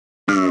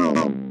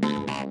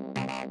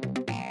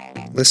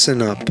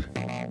Listen up.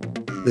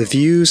 The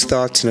views,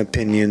 thoughts, and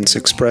opinions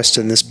expressed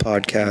in this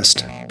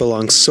podcast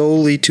belong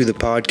solely to the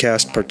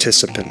podcast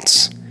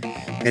participants,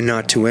 and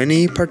not to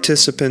any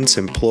participant's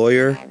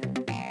employer,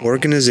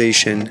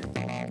 organization,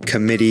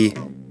 committee,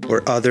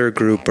 or other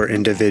group or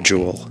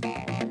individual.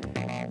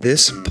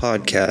 This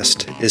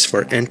podcast is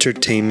for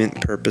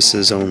entertainment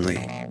purposes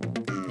only.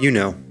 You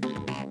know,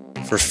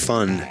 for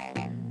fun.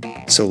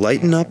 So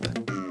lighten up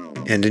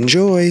and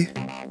enjoy.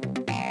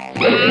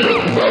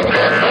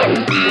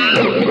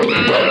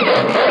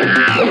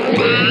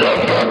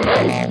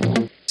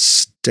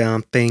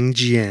 Stomping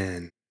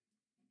Jen.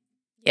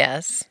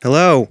 Yes.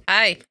 Hello.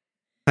 Hi.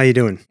 How you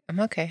doing? I'm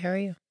okay. How are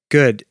you?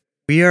 Good.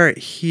 We are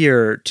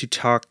here to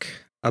talk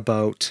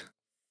about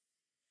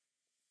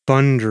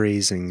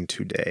fundraising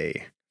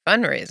today.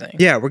 Fundraising?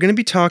 Yeah, we're going to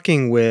be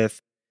talking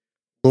with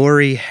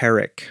Laurie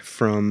Herrick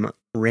from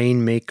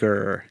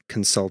Rainmaker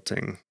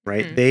Consulting,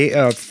 right? They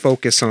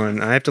focus on,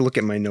 I have to look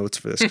at my notes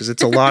for this because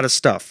it's a lot of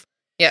stuff.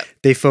 Yep.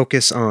 They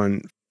focus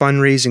on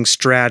fundraising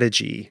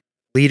strategy,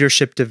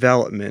 leadership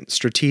development,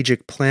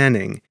 strategic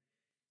planning.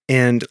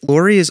 And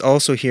Laurie is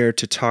also here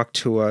to talk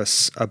to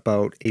us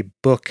about a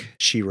book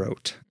she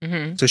wrote.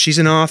 Mm-hmm. So she's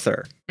an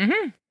author.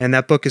 Mm-hmm. And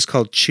that book is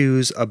called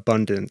Choose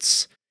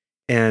Abundance.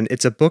 And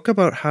it's a book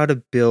about how to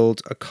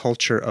build a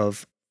culture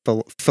of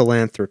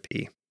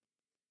philanthropy,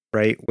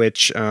 right?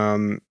 Which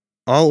all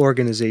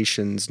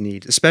organizations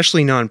need,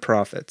 especially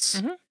nonprofits.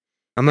 Mm-hmm.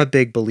 I'm a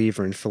big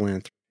believer in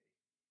philanthropy.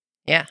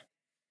 Yeah.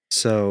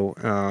 So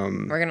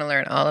we're going to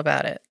learn all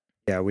about it.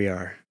 Yeah, we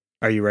are.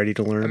 Are you ready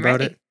to learn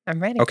about it?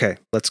 I'm ready. Okay,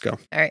 let's go. All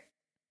right.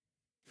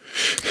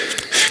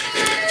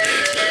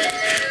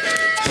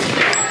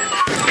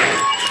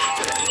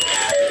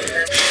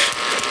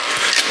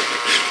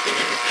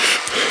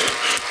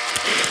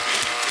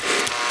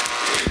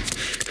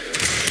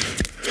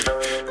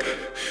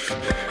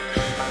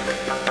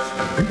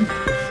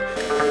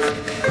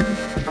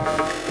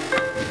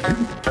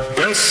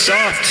 The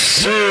Soft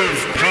Serve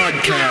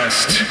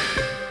Podcast.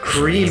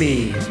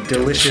 Creamy,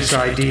 delicious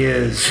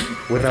ideas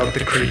without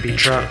the creepy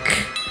truck.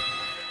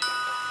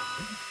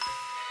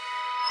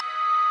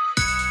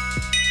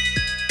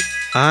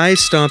 I,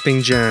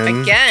 Stomping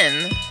Jen,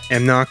 Again?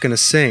 am not going to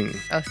sing.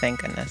 Oh,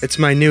 thank goodness. It's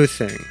my new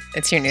thing.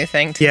 It's your new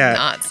thing to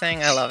not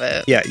sing? I love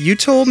it. Yeah, you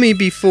told me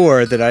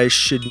before that I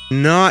should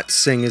not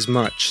sing as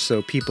much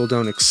so people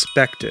don't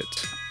expect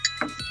it.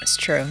 It's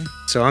true.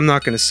 So I'm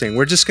not going to sing.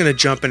 We're just going to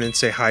jump in and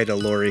say hi to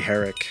Laurie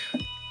Herrick.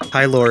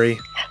 Hi, Laurie.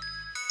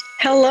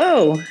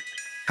 Hello.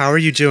 How are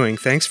you doing?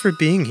 Thanks for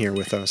being here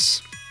with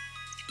us.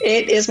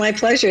 It is my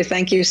pleasure.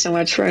 Thank you so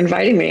much for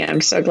inviting me.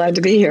 I'm so glad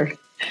to be here.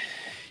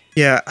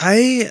 Yeah,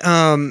 I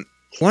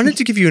wanted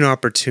to give you an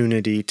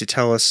opportunity to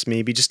tell us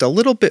maybe just a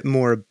little bit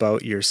more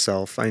about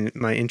yourself.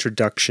 My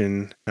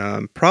introduction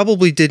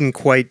probably didn't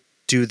quite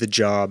do the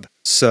job.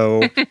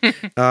 So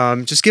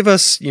just give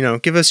us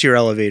your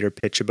elevator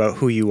pitch about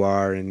who you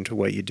are and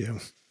what you do.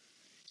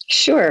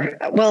 Sure.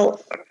 Well,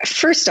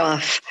 first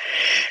off,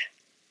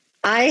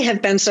 I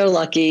have been so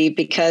lucky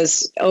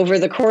because over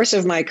the course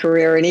of my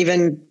career and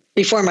even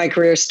before my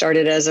career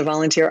started as a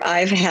volunteer,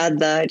 I've had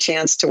the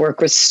chance to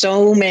work with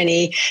so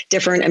many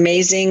different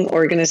amazing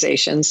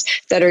organizations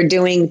that are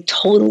doing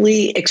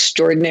totally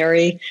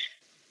extraordinary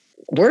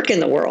work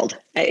in the world.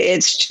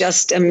 It's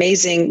just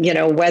amazing,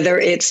 whether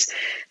it's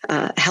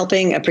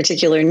helping a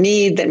particular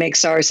need that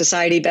makes our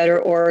society better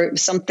or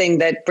something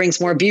that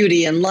brings more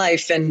beauty and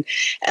life and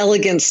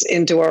elegance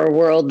into our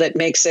world that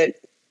makes it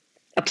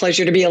a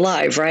pleasure to be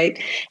alive, right?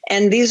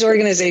 And these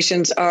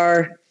organizations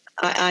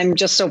I'm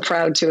just so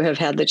proud to have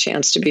had the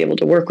chance to be able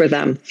to work with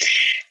them.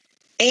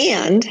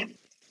 And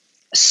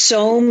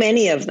so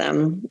many of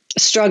them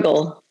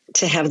struggle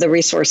to have the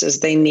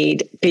resources they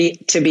need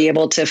to be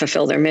able to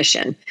fulfill their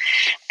mission.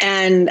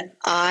 And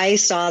I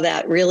saw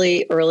that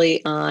really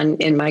early on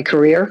in my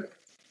career.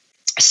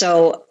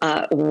 So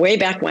way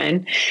back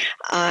when,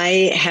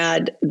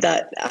 I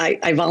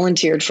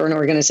volunteered for an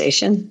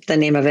organization. The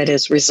name of it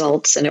is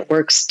Results, and it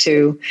works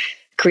to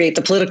create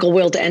the political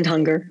will to end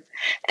hunger.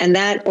 And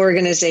that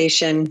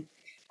organization,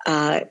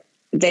 I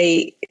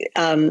wanted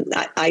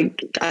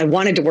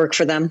to work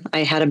for them.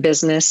 I had a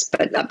business,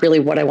 but really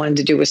what I wanted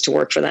to do was to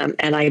work for them.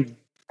 And I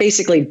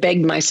basically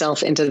begged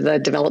myself into the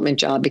development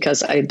job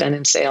because I had been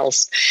in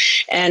sales.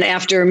 And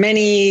after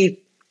many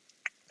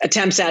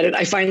attempts at it,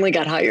 I finally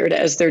got hired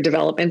as their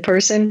development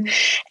person.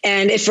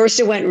 And at first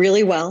it went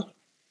really well.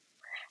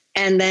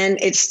 And then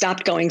it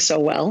stopped going so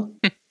well.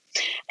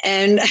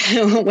 And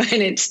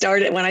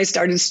when I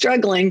started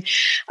struggling,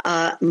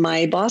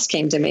 my boss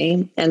came to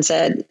me and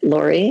said,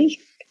 Laurie,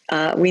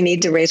 we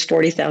need to raise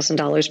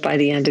 $40,000 by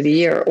the end of the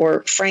year.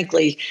 Or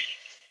frankly,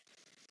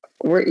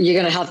 you're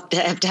going to have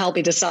to help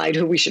me decide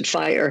who we should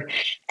fire.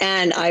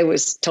 And I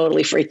was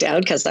totally freaked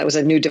out because I was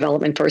a new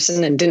development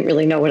person and didn't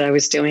really know what I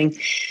was doing.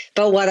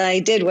 But what I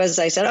did was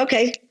I said,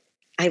 okay,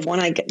 I have one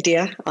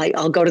idea.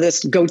 I'll go to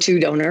this go-to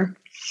donor.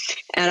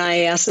 And I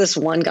asked this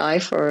one guy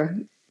for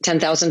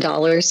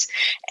 $10,000.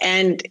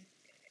 And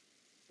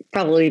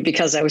probably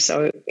because I was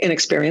so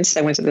inexperienced,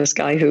 I went to this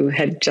guy who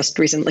had just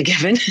recently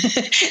given.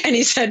 And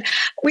he said,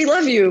 "We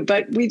love you,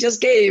 but we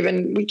just gave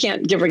and we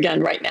can't give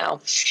again right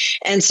now."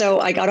 And so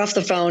I got off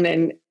the phone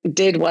and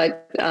did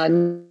what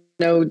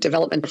no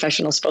development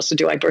professional is supposed to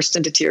do. I burst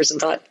into tears and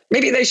thought,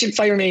 maybe they should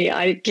fire me.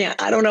 I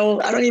don't know.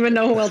 I don't even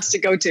know who else to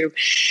go to.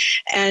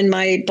 And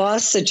my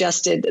boss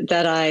suggested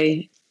that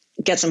I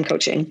get some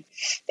coaching,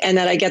 and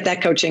that I get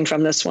that coaching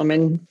from this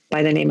woman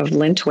by the name of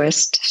Lynn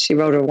Twist. She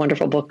wrote a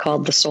wonderful book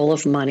called The Soul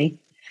of Money.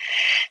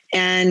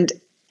 And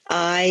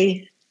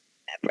I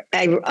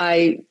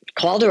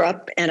called her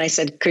up and I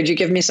said, "Could you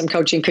give me some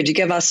coaching? Could you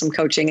give us some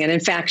coaching?" And in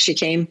fact, she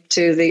came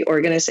to the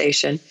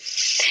organization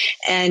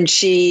and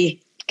she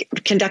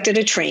conducted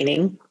a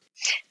training.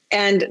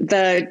 And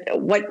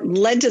what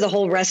led to the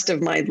whole rest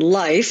of my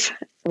life,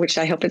 which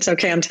I hope it's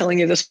okay, I'm telling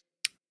you this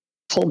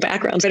whole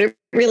background, but it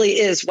really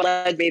is what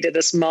led me to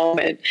this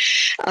moment.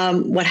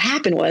 What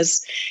happened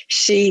was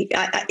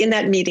in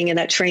that meeting, in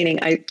that training,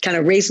 I kind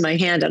of raised my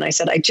hand and I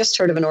said, "I just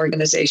heard of an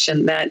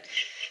organization that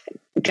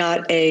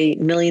got a $1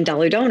 million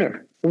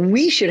donor.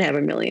 We should have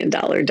a $1 million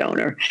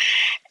donor."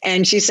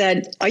 And she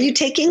said, "Are you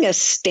taking a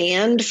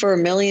stand for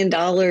 $1 million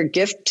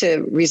gift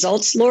to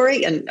results,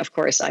 Laurie?" And of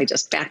course, I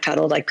just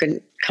backpedaled. I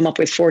couldn't come up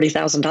with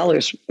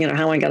 $40,000.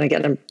 How am I going to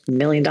get $1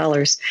 million?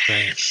 Right.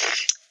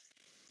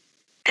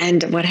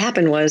 And what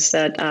happened was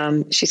that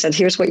she said,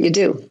 "Here's what you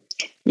do.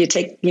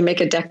 You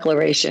make a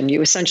declaration.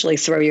 You essentially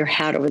throw your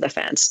hat over the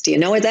fence. Do you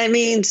know what that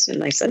means?"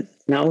 And I said,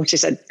 "No." She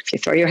said, "If you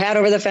throw your hat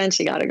over the fence,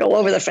 you got to go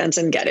over the fence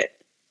and get it.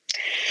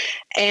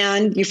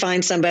 And you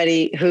find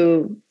somebody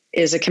who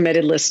is a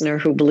committed listener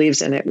who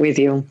believes in it with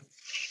you."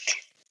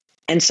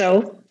 And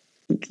so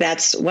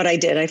that's what I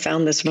did. I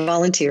found this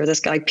volunteer, this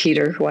guy,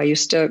 Peter, who I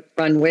used to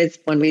run with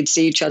when we'd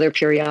see each other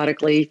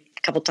periodically,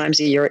 a couple times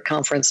a year at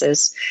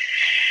conferences.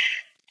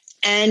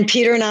 And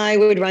Peter and I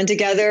would run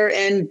together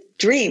and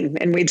dream.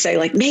 And we'd say,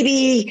 like,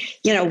 maybe,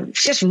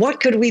 just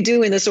what could we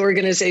do in this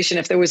organization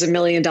if there was $1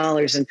 million?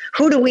 And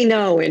who do we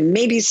know? And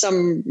maybe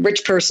some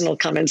rich person will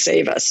come and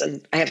save us.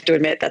 And I have to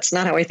admit, that's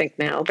not how I think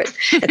now. But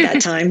at that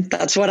time,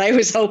 that's what I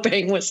was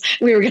hoping, was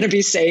we were going to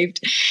be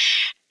saved.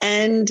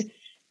 And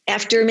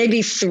after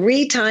maybe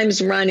 3 times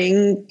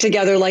running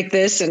together like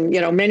this and,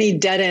 many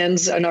dead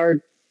ends on our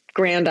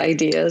grand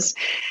ideas,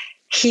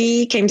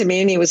 he came to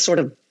me and he was sort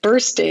of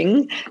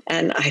bursting.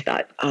 And I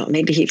thought, oh,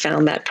 maybe he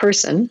found that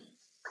person.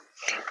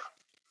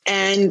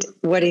 And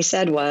what he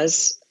said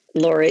was,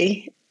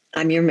 "Laurie,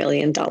 I'm your $1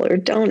 million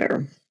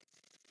donor."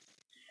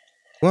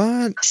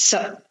 What?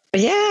 So,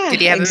 yeah. Did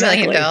he have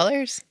exactly. $1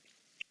 million?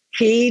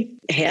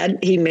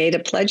 He made a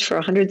pledge for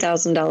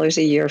 $100,000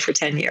 a year for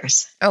 10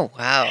 years. Oh,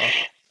 wow.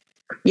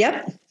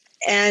 Yep.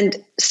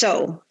 And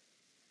so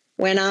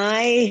when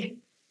I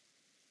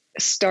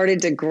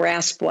started to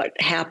grasp what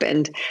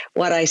happened,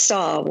 what I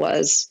saw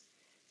was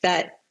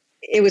that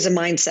it was a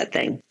mindset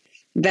thing,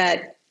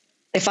 that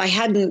if I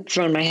hadn't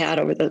thrown my hat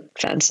over the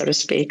fence, so to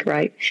speak,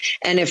 right?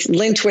 And if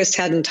Lynn Twist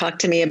hadn't talked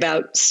to me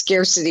about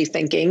scarcity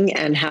thinking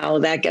and how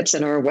that gets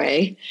in our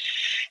way,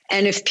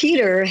 and if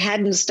Peter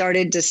hadn't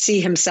started to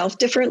see himself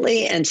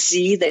differently and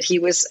see that he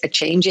was a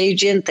change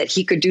agent, that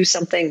he could do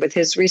something with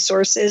his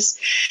resources,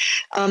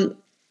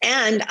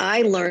 and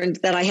I learned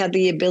that I had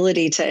the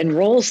ability to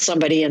enroll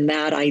somebody in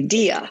that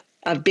idea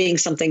of being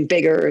something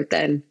bigger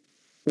than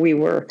we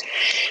were.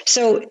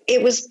 So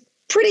it was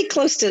pretty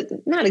close to,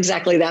 not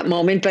exactly that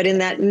moment, but in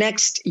that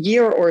next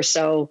year or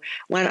so,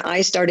 when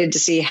I started to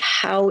see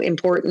how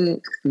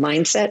important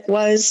mindset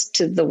was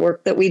to the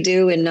work that we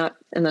do in the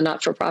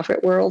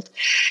not-for-profit world,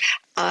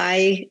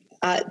 I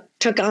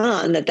took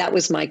on that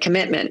was my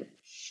commitment.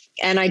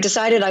 And I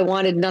decided I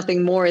wanted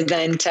nothing more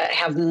than to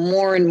have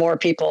more and more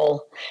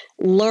people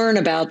learn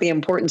about the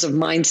importance of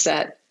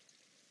mindset.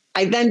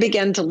 I then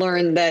began to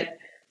learn that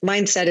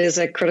mindset is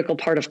a critical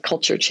part of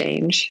culture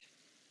change.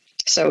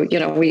 So,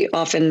 we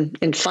often,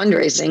 in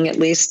fundraising at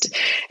least,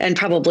 and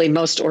probably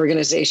most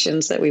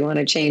organizations that we want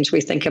to change,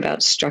 we think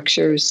about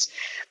structures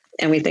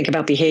and we think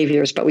about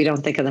behaviors, but we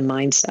don't think of the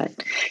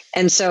mindset.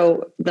 And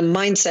so the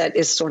mindset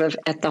is sort of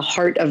at the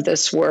heart of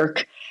this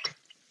work.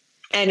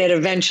 And it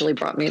eventually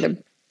brought me to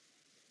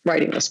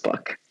writing this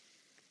book.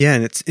 Yeah,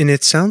 and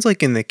it sounds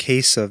like in the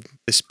case of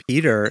this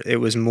Peter, it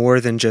was more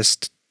than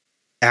just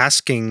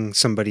asking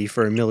somebody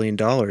for $1 million.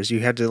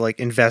 You had to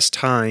invest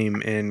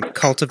time and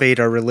cultivate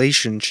a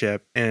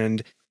relationship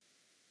and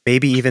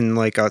maybe even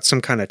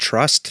some kind of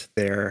trust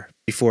there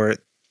before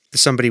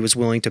somebody was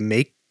willing to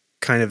make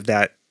kind of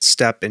that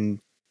step and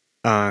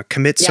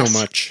commit so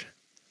much.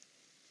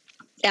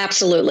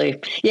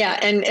 Absolutely. Yeah.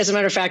 And as a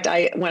matter of fact,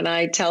 when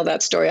I tell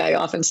that story, I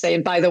often say,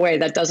 and by the way,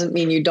 that doesn't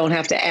mean you don't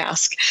have to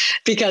ask,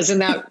 because in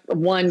that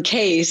one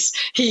case,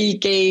 he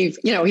gave,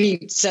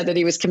 he said that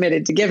he was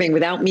committed to giving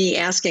without me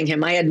asking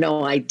him. I had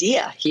no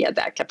idea he had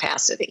that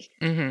capacity.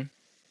 Mm-hmm.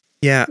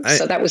 Yeah.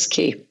 So that was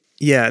key.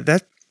 Yeah.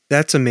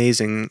 That's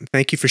amazing.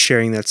 Thank you for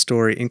sharing that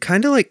story. And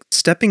kind of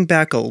stepping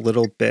back a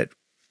little bit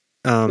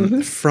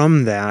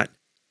from that,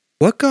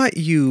 what got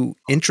you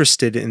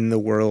interested in the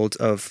world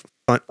of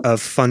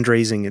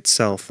fundraising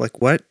itself?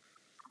 What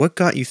what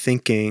got you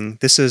thinking,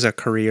 this is a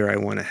career I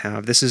want to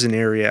have? This is an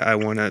area I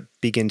want to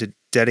begin to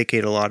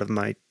dedicate a lot of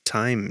my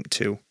time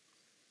to?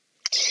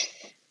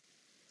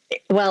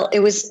 Well, it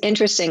was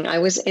interesting. I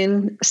was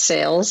in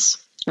sales,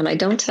 and I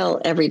don't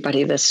tell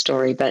everybody this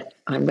story, but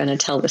I'm going to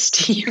tell this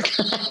to you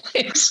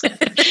guys.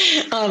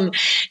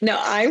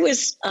 No,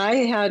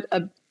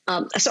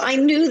 so I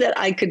knew that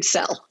I could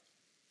sell,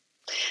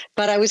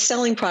 but I was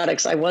selling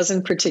products I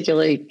wasn't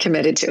particularly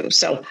committed to.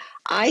 So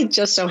I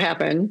just so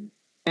happened,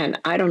 and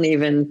I don't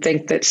even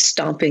think that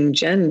Stomping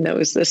Jen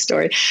knows this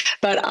story,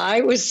 but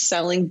I was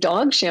selling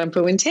dog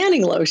shampoo and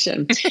tanning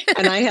lotion.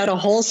 And I had a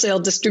wholesale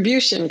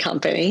distribution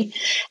company,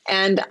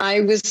 and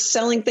I was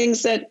selling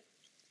things that,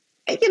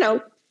 they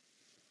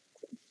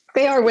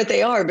are what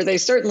they are, but they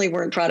certainly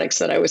weren't products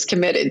that I was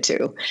committed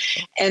to.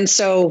 And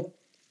so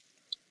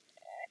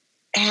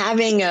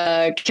having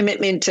a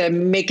commitment to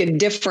make a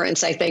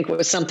difference, I think,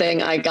 was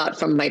something I got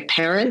from my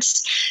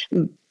parents,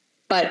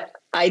 but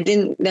I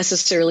didn't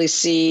necessarily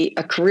see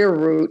a career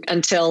route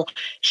until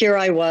here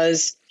I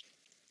was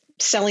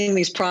selling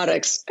these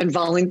products and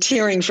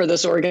volunteering for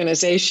this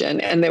organization.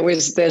 And there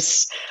was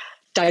this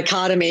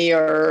dichotomy,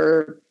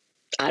 or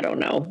I don't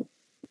know,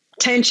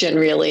 tension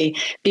really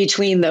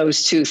between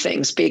those two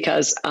things,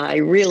 because I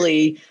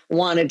really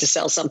wanted to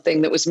sell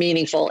something that was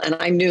meaningful. And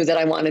I knew that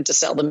I wanted to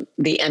sell them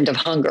the end of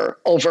hunger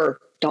over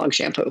dog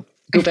shampoo,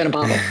 goop in a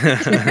bottle.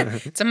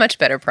 It's a much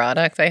better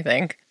product, I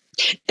think.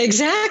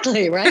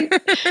 Exactly. Right.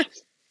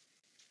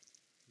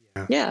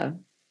 Yeah.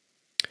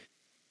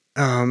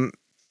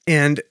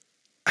 And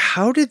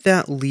how did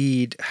that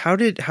lead? How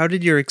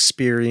did your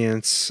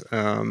experience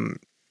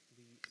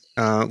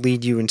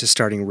lead you into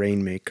starting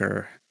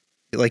Rainmaker,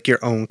 like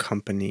your own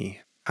company?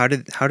 How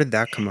did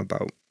that come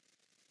about?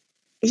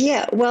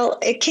 Yeah, well,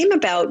 it came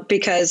about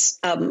because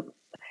I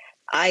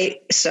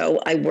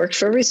worked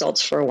for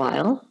Results for a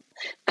while.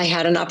 I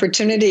had an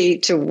opportunity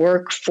to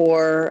work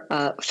for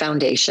a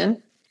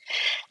foundation,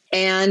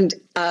 and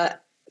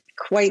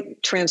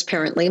quite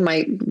transparently,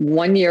 my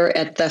 1 year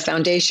at the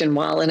foundation,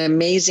 while an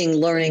amazing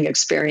learning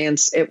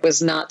experience, it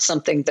was not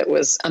something that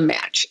was a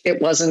match.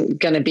 It wasn't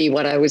going to be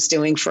what I was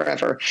doing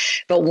forever.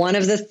 But one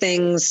of the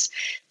things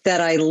that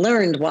I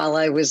learned while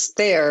I was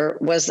there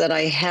was that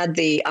I had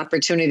the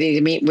opportunity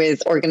to meet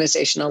with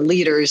organizational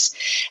leaders.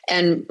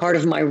 And part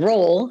of my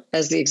role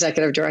as the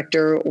executive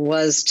director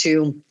was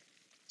to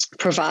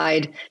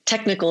provide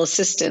technical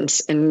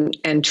assistance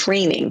and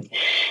training.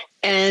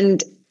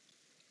 And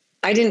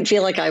I didn't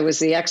feel like I was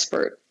the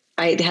expert.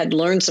 I had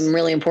learned some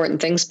really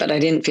important things, but I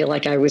didn't feel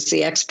like I was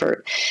the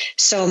expert.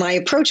 So my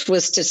approach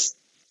was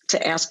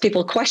to ask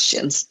people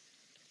questions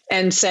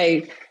and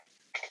say,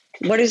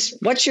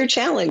 what's your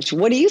challenge?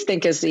 What do you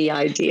think is the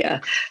idea?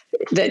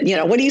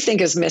 What do you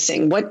think is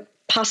missing? What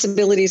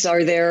possibilities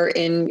are there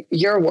in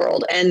your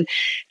world? And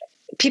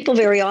people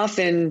very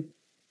often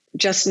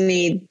just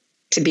need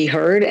to be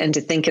heard and to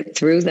think it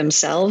through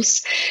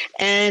themselves.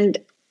 And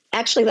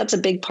actually, that's a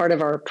big part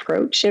of our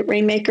approach at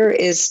Rainmaker,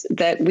 is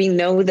that we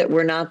know that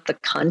we're not the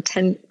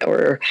content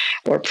or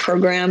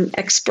program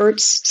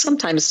experts.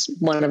 Sometimes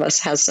one of us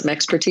has some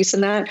expertise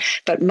in that,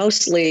 but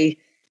mostly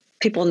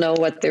people know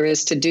what there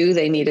is to do.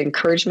 They need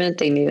encouragement,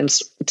 they need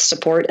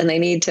support, and they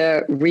need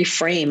to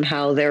reframe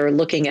how they're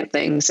looking at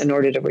things in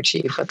order to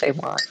achieve what they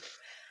want.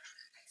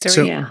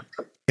 So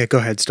go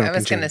ahead, Stomping Jen. I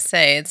was going to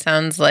say, it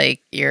sounds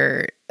like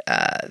you're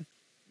a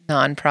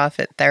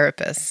nonprofit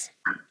therapist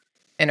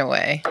in a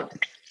way.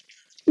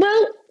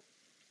 Well,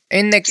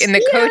 in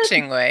the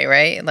coaching way,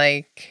 right?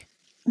 Like,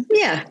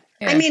 yeah.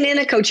 I mean, in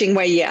a coaching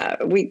way,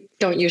 yeah. We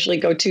don't usually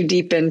go too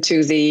deep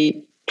into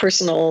the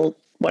personal,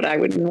 what I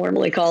would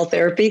normally call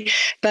therapy,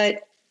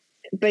 but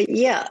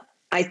yeah,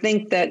 I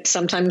think that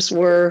sometimes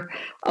we're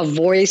a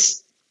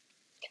voice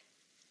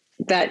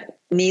that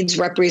needs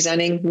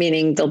representing,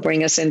 meaning they'll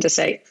bring us in to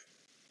say,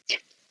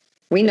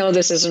 we know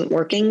this isn't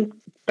working,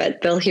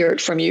 but they'll hear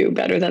it from you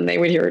better than they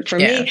would hear it from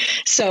me.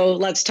 So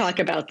let's talk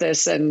about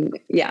this. And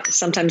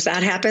sometimes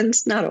that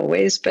happens, not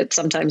always, but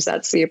sometimes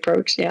that's the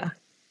approach. Yeah.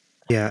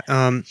 Yeah.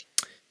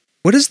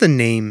 What does the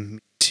name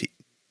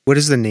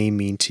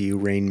mean to you,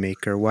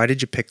 Rainmaker? Why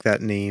did you pick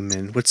that name,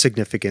 and what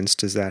significance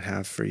does that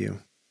have for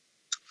you?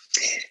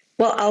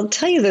 Well, I'll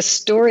tell you the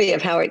story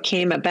of how it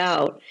came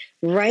about.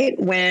 Right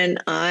when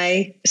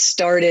I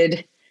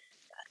started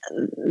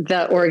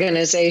the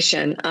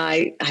organization,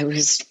 I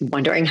was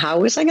wondering, how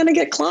was I going to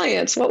get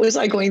clients? What was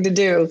I going to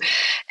do?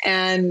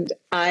 And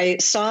I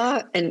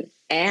saw an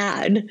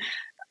ad.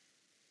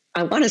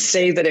 I want to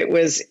say that it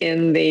was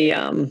in the,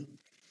 I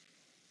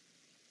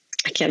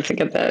can't think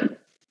of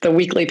the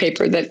weekly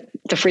paper, the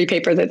free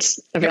paper that's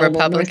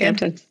available in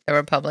Northampton. The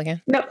Republican?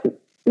 No,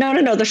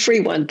 the free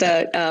one.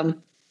 The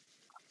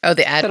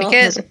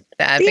Advocate?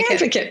 The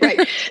Advocate,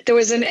 right. There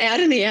was an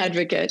ad in the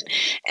Advocate,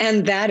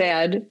 and that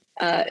ad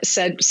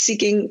said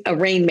seeking a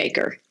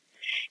Rainmaker.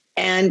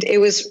 And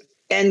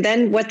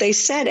then what they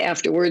said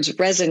afterwards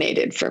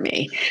resonated for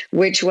me,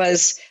 which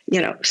was,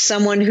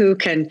 someone who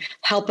can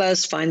help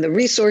us find the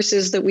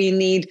resources that we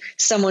need,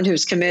 someone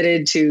who's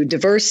committed to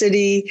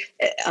diversity,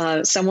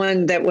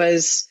 someone that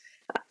was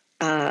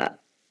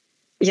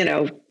you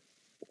know,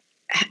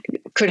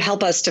 could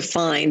help us to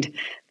find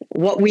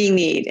what we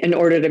need in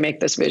order to make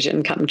this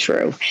vision come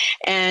true.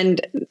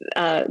 And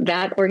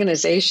that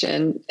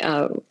organization,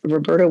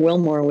 Roberta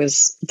Wilmore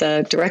was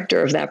the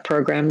director of that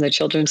program, the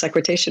Children's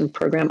Equitation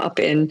Program up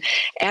in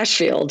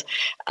Ashfield.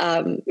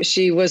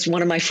 She was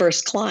one of my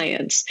first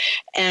clients.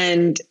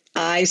 And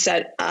I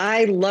said,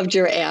 I loved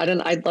your ad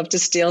and I'd love to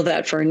steal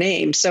that for a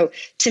name. So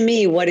to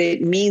me, what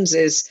it means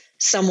is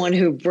someone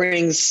who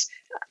brings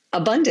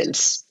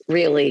abundance,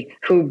 really,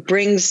 who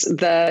brings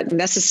the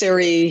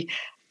necessary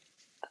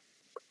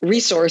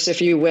resource,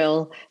 if you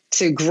will,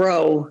 to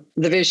grow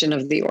the vision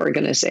of the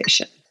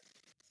organization.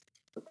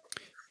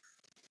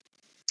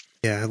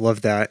 Yeah, I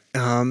love that.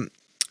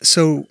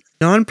 So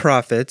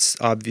nonprofits,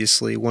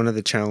 obviously, one of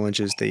the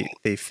challenges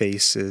they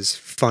face is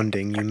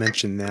funding. You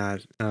mentioned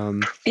that.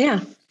 Yeah.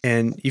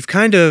 And you've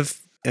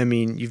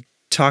you've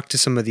talked to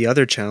some of the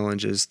other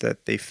challenges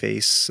that they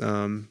face,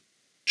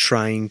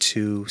 trying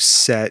to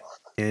set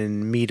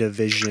and meet a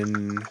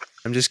vision.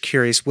 I'm just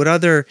curious, what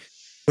other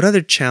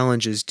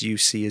challenges do you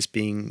see as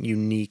being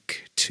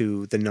unique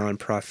to the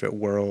nonprofit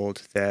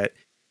world that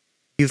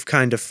you've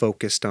kind of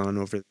focused on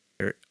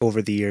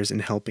over the years in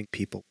helping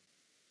people?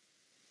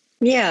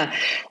 Yeah.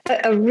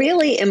 A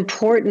really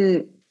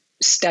important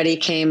study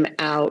came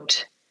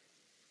out,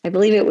 I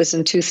believe it was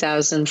in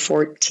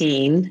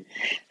 2014,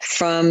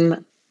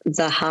 from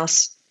the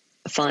Haas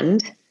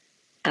Fund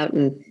out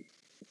in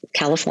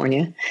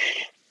California.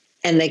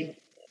 And they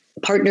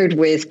partnered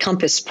with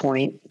Compass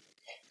Point,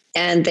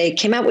 and they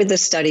came out with a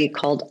study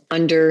called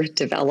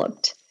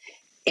Underdeveloped.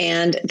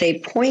 And they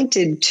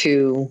pointed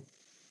to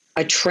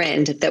a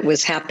trend that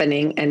was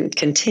happening and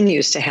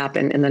continues to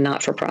happen in the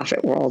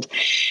not-for-profit world,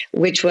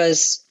 which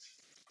was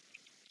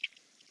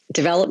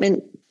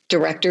development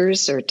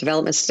directors or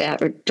development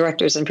staff, or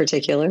directors in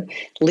particular,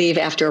 leave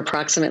after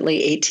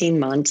approximately 18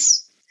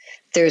 months.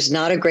 There's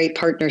not a great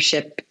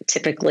partnership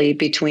typically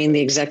between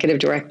the executive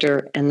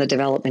director and the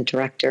development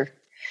director.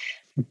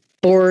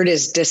 Board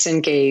is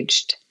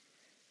disengaged.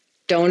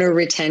 Donor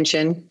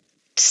retention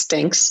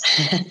stinks.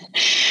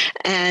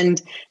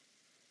 And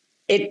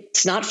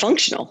it's not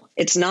functional.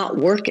 It's not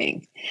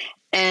working.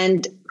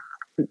 And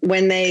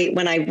when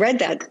I read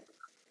that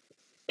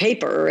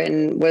paper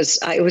and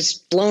I was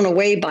blown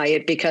away by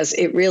it, because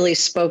it really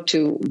spoke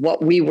to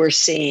what we were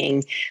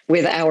seeing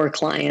with our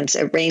clients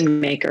at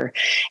Rainmaker.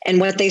 And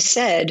what they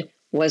said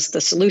was the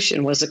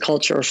solution was a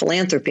culture of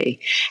philanthropy.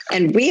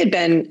 And we had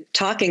been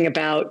talking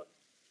about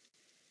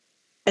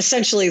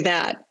essentially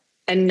that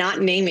and not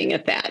naming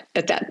it that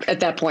at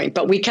that point,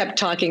 but we kept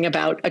talking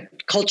about a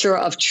culture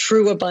of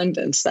true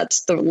abundance.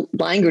 That's the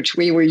language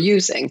we were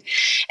using.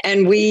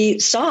 And we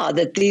saw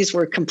that these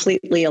were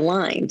completely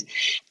aligned.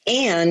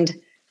 And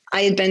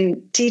I had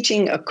been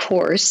teaching a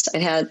course. I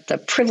had the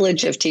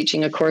privilege of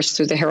teaching a course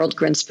through the Harold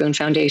Grinspoon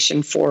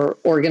Foundation for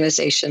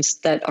organizations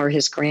that are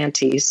his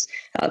grantees,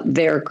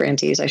 their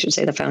grantees, I should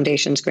say, the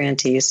foundation's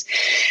grantees.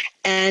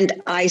 And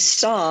I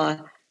saw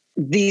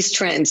these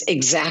trends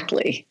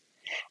exactly.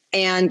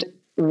 And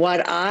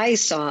what I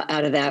saw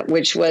out of that,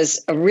 which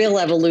was a real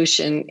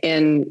evolution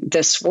in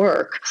this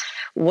work,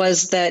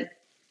 was that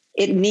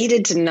it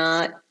needed to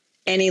not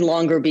any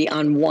longer be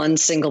on one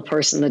single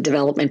person, the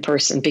development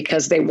person,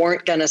 because they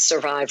weren't going to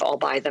survive all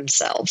by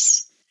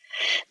themselves.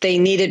 They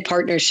needed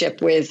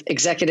partnership with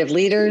executive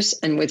leaders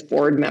and with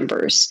board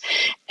members.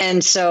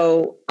 And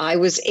so I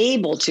was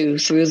able to,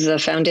 through the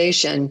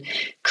foundation,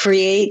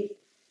 create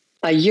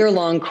a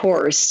year-long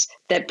course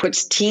that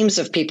puts teams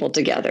of people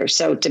together.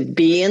 So to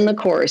be in the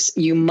course,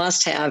 you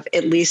must have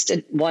at least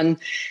one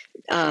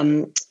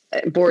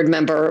board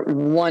member,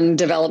 one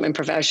development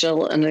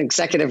professional, an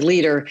executive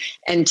leader,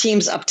 and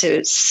teams up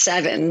to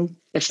 7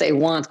 if they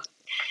want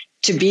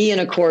to be in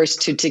a course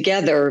to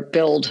together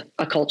build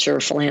a culture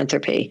of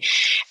philanthropy.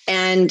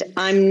 And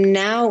I'm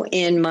now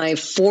in my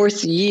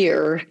 4th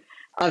year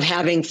of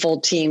having full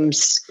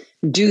teams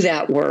do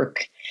that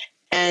work.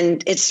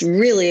 And it's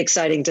really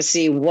exciting to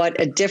see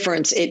what a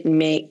difference it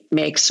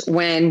makes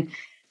when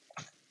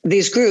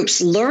these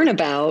groups learn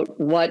about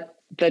what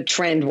the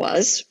trend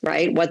was,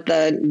 right? What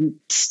the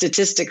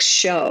statistics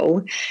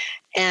show,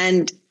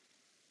 and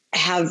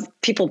have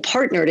people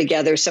partner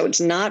together. So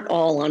it's not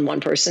all on one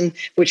person,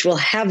 which will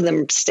have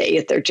them stay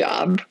at their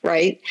job,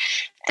 right?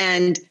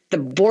 And the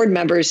board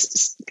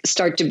members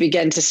start to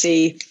begin to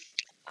see,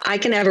 I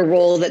can have a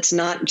role that's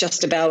not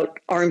just about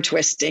arm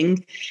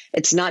twisting.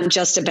 It's not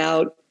just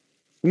about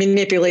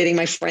manipulating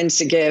my friends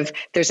to give.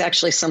 There's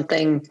actually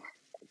something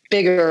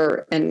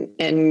bigger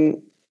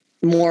and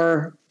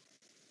more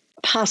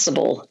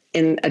possible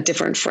in a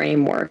different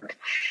framework.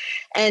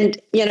 And,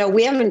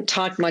 we haven't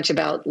talked much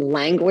about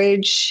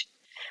language,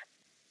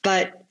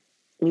 but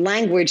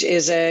language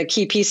is a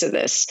key piece of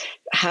this.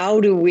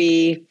 How do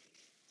we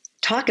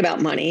talk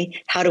about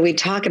money? How do we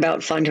talk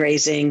about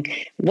fundraising?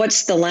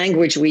 What's the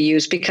language we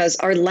use? Because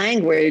our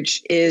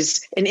language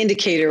is an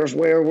indicator of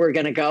where we're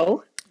going to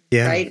go,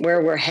 right?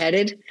 Where we're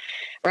headed.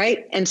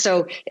 right? And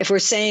so if we're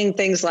saying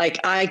things like,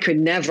 I could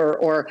never,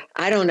 or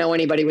I don't know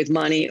anybody with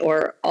money,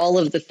 or all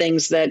of the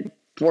things that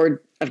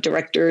board of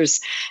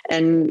directors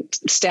and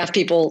staff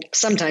people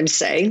sometimes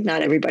say,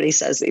 not everybody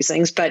says these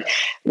things, but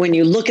when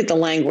you look at the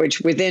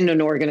language within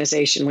an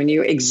organization, when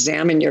you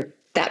examine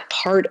that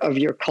part of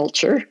your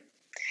culture,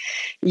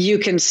 you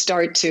can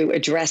start to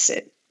address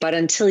it. But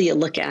until you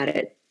look at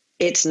it,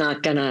 you're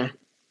not going to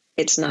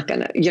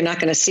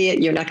see it.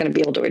 You're not going to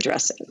be able to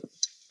address it.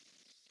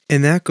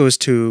 And that goes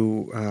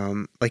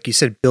to, like you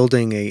said,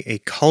 building a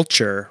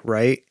culture,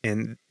 right?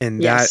 And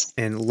Yes.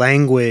 that, and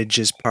language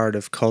is part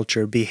of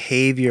culture,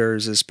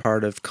 behaviors is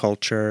part of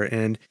culture,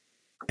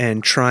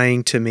 and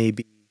trying to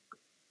maybe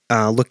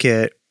look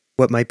at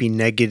what might be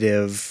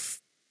negative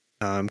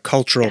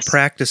cultural Yes.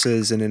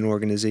 practices in an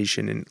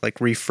organization and like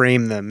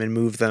reframe them and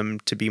move them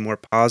to be more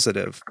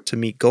positive to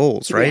meet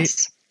goals, right?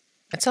 Yes.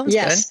 That sounds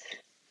Yes.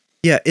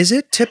 Yeah. Is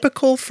it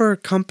typical for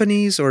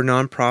companies or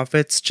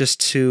nonprofits just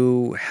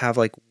to have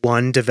like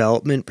one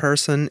development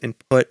person and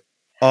put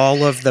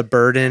all of the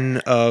burden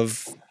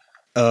of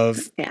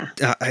Yeah.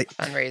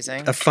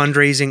 fundraising.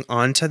 fundraising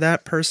onto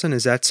that person?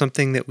 Is that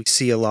something that we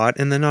see a lot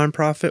in the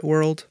nonprofit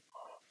world?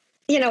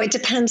 It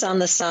depends on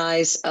the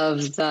size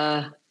of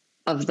the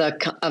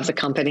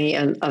company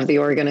and of the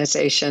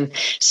organization.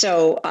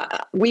 So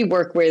we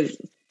work with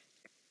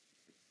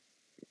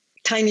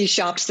tiny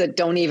shops that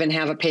don't even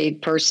have a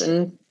paid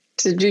person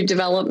to do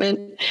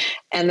development,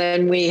 and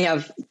then we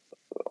have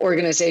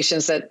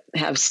organizations that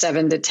have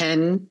 7 to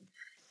 10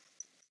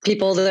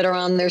 people that are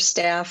on their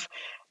staff.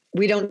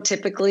 We don't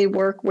typically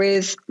work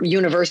with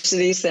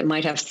universities that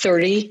might have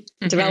 30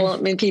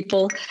 development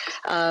people.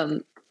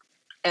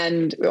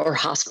 Or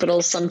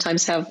hospitals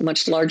sometimes have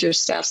much larger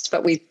staffs,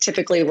 but we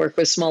typically work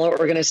with smaller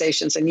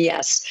organizations. And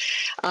yes,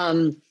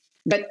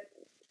 but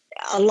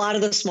a lot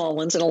of the small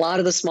ones and a lot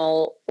of the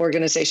small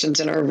organizations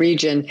in our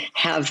region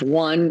have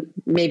 1,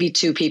 maybe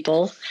 2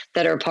 people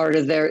that are part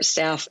of their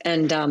staff.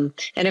 And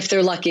if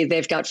they're lucky,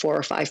 they've got 4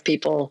 or 5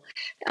 people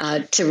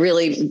to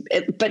really,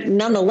 but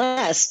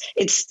nonetheless,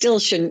 it still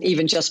shouldn't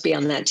even just be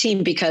on that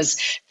team, because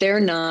they're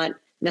not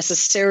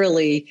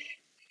necessarily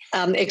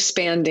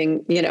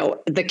expanding,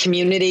 the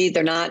community.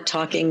 They're not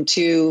talking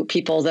to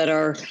people that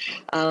are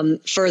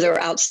further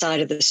outside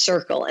of the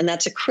circle. And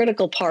that's a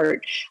critical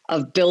part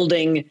of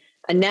building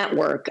a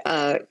network,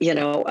 a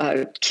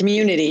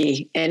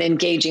community, and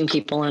engaging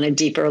people on a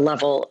deeper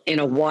level in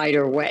a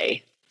wider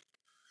way.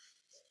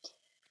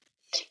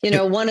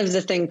 One of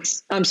the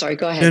things, I'm sorry,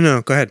 go ahead.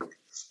 No, go ahead.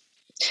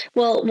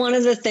 Well, one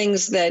of the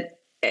things that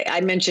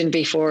I mentioned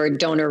before,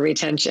 donor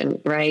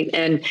retention, right?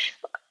 And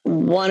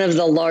one of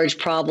the large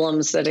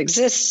problems that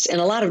exists in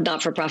a lot of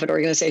not-for-profit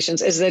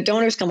organizations is that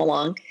donors come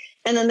along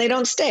and then they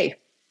don't stay.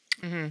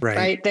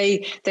 Right.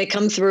 They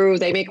come through,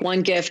 they make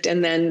one gift,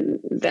 and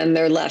then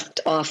they're left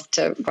off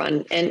to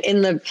run. And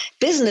in the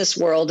business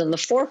world, in the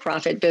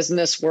for-profit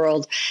business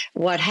world,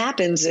 what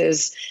happens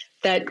is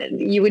that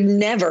you would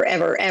never,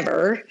 ever,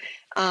 ever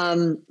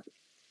find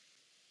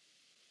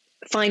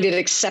it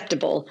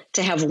acceptable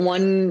to have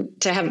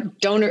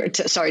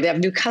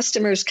new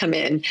customers come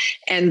in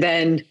and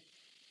then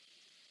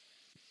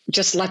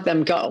just let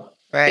them go.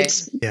 Right.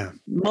 It's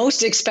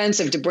most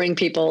expensive to bring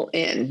people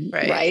in,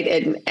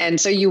 right?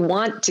 And so you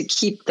want to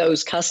keep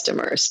those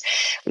customers.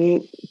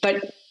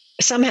 But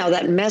somehow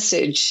that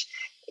message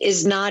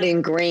is not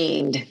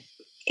ingrained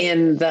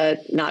in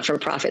the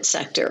not-for-profit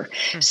sector.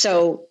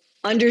 So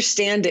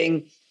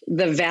understanding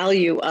the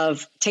value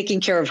of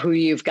taking care of who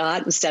you've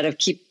got instead of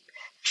keep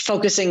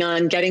focusing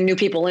on getting new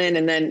people in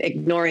and then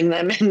ignoring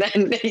them, and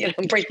then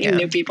bringing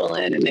new people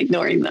in and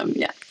ignoring them.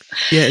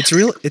 Yeah,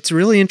 it's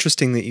really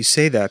interesting that you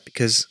say that,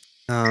 because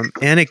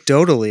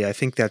anecdotally, I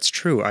think that's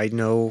true. I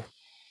know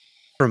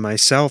for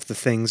myself the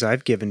things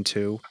I've given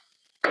to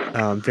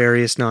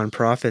various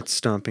nonprofits,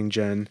 Stomping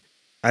Jen.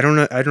 I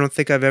don't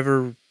think I've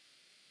ever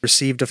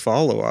received a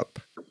follow up.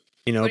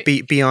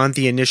 Beyond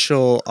the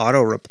initial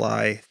auto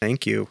reply,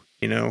 thank you.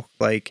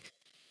 Like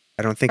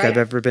I don't think I've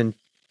ever been.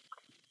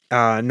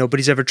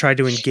 Nobody's ever tried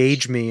to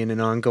engage me in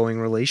an ongoing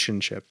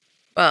relationship.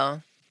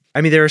 Well,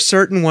 I mean, there are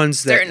certain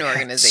ones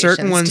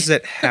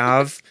that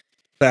have,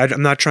 but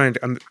I'm not trying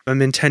to.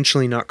 I'm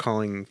intentionally not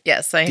calling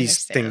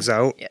these things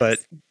out, but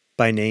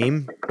by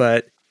name.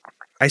 But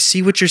I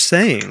see what you're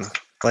saying.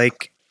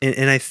 Like,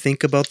 and I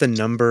think about the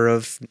number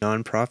of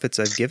nonprofits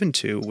I've given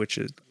to, which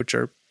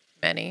are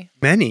many.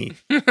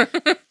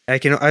 I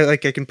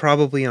can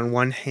probably on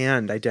one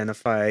hand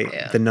identify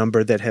the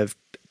number that have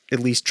at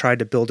least tried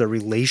to build a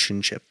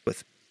relationship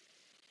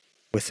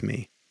with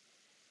me.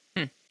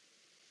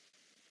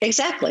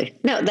 Exactly.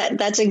 No,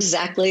 that's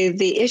exactly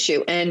the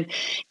issue.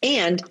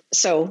 And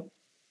so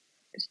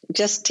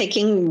just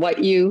taking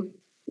what you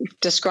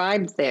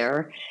described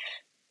there,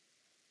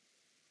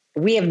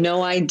 we have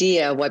no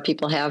idea what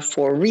people have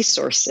for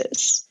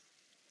resources.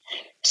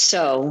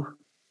 So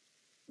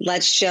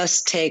let's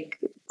just take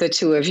the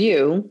two of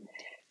you.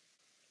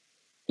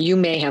 You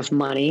may have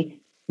money.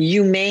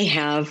 You may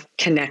have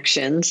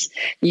connections.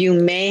 You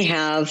may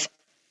have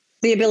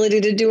the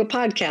ability to do a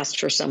podcast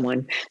for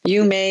someone.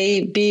 You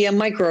may be a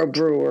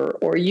microbrewer,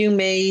 or you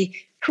may,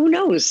 who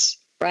knows,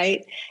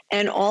 right?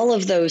 And all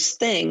of those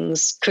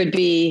things could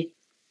be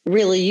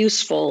really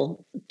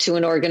useful to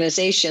an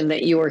organization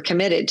that you are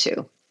committed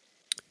to.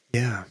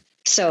 Yeah.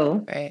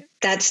 So Right.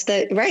 that's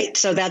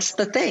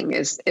the thing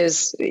is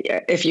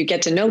if you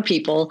get to know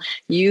people,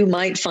 you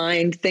might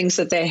find things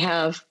that they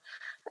have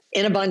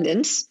in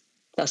abundance.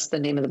 That's the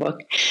name of the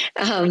book,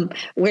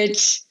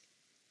 which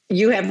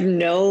you have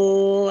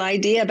no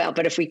idea about.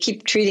 But if we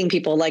keep treating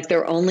people like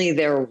they're only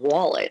their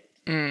wallet,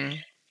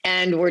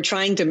 and we're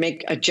trying to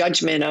make a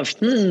judgment of,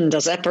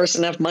 does that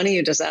person have money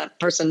or does that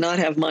person not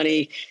have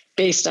money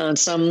based on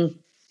some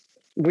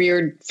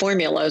weird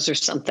formulas or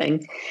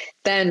something,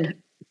 then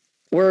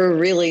we're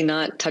really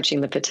not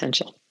touching the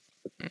potential.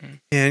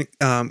 And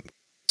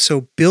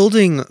so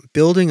building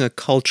a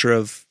culture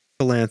of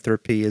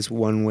philanthropy is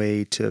one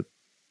way to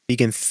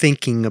begin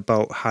thinking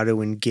about how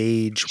to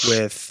engage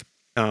with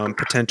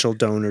potential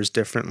donors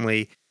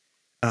differently.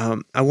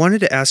 I wanted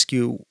to ask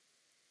you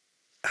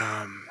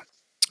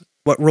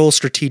what role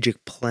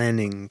strategic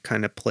planning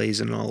kind of plays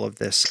in all of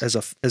this as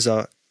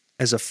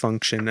a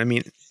function. I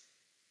mean,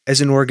 as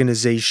an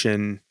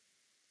organization,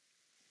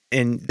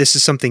 and this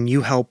is something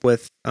you help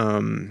with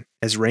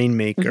as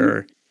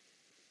Rainmaker.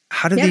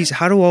 How do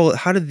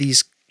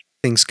these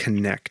things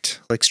connect?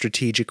 Like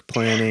strategic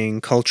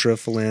planning, culture of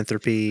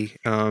philanthropy.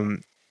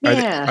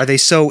 Are they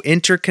so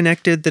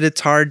interconnected that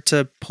it's hard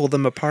to pull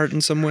them apart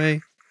in some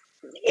way?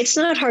 It's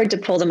not hard to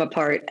pull them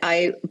apart.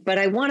 But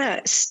I want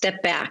to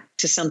step back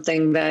to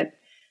something that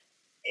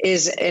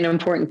is an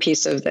important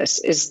piece of this,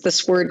 is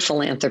this word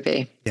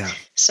philanthropy. Yeah.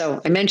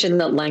 So I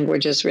mentioned that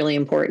language is really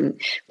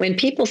important. When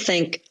people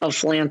think of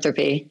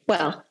philanthropy,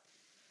 well,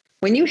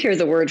 when you hear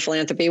the word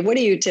philanthropy, what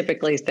do you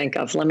typically think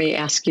of? Let me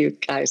ask you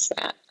guys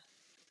that.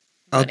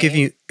 I'll give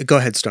you. Go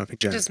ahead, Stomping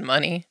Jen. Just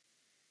money.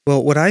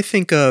 Well, what I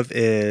think of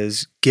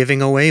is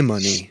giving away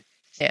money.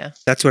 Yeah.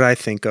 That's what I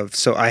think of.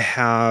 So I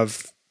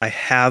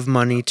have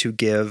money to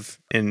give,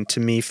 and to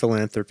me,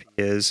 philanthropy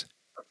is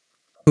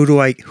who do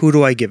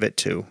I give it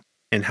to,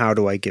 and how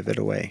do I give it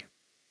away?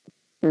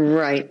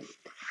 Right.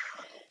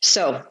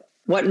 So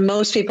what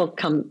most people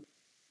come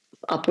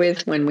up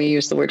with when we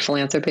use the word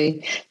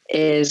philanthropy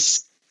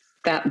is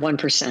that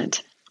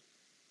 1%,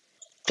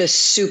 the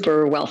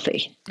super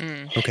wealthy.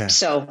 Okay.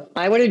 So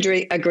I would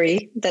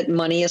agree that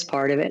money is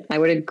part of it. I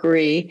would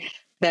agree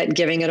that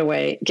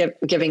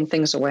giving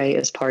things away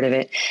is part of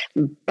it.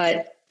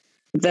 But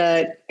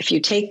if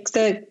you take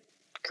the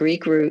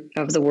Greek root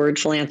of the word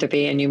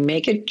philanthropy and you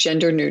make it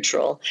gender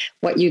neutral,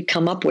 what you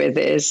come up with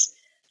is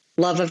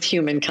love of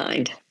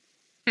humankind.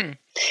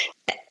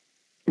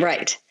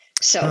 Right.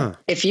 So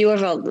if you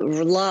have a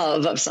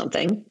love of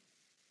something,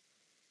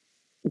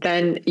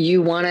 then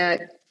you want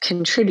to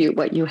contribute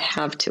what you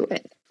have to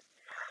it.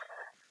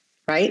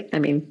 Right? I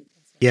mean,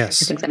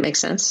 yes. I think that makes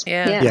sense.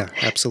 Yeah,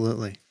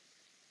 absolutely.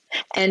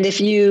 And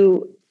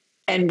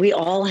we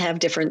all have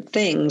different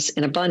things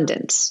in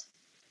abundance.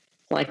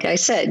 Like I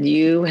said,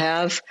 you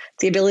have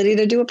the ability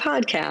to do a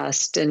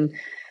podcast, and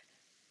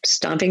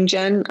Stomping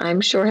Jen,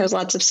 I'm sure, has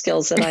lots of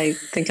skills that I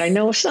think I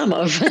know some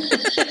of.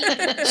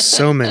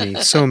 So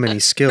many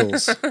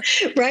skills.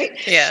 Right?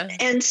 Yeah.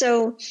 And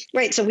so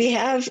we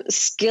have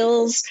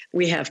skills,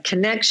 we have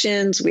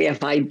connections, we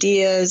have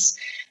ideas,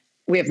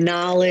 we have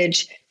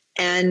knowledge.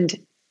 And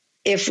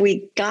if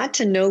we got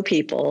to know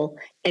people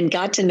and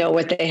got to know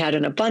what they had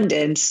in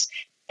abundance,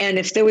 and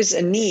if there was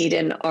a need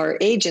in our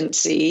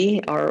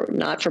agency, our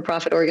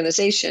not-for-profit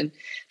organization,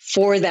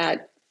 for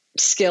that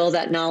skill,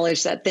 that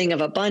knowledge, that thing of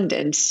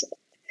abundance,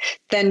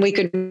 then we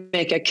could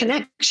make a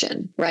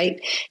connection, right?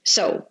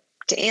 So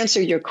to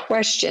answer your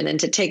question and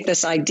to take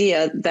this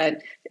idea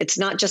that it's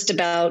not just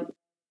about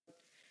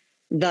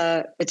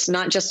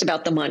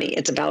the money,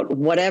 it's about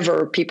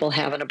whatever people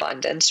have in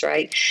abundance,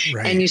 right?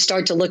 And you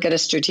start to look at a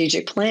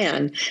strategic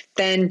plan,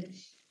 then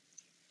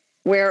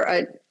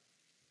where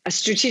a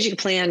strategic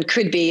plan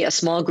could be a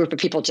small group of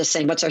people just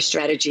saying, what's our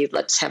strategy?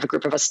 Let's have a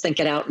group of us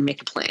think it out and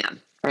make a plan,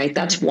 right?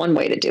 That's one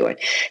way to do it.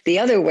 The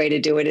other way to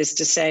do it is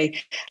to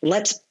say,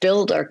 let's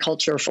build our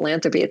culture of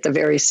philanthropy at the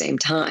very same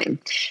time.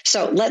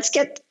 So let's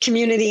get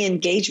community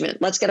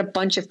engagement. Let's get a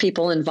bunch of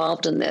people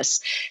involved in this.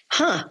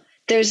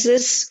 There's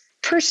this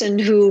person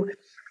who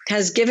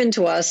has given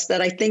to us that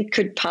I think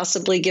could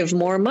possibly give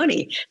more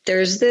money.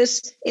 There's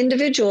this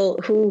individual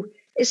who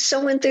is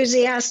so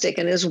enthusiastic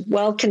and is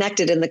well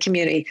connected in the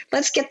community.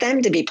 Let's get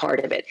them to be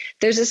part of it.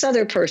 There's this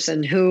other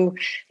person who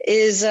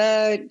is,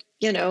 really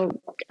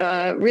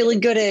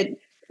good at,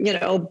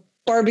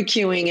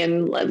 barbecuing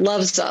and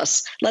loves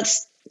us.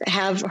 Let's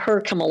have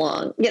her come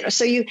along.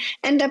 So you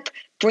end up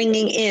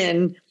bringing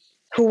in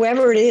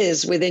whoever it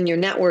is within your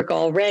network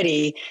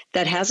already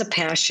that has a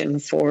passion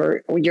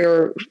for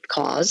your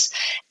cause,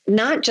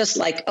 not just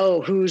like,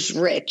 oh, who's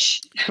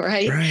rich,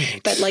 right?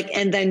 But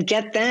and then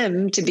get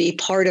them to be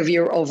part of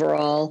your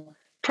overall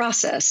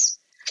process.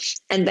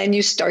 And then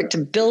you start to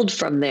build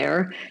from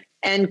there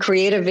and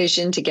create a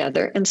vision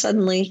together. And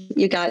suddenly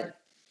you got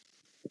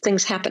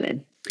things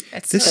happening.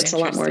 That's This- so That's a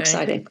lot more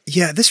interesting. exciting.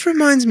 Yeah, this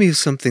reminds me of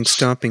something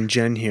Stomping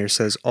Jen here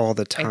says all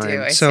the I time.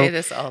 do. I so say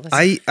this all the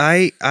time.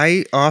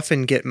 I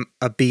often get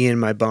a bee in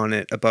my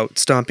bonnet about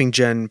Stomping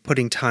Jen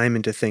putting time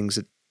into things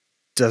that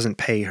doesn't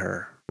pay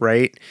her,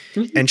 right?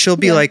 And she'll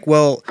be Yeah. like,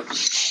 well,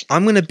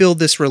 I'm going to build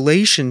this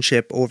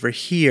relationship over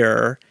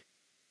here.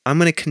 I'm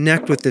going to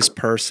connect with this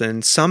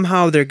person.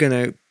 Somehow I'm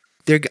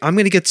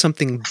going to get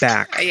something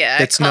back. Yeah, I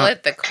that's call not,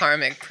 it the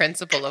karmic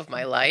principle of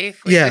my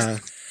life. Which yeah.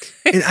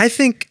 And I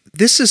think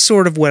this is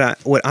sort of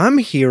what I'm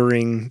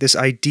hearing, this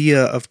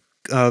idea of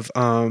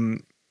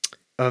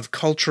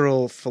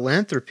cultural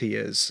philanthropy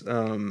is,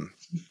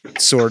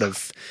 sort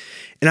of.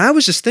 And I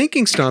was just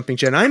thinking, Stomping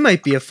Jen, I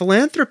might be a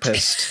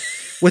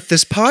philanthropist with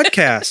this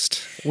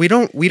podcast. We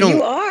don't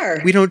You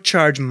are. we don't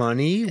charge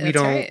money. We That's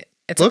don't right.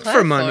 It's look a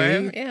for platform.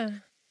 money. Yeah.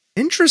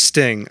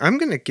 Interesting. I'm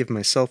gonna give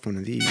myself one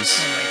of these.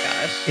 Oh my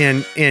gosh.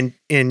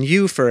 And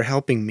you for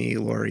helping me,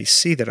 Laurie,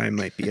 see that I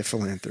might be a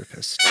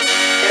philanthropist.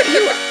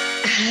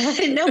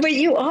 No, but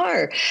you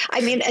are.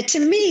 I mean, to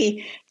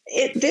me,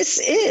 this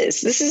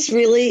is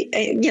really,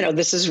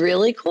 this is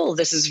really cool.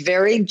 This is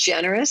very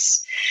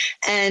generous,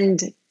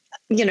 and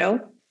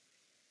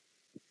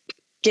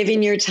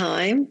giving your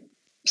time,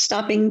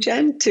 stopping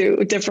Jen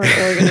to different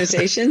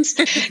organizations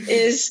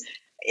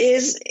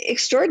is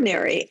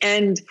extraordinary,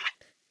 and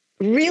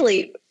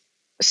really.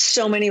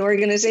 So many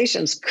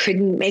organizations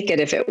couldn't make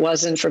it if it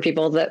wasn't for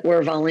people that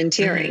were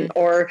volunteering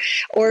or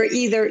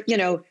either,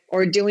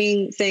 or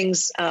doing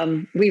things.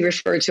 We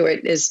refer to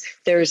it as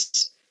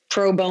there's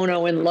pro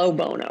bono and low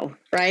bono,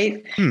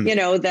 right?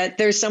 That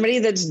there's somebody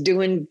that's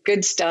doing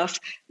good stuff.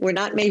 We're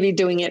not maybe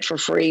doing it for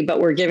free, but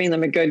we're giving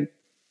them a good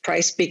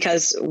price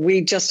because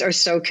we just are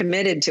so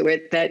committed to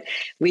it that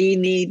we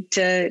need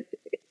to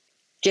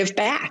give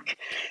back.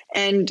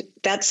 And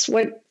that's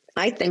what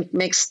I think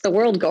makes the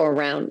world go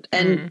around.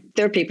 And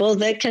there are people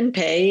that can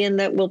pay and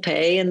that will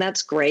pay, and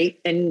that's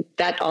great. And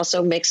that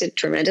also makes a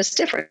tremendous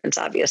difference,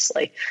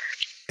 obviously.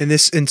 And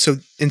so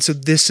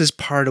this is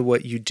part of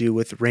what you do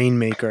with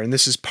Rainmaker, and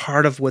this is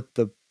part of what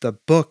the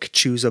book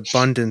Choose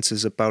Abundance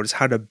is about, is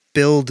how to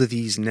build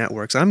these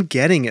networks. I'm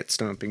getting it,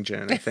 Stomping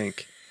Jen, I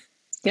think.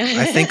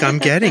 I think I'm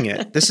getting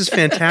it. This is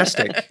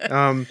fantastic.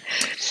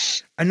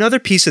 Another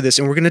piece of this,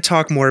 and we're going to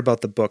talk more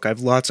about the book. I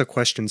have lots of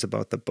questions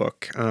about the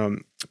book,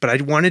 but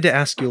I wanted to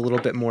ask you a little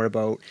bit more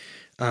about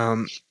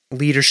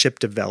leadership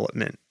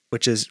development,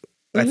 which is,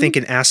 I think,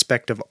 an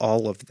aspect of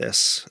all of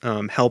this,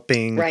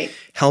 helping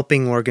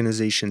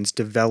organizations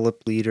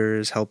develop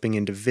leaders, helping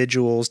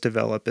individuals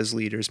develop as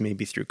leaders,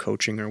 maybe through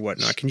coaching or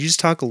whatnot. Can you just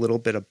talk a little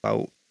bit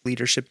about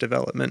leadership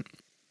development?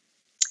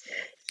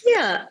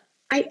 Yeah,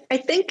 I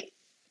think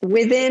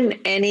within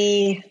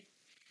any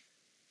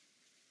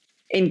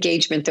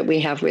engagement that we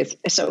have with,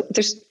 so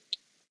there's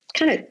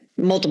kind of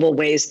multiple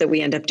ways that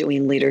we end up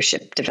doing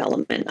leadership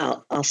development.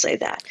 I'll say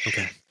that.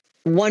 Okay.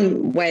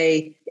 One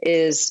way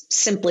is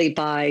simply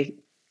by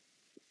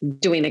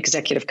doing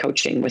executive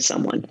coaching with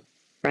someone,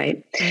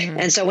 right?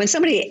 And so when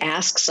somebody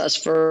asks us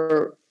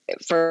for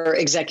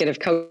executive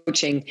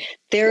coaching,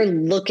 they're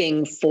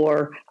looking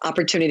for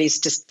opportunities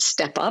to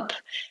step up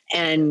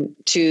and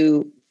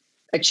to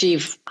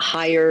achieve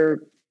higher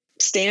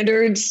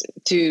standards,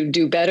 to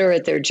do better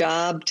at their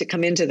job, to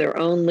come into their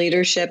own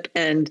leadership.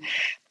 And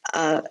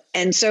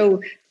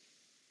so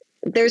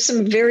there's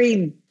some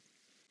very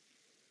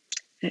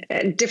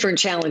different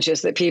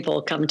challenges that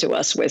people come to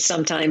us with.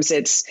 Sometimes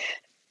it's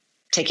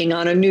taking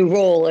on a new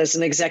role as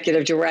an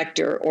executive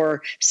director,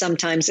 or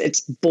sometimes it's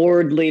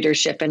board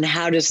leadership and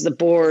how does the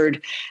board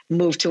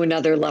move to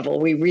another level.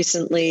 We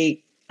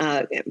recently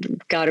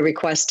got a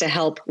request to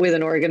help with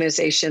an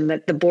organization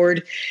that the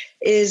board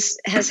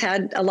has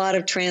had a lot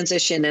of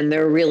transition, and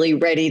they're really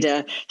ready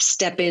to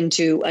step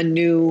into a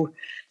new.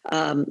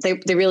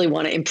 They really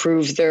want to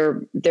improve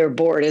their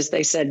board, as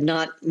they said,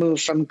 not move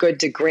from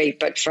good to great,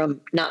 but from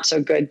not so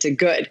good to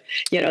good.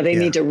 They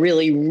need to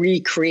really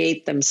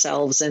recreate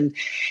themselves, and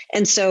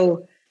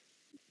so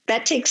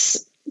that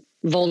takes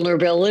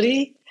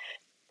vulnerability,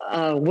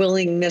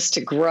 willingness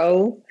to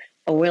grow,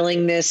 a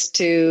willingness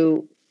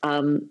to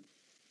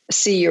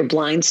see your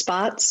blind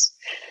spots,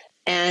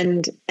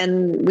 and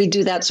we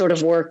do that sort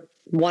of work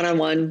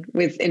one-on-one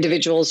with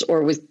individuals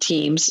or with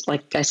teams.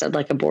 Like I said,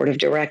 like a board of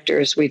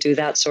directors, we do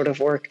that sort of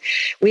work.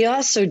 We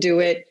also do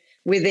it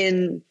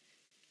within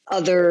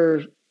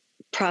other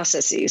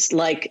processes,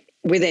 like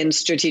within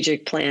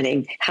strategic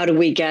planning. How do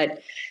we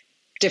get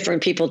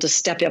different people to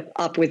step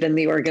up within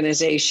the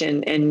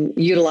organization and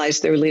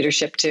utilize their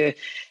leadership to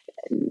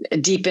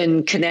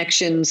deepen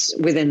connections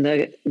within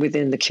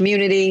the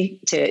community,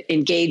 to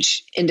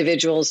engage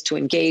individuals, to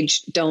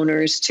engage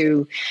donors,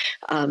 to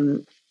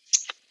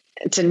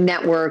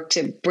network,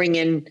 to bring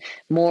in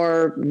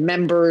more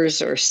members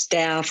or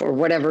staff or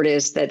whatever it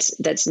is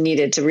that's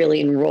needed to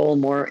really enroll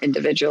more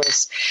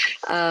individuals.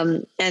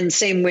 And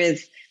same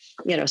with,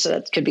 so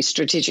that could be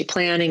strategic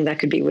planning, that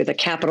could be with a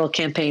capital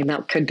campaign,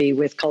 that could be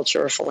with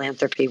culture or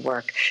philanthropy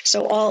work.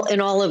 So in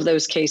all of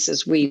those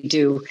cases, we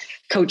do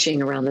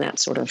coaching around that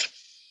sort of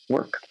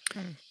work.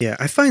 Yeah,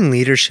 I find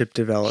leadership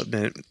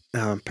development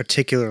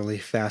particularly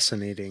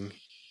fascinating.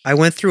 I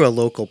went through a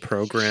local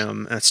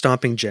program,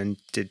 Stomping Jen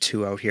did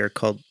too out here,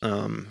 called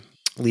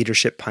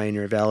Leadership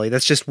Pioneer Valley.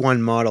 That's just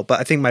one model. But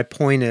I think my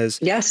point is,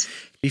 Yes.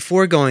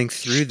 before going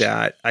through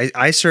that,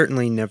 I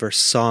certainly never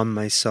saw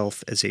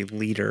myself as a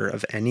leader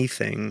of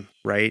anything,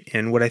 right?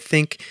 And what I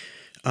think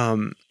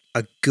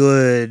a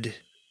good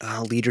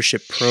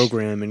leadership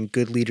program and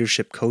good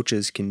leadership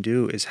coaches can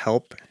do is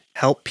help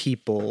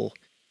people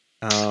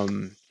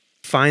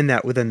find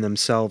that within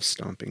themselves,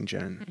 Stomping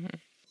Jen. Mm-hmm.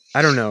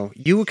 I don't know.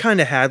 You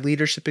kind of had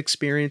leadership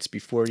experience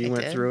before you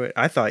went did. through it.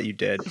 I thought you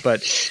did,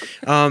 but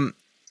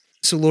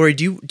so Laurie,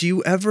 do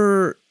you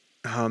ever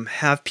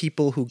have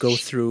people who go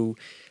through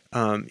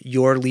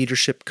your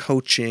leadership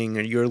coaching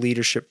and your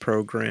leadership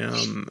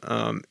program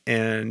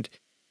and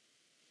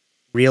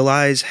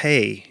realize,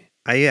 hey,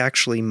 I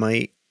actually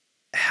might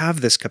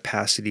have this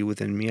capacity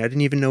within me. I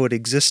didn't even know it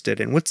existed.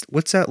 And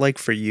what's that like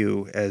for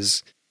you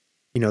as,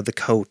 the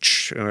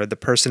coach or the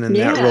person in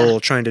that role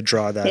trying to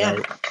draw that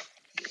out?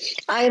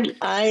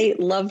 I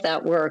love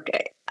that work.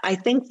 I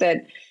think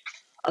that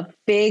a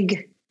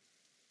big,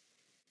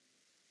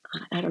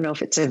 I don't know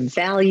if it's a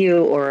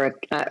value or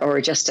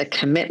just a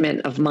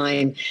commitment of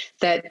mine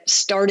that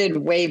started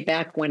way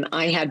back when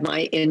I had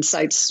my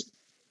insights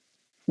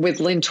with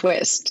Lynn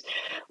Twist,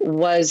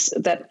 was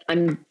that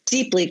I'm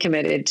deeply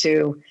committed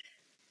to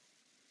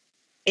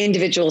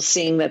individuals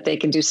seeing that they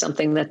can do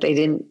something that they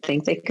didn't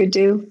think they could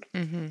do,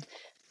 Mm-hmm.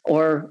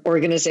 or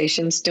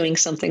organizations doing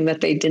something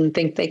that they didn't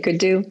think they could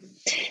do.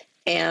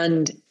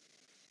 And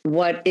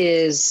what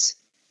is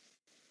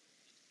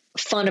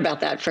fun about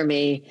that for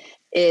me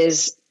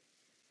is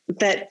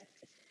that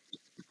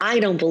I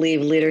don't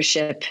believe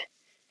leadership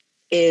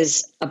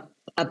is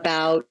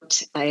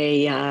about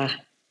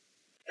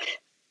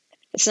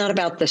it's not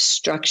about the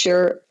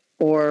structure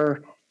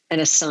or an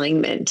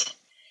assignment.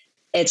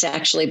 It's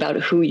actually about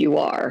who you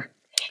are.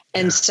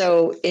 And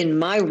so in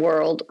my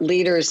world,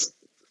 leaders,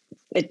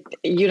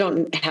 you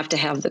don't have to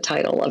have the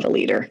title of a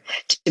leader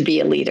to be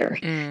a leader.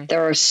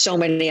 There are so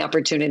many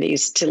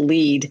opportunities to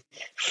lead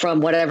from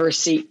whatever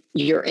seat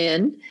you're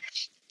in.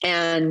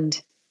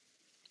 And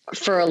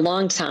for a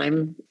long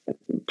time,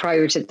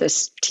 prior to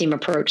this team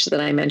approach that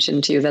I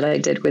mentioned to you that I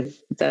did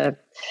with the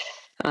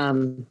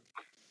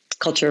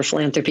Culture of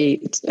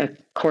Philanthropy, a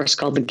course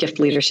called the Gift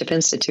Leadership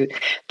Institute.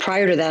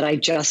 Prior to that, I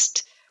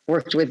just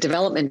worked with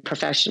development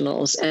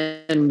professionals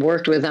and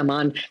worked with them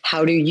on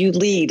how do you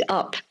lead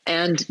up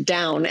and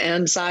down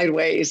and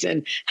sideways,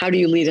 and how do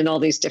you lead in all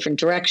these different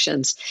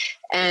directions.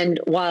 And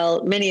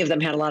while many of them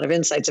had a lot of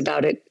insights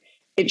about it,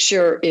 it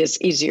sure is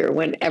easier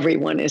when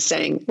everyone is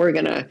saying, we're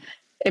going to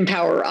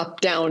empower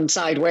up, down,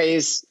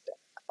 sideways,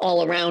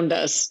 all around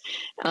us.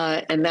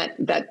 And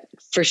that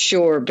for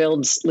sure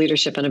builds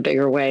leadership in a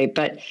bigger way.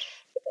 But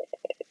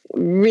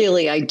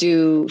really, I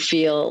do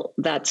feel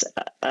that's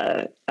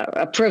a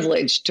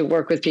privilege to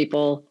work with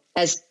people,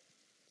 as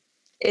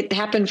it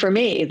happened for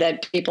me,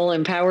 that people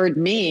empowered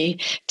me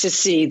to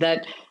see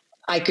that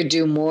I could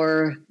do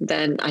more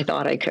than I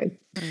thought I could.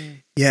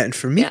 Yeah, and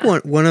for me,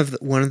 one of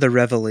the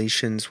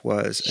revelations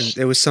was,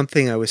 and it was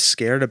something I was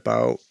scared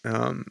about,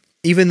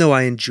 even though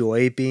I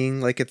enjoy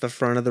being like at the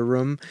front of the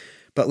room,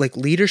 but like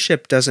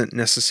leadership doesn't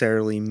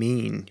necessarily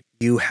mean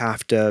you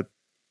have to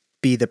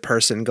be the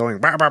person going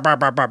bah, bah, bah,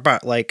 bah, bah, bah,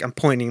 like I'm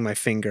pointing my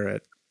finger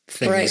at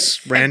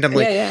things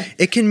randomly.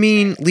 It can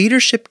mean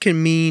leadership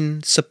can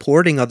mean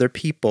supporting other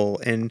people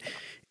and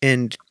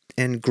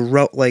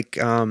grow, like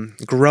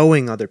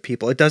growing other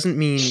people. It doesn't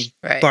mean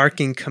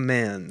barking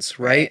commands,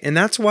 right? And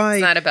that's why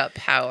it's not about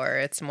power.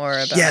 It's more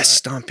about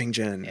Stomping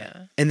Jen.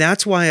 Yeah, and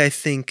that's why I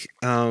think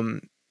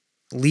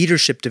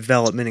leadership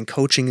development and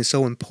coaching is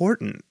so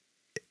important,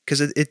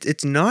 because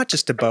it's not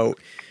just about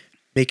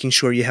making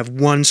sure you have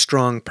one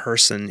strong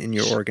person in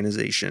your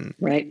organization.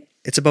 Right.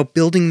 It's about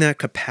building that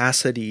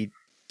capacity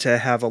to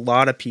have a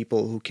lot of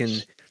people who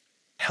can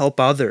help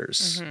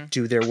others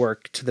do their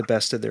work to the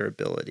best of their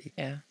ability.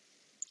 Yeah.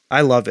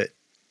 I love it.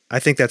 I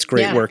think that's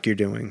great work you're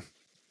doing.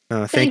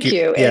 Thank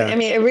you. Yeah. I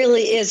mean, it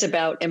really is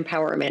about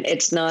empowerment.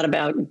 It's not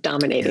about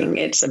dominating.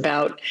 Yeah. It's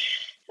about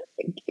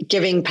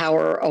giving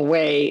power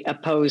away,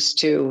 opposed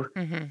to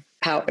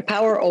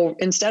power.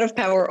 Instead of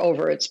power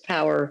over, it's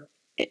power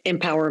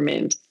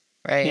empowerment.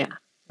 Right. Yeah.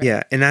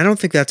 Yeah, and I don't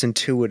think that's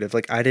intuitive.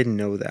 Like, I didn't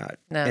know that.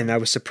 No. And I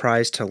was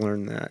surprised to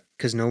learn that,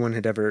 because no one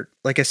had ever,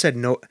 like I said,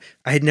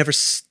 I had never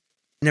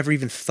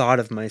even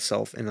thought of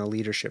myself in a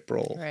leadership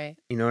role. Right.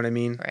 You know what I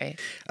mean? Right.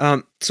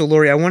 So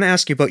Laurie, I want to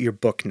ask you about your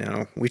book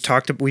now.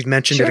 We've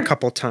mentioned it a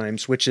couple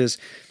times, which is,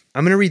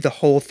 I'm going to read the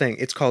whole thing.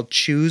 It's called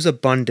Choose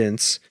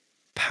Abundance: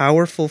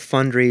 Powerful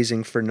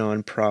Fundraising for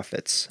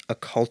Nonprofits, A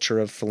Culture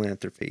of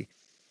Philanthropy.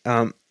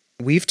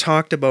 We've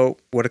talked about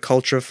what a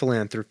culture of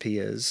philanthropy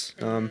is.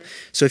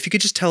 So if you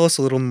could just tell us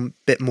a little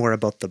bit more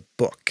about the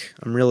book.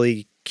 I'm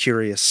really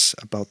curious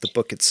about the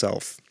book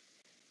itself.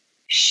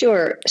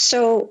 Sure.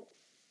 So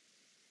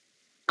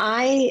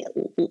I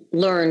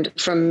learned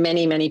from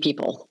many, many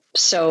people.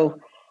 So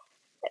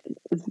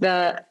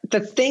the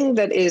thing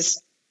that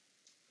is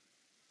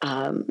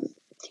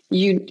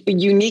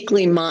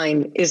uniquely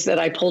mine is that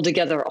I pulled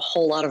together a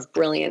whole lot of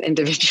brilliant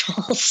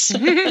individuals.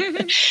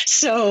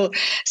 so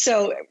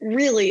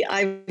really,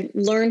 I've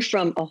learned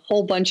from a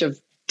whole bunch of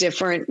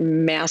different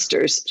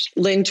masters,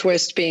 Lynn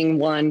Twist being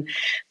one.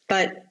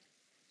 But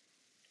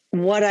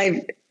what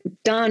I've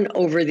done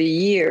over the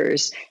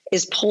years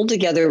is pull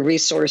together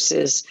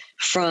resources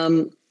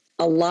from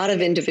a lot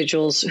of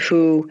individuals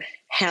who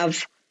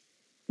have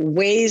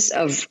ways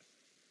of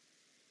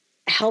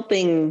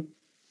helping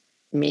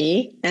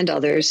me and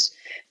others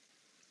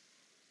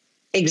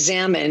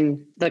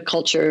examine the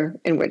culture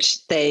in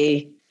which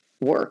they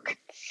work.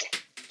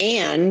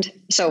 And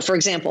so, for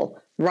example,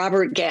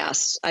 Robert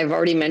Gass, I've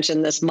already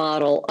mentioned this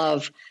model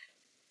of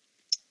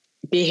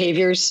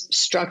behaviors,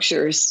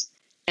 structures,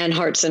 and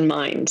hearts and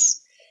minds.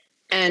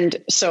 And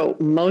so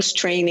most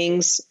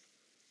trainings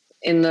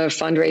in the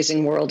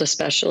fundraising world,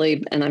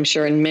 especially, and I'm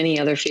sure in many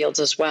other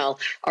fields as well,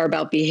 are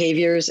about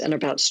behaviors and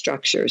about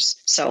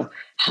structures. So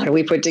how do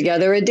we put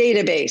together a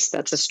database?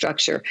 That's a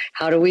structure.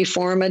 How do we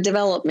form a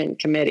development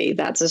committee?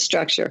 That's a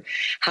structure.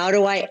 How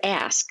do I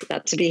ask?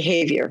 That's a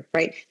behavior,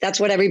 right? That's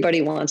what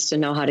everybody wants to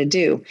know how to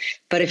do.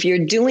 But if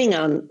you're doing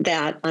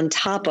that on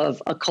top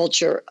of a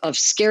culture of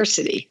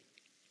scarcity,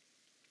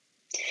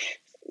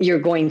 you're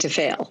going to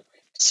fail.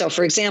 So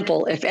for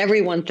example, if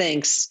everyone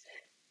thinks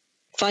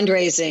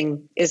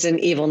fundraising is an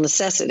evil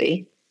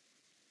necessity,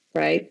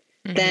 right?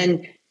 Mm-hmm.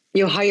 Then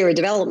you hire a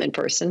development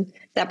person.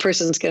 That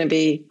person's going to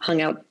be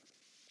hung out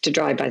to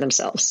dry by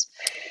themselves.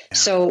 Yeah.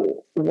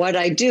 So what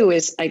I do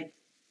is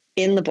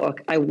in the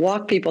book, I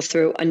walk people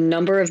through a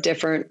number of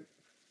different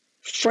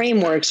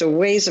frameworks or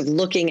ways of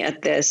looking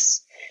at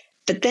this,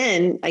 but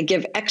then I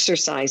give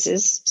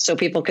exercises so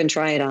people can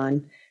try it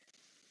on.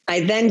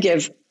 I then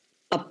give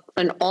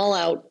an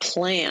all-out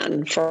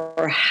plan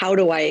for how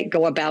do I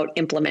go about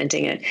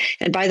implementing it.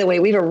 And by the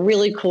way, we have a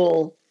really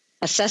cool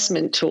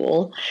assessment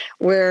tool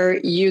where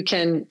you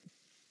can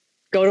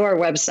go to our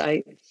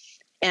website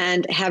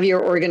and have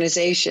your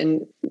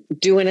organization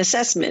do an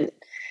assessment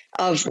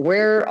of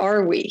where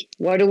are we?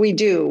 What do we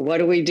do? What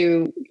do we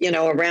do,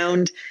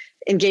 around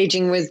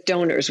engaging with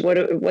donors? What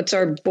do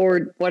our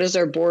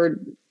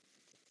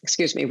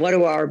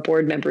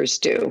board members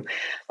do?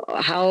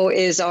 How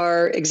is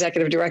our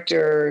executive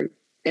director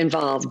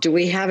involved? Do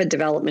we have a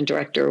development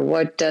director?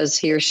 What does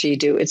he or she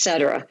do, et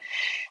cetera?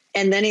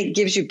 And then it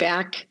gives you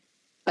back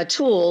a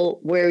tool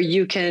where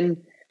you can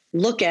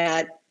look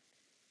at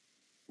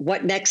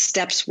what next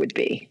steps would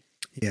be.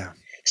 Yeah.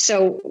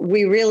 So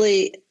we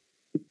really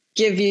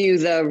give you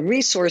the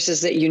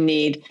resources that you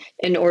need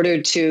in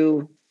order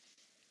to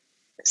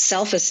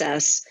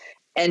self-assess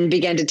and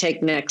begin to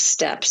take next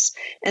steps.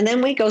 And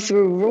then we go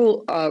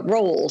through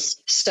roles.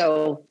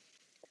 So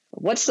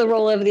what's the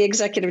role of the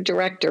executive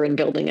director in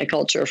building a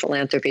culture of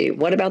philanthropy?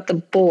 What about the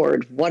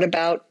board? What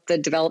about the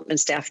development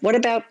staff? What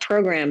about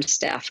program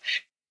staff?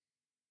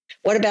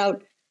 What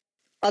about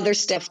other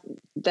staff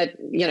that,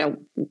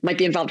 might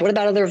be involved? What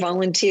about other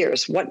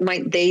volunteers? What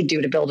might they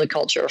do to build a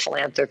culture of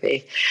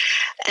philanthropy?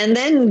 And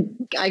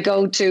then I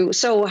go to,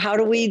 so how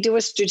do we do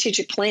a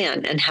strategic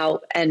plan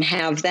and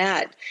have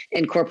that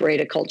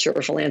incorporate a culture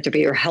of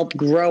philanthropy or help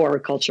grow our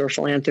culture of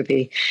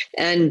philanthropy?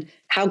 And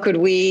how could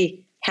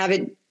we have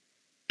it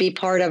be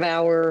part of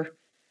our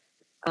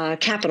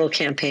capital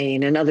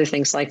campaign and other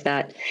things like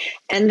that?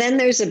 And then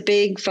there's a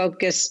big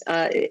focus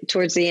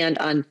towards the end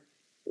on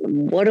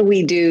what do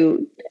we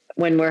do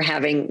when we're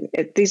having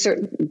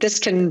this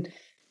can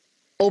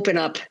open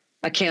up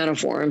a can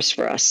of worms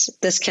for us.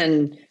 This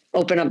can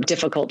open up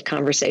difficult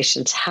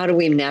conversations. How do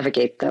we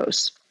navigate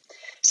those?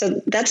 So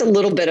that's a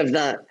little bit of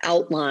the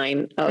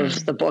outline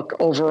of the book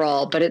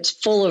overall, but it's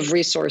full of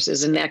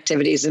resources and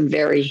activities and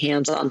very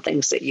hands-on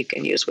things that you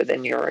can use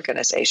within your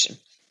organization.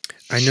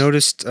 I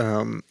noticed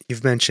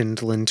you've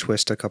mentioned Lynn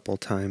Twist a couple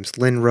of times.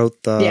 Lynn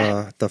wrote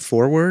the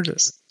foreword.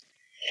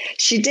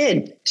 She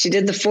did. She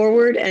did the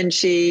foreword, and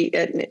she's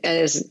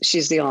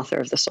the author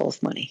of The Soul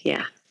of Money.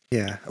 Yeah.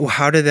 Yeah. Well,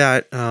 how did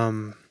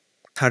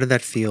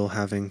that feel,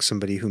 having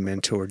somebody who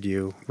mentored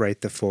you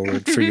write the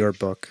foreword for your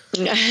book?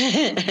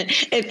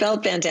 It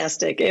felt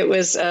fantastic. It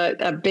was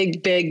a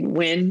big, big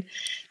win.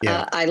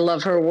 Yeah. I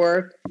love her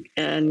work,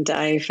 and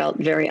I felt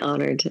very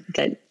honored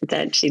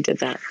that she did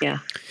that. Yeah.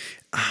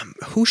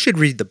 Who should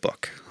read the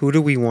book? Who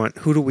do we want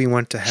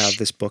to have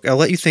this book? I'll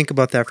let you think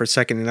about that for a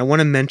second. And I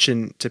want to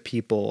mention to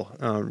people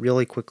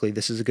really quickly,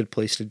 this is a good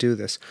place to do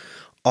this,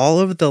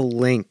 all of the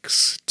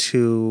links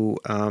to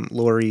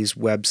Laurie's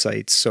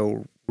websites.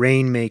 So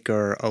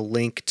Rainmaker, a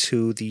link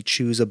to the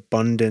Choose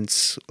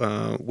Abundance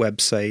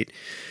website,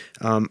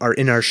 are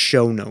in our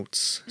show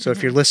notes. So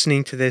if you're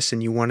listening to this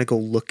and you want to go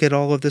look at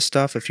all of this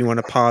stuff, if you want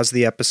to pause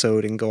the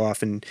episode and go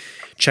off and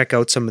check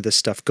out some of this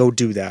stuff, go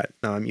do that.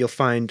 You'll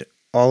find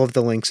all of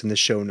the links in the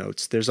show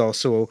notes. There's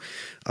also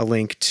a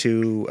link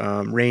to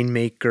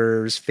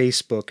Rainmaker's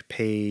Facebook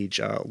page,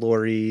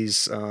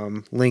 Laurie's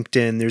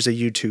LinkedIn. There's a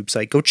YouTube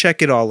site. Go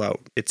check it all out.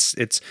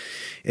 It's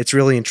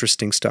really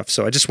interesting stuff.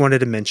 So I just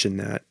wanted to mention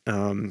that.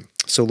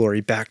 So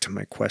Laurie, back to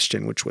my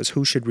question, which was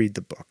who should read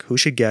the book? Who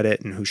should get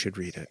it and who should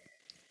read it?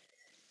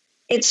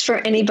 It's for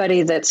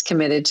anybody that's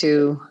committed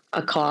to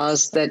a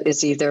cause that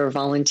is either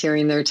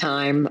volunteering their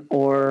time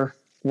or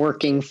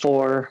working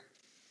for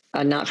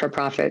a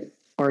not-for-profit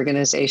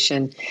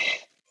organization.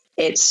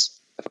 It's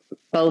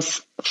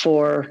both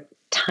for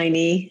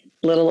tiny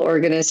little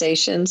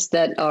organizations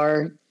that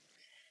are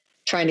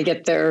trying to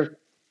get their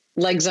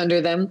legs under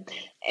them,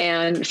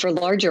 and for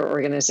larger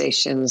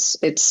organizations.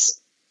 It's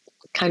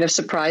kind of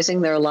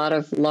surprising. There are a lot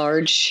of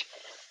large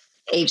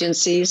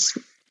agencies,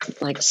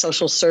 like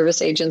social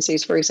service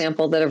agencies, for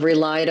example, that have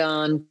relied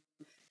on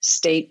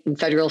state and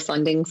federal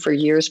funding for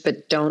years,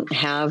 but don't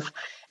have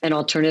an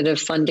alternative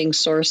funding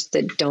source,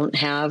 that don't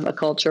have a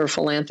culture of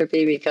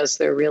philanthropy because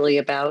they're really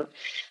about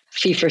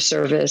fee for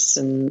service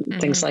and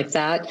things like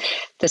that.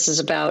 This is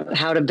about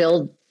how to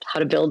build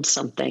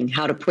something,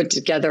 how to put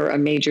together a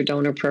major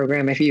donor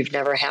program if you've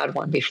never had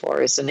one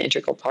before, is an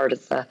integral part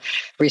of the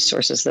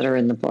resources that are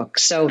in the book.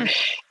 So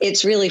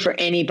it's really for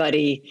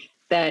anybody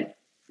that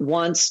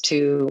wants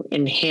to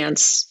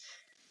enhance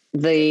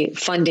the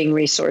funding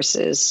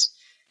resources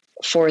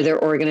for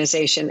their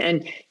organization.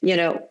 And,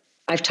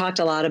 I've talked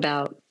a lot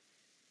about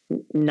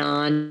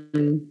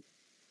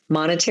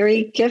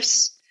non-monetary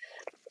gifts.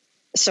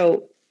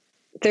 So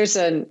there's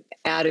an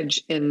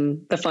adage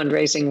in the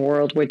fundraising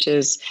world, which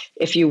is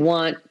if you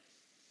want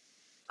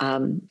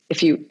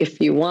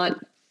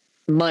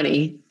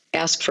money,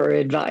 ask for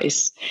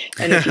advice,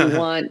 and if you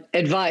want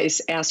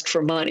advice, ask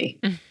for money.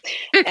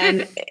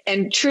 and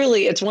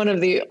truly, it's one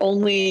of the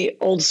only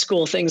old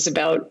school things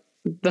about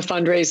the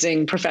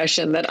fundraising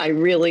profession that I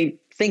really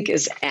think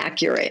is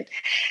accurate.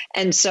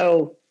 And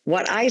so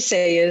what I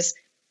say is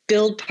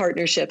build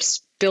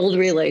partnerships, build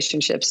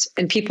relationships,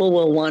 and people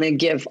will want to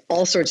give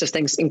all sorts of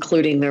things,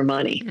 including their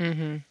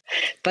money.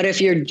 But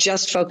if you're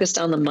just focused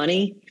on the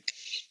money,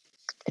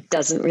 it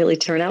doesn't really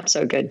turn out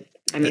so good.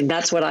 I mean,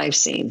 that's what I've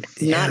seen.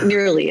 Not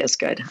nearly as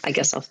good. I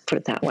guess I'll put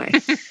it that way.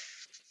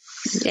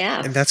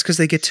 Yeah. And that's because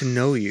they get to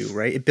know you,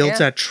 right? It builds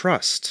that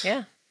trust.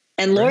 Yeah.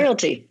 And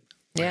loyalty.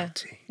 Yeah.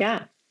 Loyalty.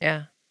 Yeah.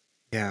 Yeah.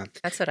 Yeah.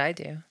 That's what I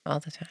do all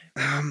the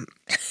time.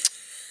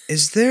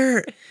 Is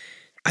there,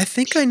 I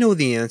think I know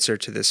the answer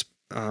to this,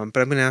 but I'm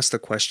going to ask the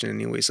question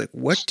anyways. Like,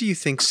 what do you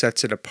think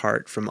sets it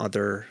apart from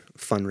other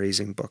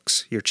fundraising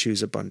books, your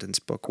Choose Abundance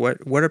book?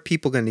 What are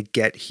people going to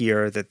get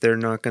here that they're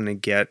not going to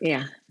get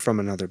from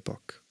another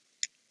book?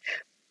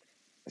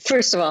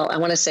 First of all, I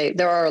want to say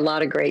there are a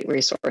lot of great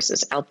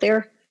resources out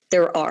there.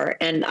 There are,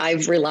 and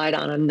I've relied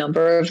on a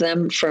number of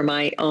them for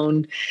my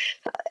own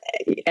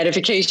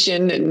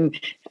edification and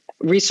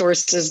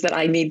resources that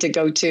I need to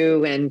go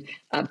to, and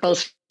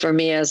both for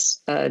me as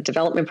a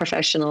development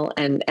professional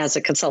and as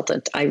a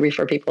consultant, I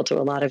refer people to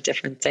a lot of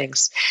different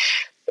things.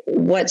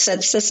 What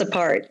sets this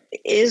apart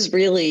is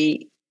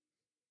really,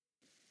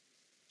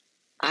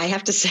 I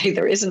have to say,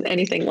 there isn't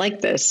anything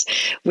like this,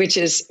 which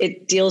is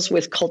it deals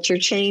with culture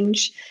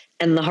change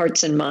and the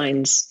hearts and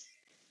minds.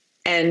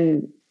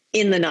 And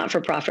in the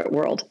not-for-profit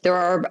world, there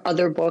are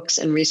other books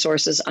and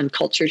resources on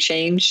culture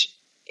change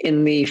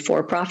in the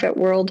for-profit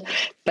world,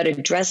 but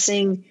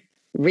addressing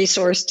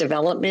resource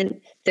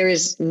development, there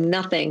is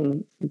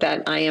nothing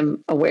that I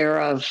am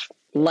aware of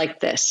like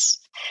this.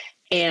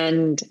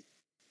 And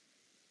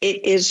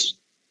it's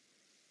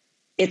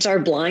our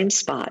blind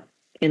spot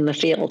in the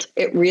field.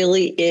 It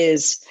really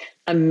is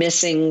a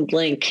missing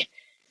link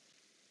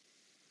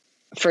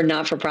for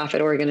not-for-profit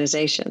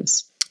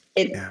organizations.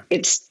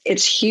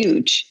 It's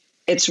huge.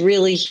 It's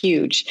really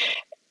huge.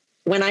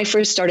 When I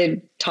first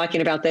started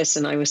talking about this,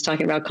 and I was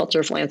talking about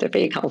culture of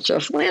philanthropy,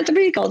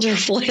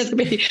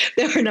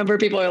 there were a number of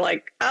people who are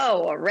like,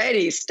 oh,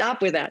 already,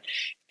 stop with that.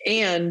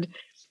 And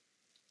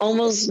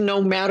almost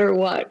no matter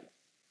what,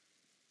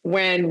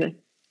 when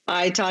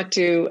I talk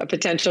to a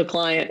potential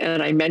client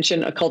and I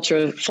mention a culture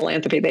of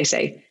philanthropy, they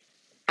say,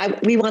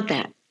 we want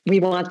that. We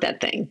want that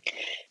thing.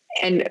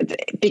 And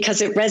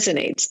because it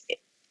resonates.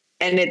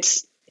 And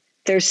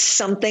there's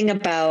something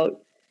about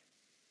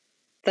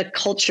the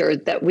culture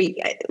that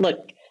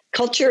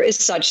culture is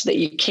such that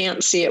you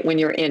can't see it when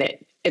you're in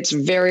it. It's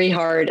very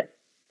hard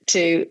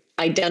to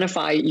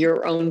identify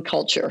your own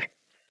culture.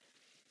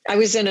 I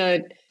was in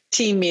a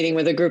team meeting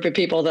with a group of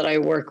people that I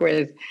work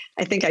with.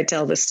 I think I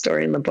tell this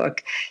story in the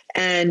book.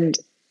 And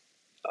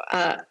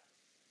I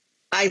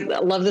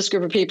love this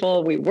group of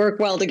people. We work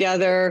well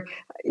together.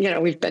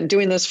 We've been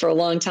doing this for a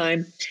long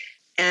time.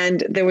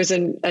 And there was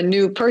a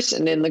new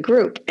person in the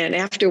group. And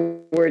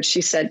afterwards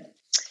she said,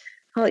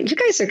 well, you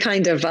guys are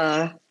kind of,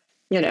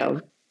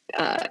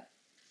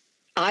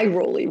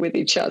 eye-rolly with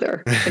each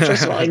other. And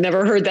first of all, I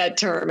never heard that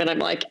term. And I'm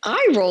like,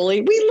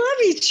 eye-rolly? We love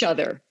each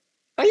other.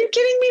 Are you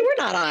kidding me?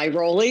 We're not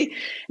eye-rolly.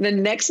 And the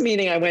next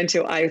meeting I went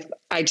to, I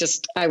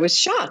was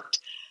shocked.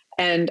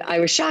 And I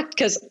was shocked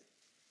because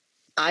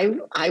I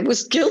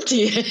was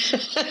guilty.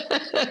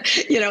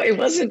 It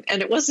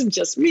wasn't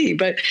just me,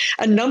 but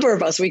a number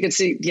of us, we could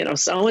see,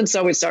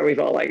 so-and-so would start, we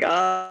go like,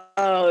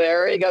 oh,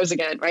 there he goes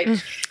again.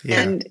 Right.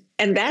 Yeah.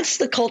 And that's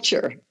the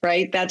culture,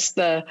 right? That's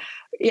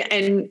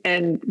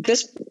and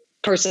this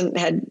person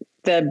had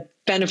the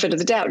benefit of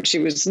the doubt. She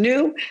was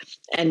new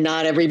and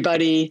not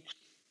everybody,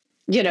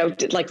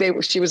 like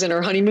she was in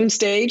her honeymoon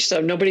stage,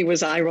 so nobody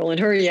was eye rolling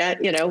her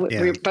yet,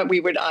 Yeah. but we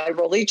would eye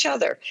roll each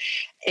other.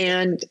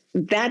 And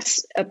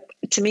that's,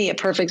 to me, a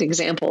perfect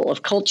example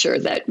of culture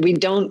that we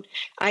don't.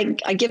 I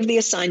give the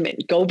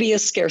assignment: go be a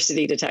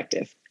scarcity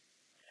detective.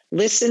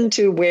 Listen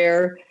to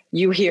where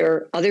you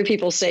hear other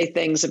people say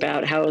things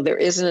about how there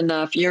isn't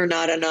enough, you're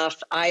not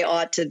enough, I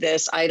ought to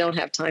this, I don't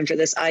have time for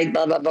this, I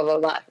blah, blah, blah, blah,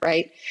 blah,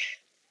 right?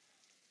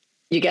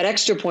 You get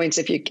extra points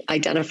if you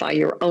identify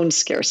your own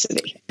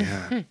scarcity.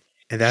 Yeah.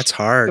 And that's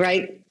hard.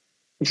 Right.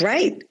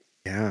 Right.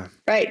 Yeah.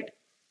 Right.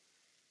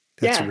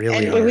 That's Yeah. really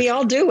And hard. we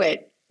all do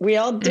it. We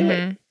all do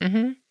it.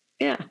 Mm-hmm.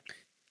 Yeah.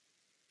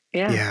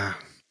 Yeah. Yeah.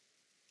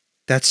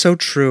 That's so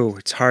true.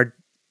 It's hard.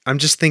 I'm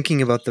just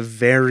thinking about the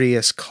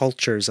various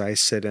cultures I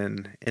sit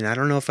in, and I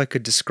don't know if I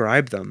could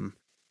describe them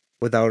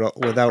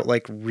without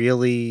like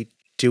really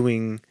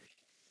doing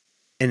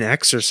an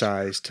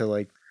exercise to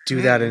like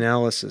do that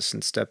analysis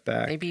and step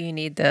back. Maybe you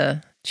need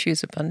the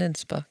Choose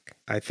Abundance book.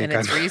 I think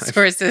and its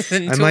resources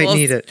and I tools. might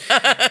need it.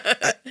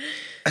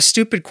 A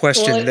stupid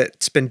question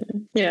that's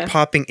been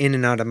popping in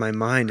and out of my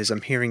mind as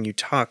I'm hearing you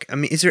talk. I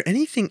mean, is there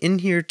anything in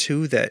here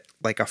too that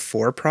like a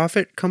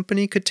for-profit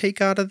company could take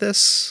out of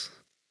this?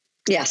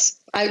 Yes.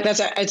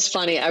 It's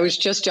funny. I was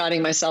just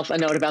jotting myself a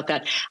note about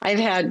that.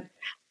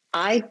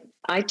 I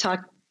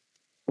talked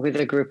with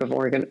a group of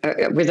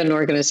with an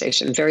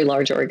organization, very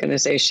large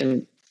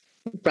organization,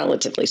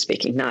 relatively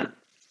speaking, not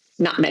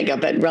mega,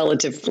 but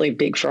relatively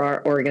big for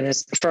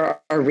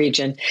our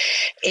region.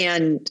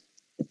 And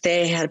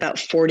they had about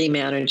 40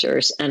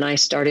 managers, and I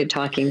started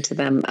talking to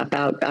them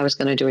about, I was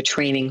going to do a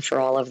training for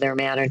all of their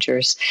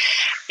managers.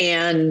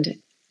 And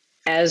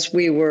as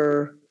we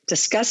were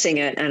discussing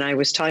it, and I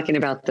was talking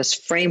about this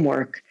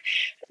framework,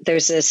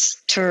 there's this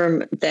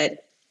term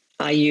that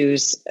I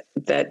use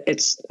that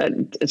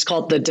it's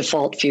called the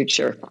default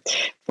future.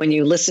 When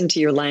you listen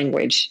to your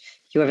language,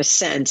 you have a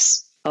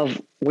sense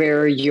of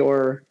where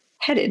you're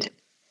headed.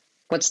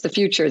 What's the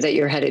future that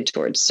you're headed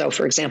towards? So,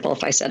 for example,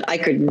 if I said I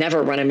could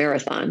never run a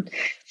marathon,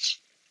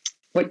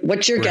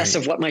 what's your guess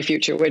of what my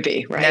future would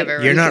be? Right?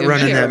 You're not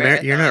running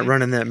that. You're not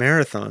running that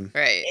marathon.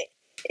 Right.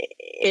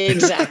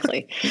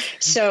 Exactly.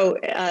 So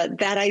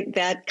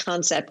that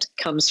concept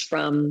comes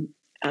from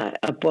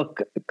a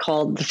book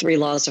called The 3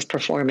 Laws of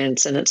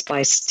Performance, and it's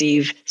by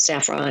Steve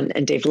Safran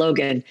and Dave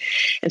Logan.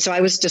 And so I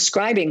was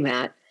describing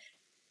that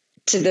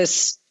to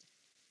this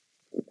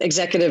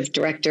executive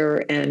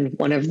director and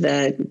one of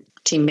the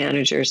team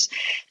managers,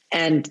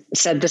 and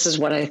said, this is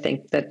what I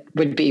think that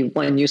would be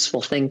one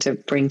useful thing to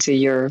bring to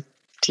your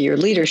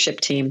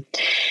leadership team.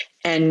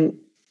 And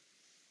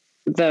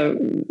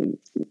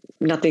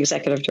not the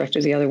executive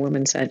director, the other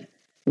woman said,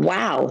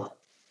 wow,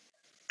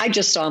 I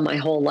just saw my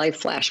whole life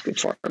flash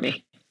before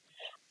me.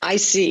 I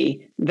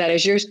see that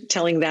as you're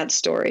telling that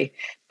story,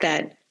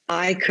 that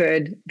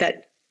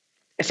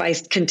if I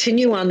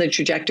continue on the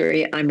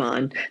trajectory I'm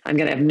on, I'm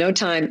going to have no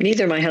time.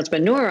 Neither my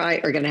husband nor I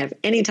are going to have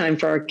any time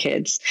for our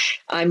kids.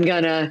 I'm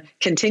going to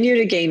continue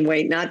to gain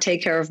weight, not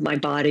take care of my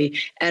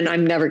body, and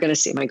I'm never going to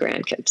see my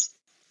grandkids.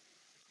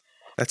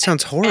 That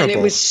sounds horrible.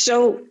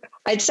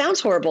 And it sounds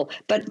horrible,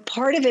 but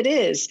part of it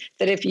is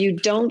that if you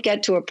don't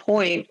get to a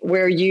point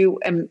where you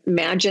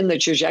imagine the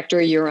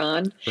trajectory you're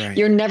on,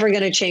 you're never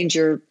going to change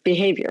your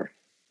behavior.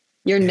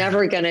 You're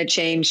never going to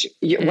change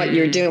what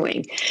you're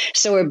doing.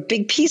 So a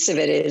big piece of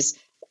it is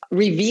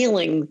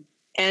revealing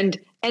and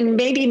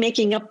maybe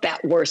making up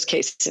that worst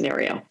case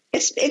scenario.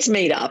 It's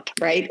made up,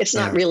 right? It's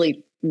not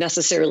really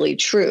necessarily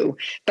true,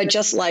 but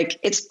just like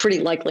it's pretty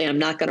likely I'm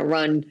not going to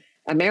run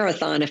a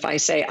marathon if I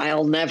say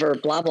I'll never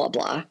blah, blah,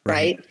 blah,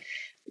 right?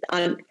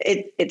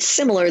 It's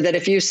similar that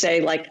if you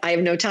say, like, I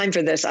have no time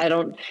for this, I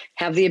don't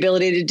have the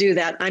ability to do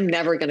that, I'm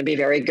never going to be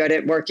very good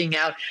at working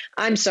out,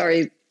 I'm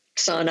sorry,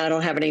 son, I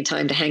don't have any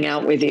time to hang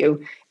out with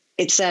you,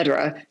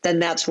 etc., then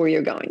that's where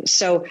you're going.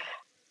 So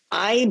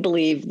I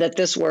believe that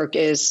this work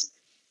is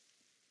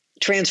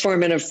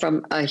transformative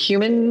from a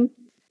human,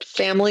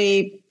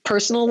 family,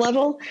 personal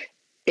level.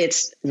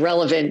 It's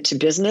relevant to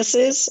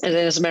businesses. And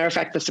as a matter of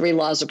fact, the 3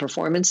 Laws of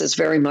Performance is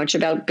very much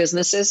about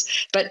businesses.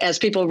 But as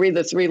people read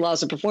the 3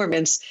 Laws of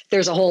Performance,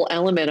 there's a whole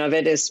element of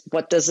it is,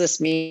 what does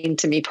this mean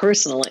to me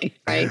personally,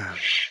 right? Yeah.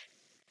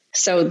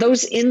 So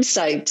those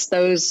insights,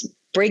 those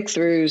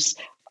breakthroughs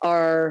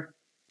are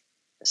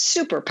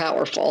super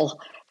powerful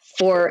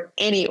for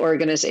any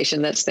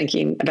organization that's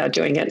thinking about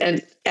doing it.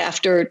 And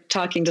after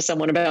talking to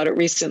someone about it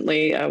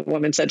recently, a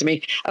woman said to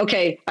me,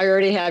 okay, I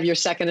already have your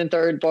 2nd and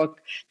 3rd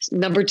book.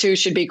 Number 2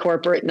 should be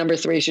corporate. Number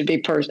 3 should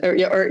be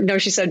or no,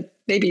 she said,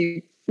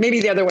 maybe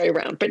the other way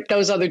around, but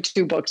those other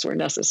 2 books were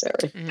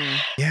necessary.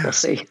 Yeah. We'll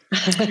see.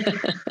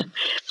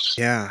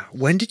 Yeah.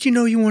 When did you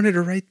know you wanted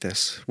to write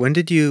this? When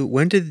did you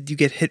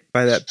get hit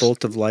by that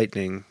bolt of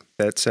lightning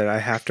that said, I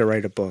have to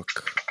write a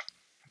book?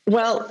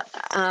 Well,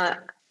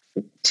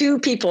 2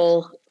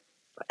 people,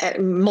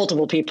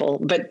 multiple people,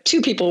 but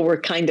 2 people were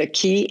kind of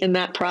key in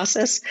that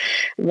process.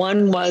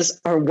 One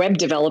was our web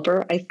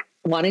developer. I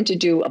wanted to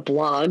do a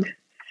blog,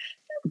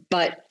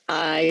 but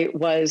I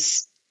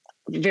was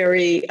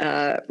very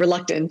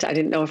reluctant. I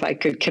didn't know if I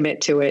could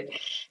commit to it.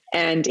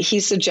 And he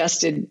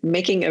suggested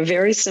making a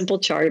very simple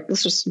chart.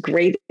 This was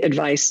great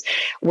advice,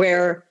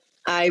 where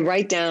I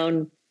write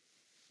down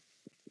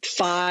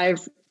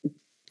 5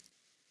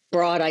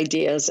 broad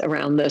ideas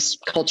around this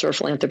culture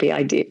philanthropy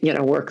idea,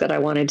 work that I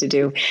wanted to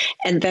do,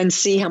 and then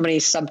see how many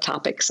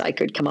subtopics I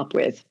could come up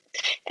with.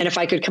 And if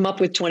I could come up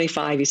with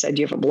 25, he said,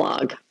 "You have a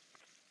blog."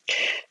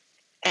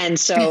 And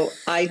so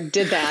I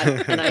did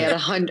that, and I had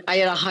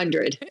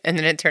 100. And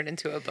then it turned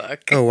into a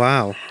book. Oh,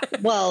 wow.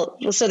 Well,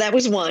 so that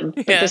was one.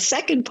 But the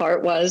second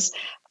part was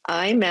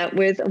I met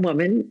with a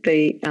woman,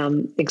 the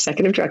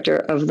executive director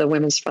of the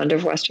Women's Fund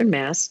of Western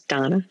Mass,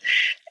 Donna,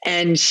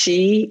 and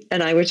she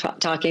and I were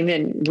talking,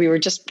 and we were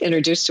just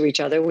introduced to each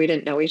other. We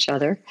didn't know each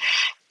other.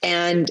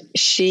 And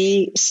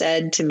she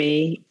said to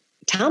me,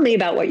 "Tell me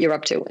about what you're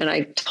up to." And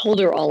I told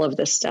her all of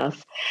this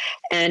stuff.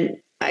 And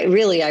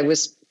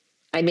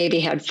I maybe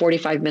had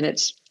 45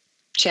 minutes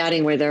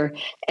chatting with her.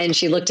 And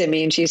she looked at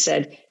me and she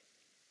said,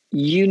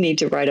 "You need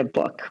to write a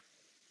book."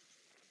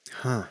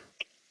 Huh.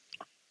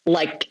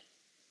 Like,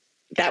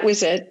 that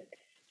was it.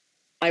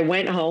 I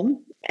went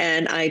home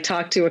and I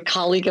talked to a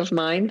colleague of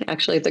mine,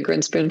 actually at the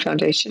Grinspoon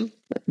Foundation,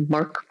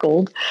 Mark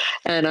Gold.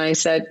 And I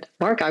said,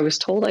 "Mark, I was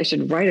told I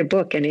should write a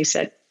book." And he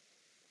said,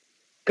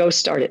 "Go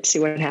start it, see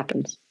what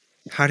happens."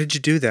 How did you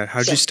do that? How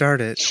did you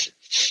start it?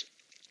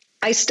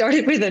 I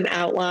started with an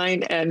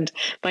outline, and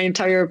my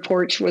entire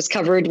porch was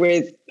covered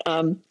with,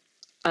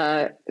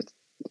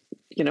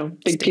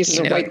 big pieces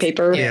of white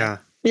paper. Yeah.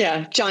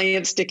 Yeah,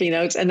 giant sticky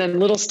notes, and then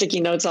little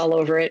sticky notes all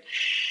over it.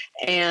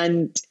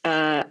 And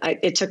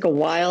it took a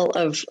while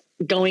of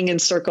going in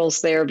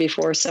circles there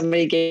before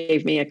somebody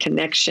gave me a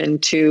connection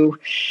to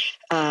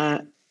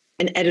an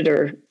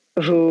editor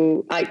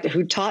who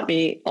taught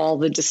me all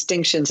the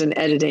distinctions in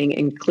editing,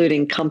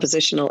 including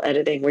compositional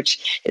editing,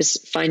 which is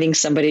finding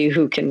somebody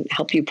who can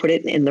help you put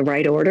it in the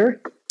right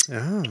order.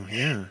 Oh,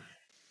 yeah.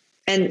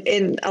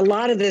 And a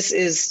lot of this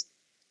is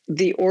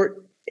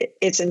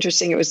it's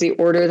interesting. It was the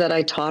order that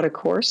I taught a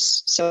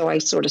course. So I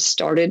sort of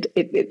started,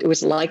 it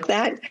was like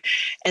that.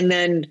 And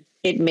then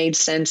it made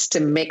sense to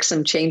make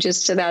some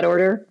changes to that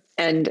order.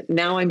 And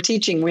now I'm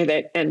teaching with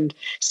it. And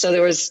so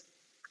there was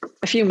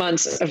a few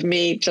months of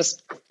me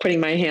just putting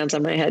my hands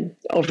on my head,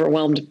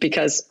 overwhelmed,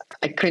 because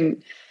I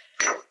couldn't.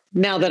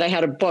 Now that I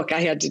had a book,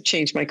 I had to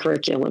change my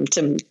curriculum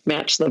to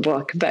match the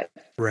book, but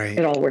Right.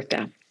 It all worked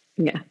out.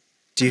 Yeah.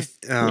 Do you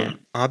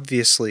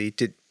obviously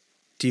do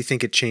you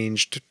think it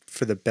changed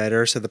for the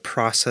better? So the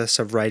process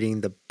of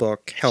writing the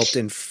book helped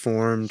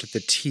inform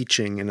the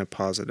teaching in a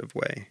positive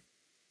way.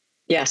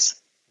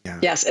 Yes. Yeah.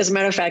 Yes. As a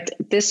matter of fact,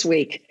 this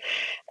week,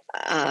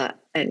 and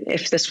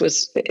if this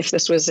was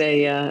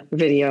a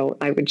video,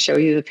 I would show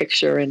you the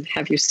picture and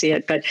have you see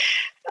it. But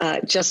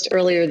just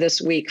earlier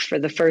this week, for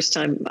the first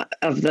time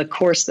of the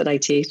course that I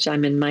teach,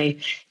 I'm in my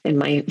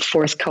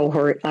 4th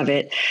cohort of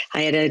it.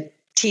 I had a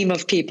team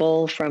of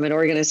people from an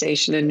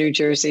organization in New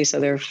Jersey, so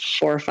there are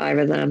 4 or 5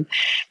 of them,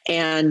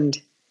 and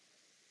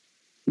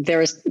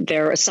their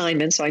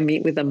assignments. So I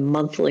meet with them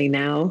monthly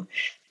now,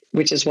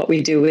 which is what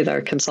we do with our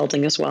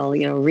consulting as well.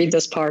 Read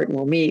this part and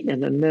we'll meet,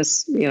 and then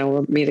this,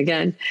 we'll meet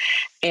again.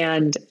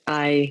 And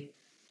I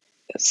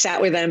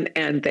sat with them,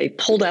 and they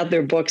pulled out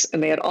their books,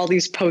 and they had all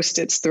these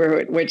Post-its through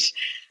it, which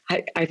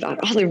I thought,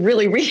 oh, they're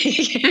really reading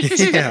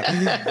it.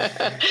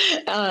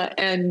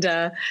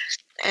 Yeah.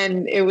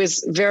 And it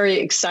was very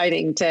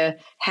exciting to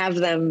have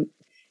them.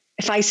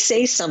 If I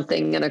say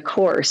something in a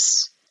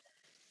course,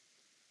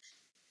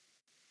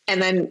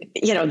 and then,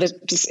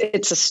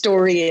 it's a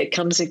story, it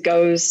comes, it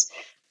goes,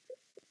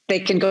 they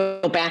can go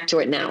back to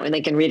it now and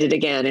they can read it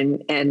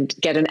again and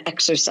get an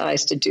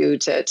exercise to do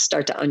to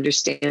start to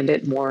understand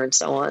it more and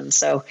so on.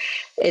 So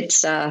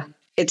it's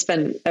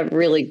been a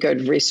really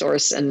good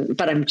resource,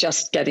 but I'm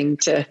just getting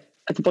to,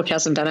 the book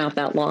hasn't been out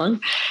that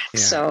long. Yeah.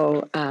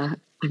 So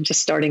I'm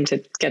just starting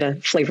to get a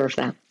flavor of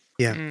that.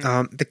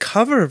 Yeah. The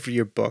cover of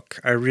your book,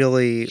 I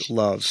really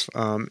love.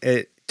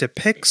 It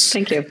depicts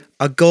Thank you.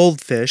 A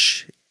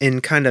goldfish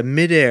in kind of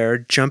midair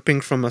jumping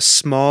from a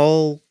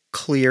small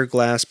clear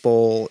glass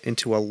bowl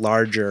into a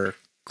larger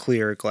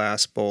clear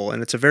glass bowl.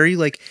 And it's a very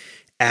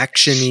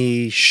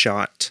action-y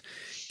shot.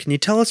 Can you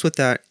tell us what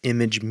that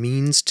image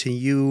means to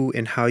you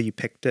and how you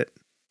picked it?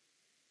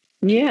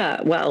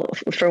 Yeah. Well,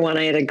 for one,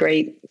 I had a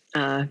great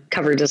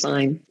cover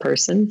design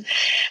person.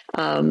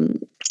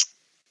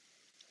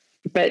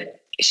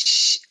 But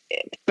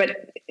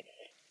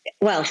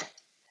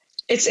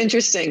it's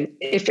interesting.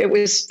 If it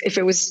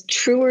was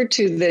truer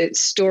to the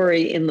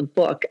story in the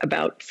book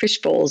about fish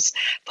bowls,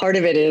 part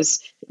of it is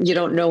you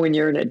don't know when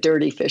you're in a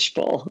dirty fish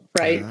bowl,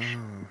 right?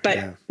 Oh,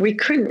 but we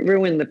couldn't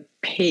ruin the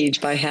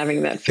page by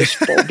having that fish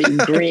bowl be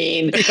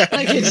green.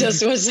 It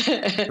just was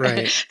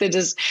right.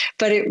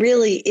 But it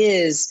really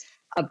is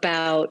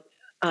about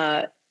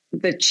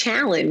the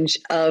challenge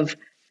of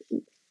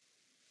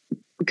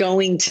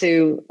going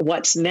to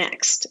what's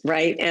next,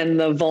 right? And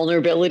the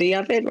vulnerability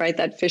of it, right?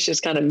 That fish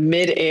is kind of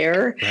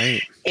midair.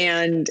 Right.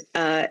 And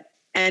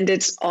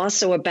it's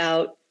also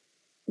about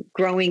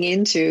growing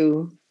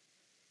into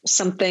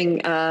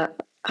something, I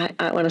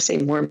want to say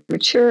more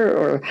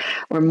mature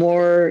or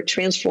more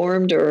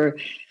transformed or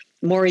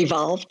more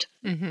evolved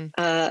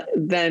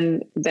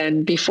than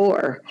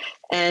before.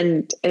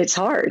 And it's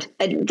hard.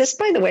 And this,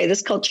 by the way,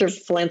 this culture of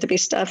philanthropy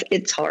stuff,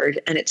 it's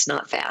hard and it's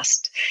not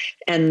fast.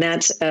 And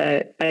that's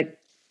a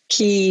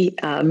key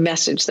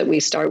message that we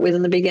start with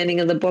in the beginning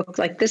of the book.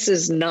 Like, this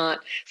is not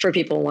for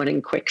people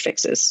wanting quick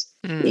fixes.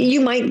 You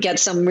might get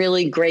some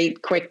really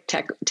great quick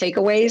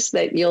takeaways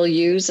that you'll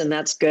use, and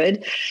that's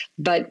good.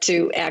 But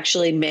to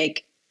actually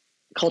make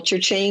culture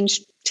change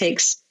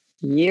takes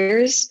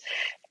years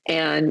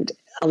and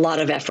a lot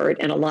of effort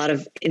and a lot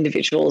of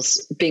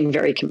individuals being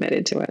very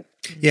committed to it.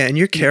 Yeah, and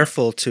you're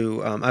careful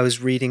to. I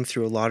was reading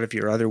through a lot of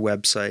your other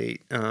website,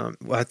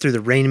 through the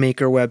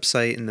Rainmaker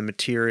website and the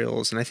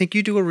materials, and I think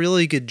you do a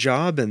really good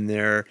job in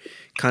there,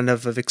 kind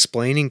of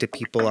explaining to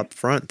people up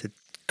front that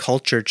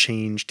culture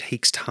change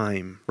takes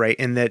time, right?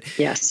 And that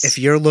Yes. if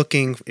you're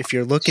looking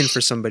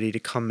for somebody to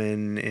come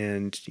in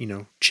and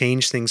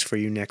change things for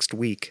you next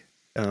week,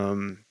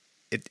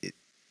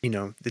 you're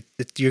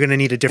going to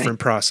need a different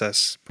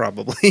process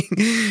probably,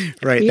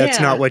 right? Yeah.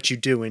 That's not what you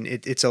do. And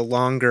it's a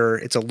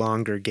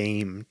longer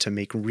game to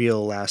make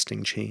real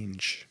lasting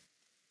change.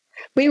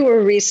 We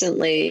were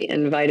recently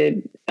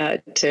invited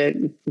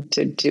to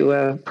do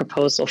a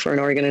proposal for an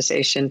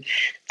organization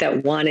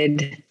that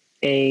wanted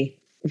a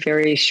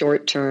very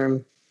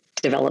short-term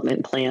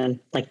development plan.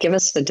 Like, give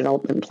us the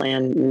development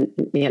plan,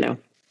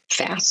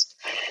 fast.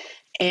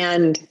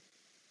 And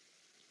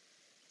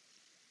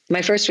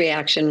my first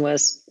reaction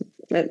was,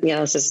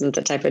 this isn't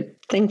the type of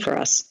thing for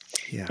us.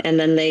 Yeah. And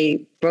then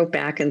they wrote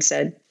back and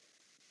said,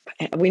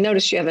 we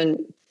noticed you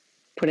haven't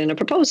put in a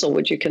proposal.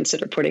 Would you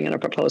consider putting in a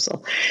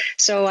proposal?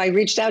 So I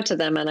reached out to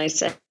them and I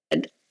said,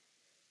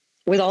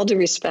 with all due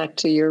respect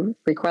to your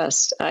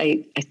request,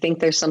 I think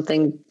there's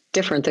something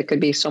different that could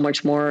be so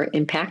much more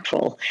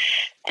impactful.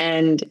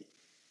 And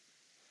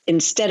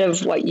instead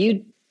of what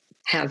you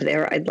have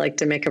there, I'd like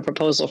to make a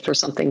proposal for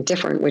something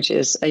different, which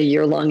is a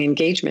year-long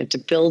engagement to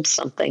build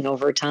something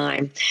over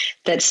time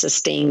that's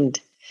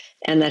sustained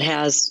and that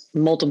has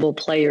multiple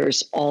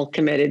players all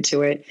committed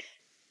to it,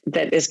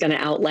 that is going to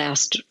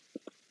outlast,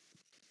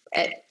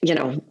 a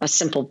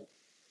simple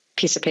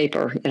piece of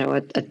paper,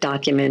 a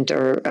document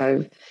or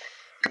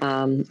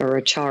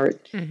a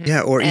chart.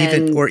 Yeah, or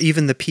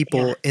even the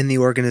people in the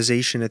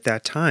organization at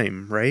that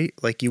time, right?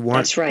 Like you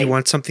want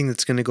something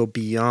that's going to go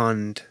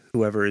beyond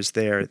whoever is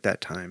there at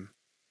that time.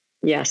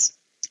 Yes.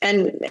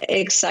 And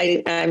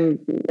excited. I'm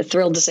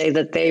thrilled to say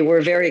that they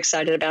were very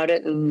excited about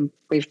it, and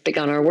we've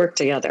begun our work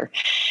together.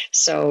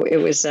 So it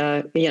was,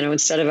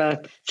 instead of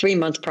a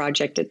 3-month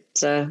project,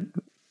 it's a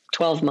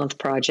 12-month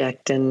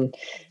project. And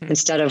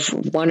instead of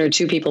 1 or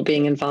 2 people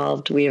being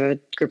involved, we have a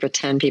group of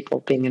 10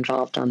 people being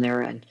involved on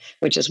their end,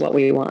 which is what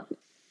we want.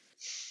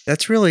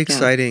 That's really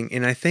exciting. Yeah.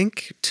 And I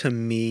think, to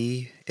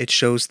me, it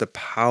shows the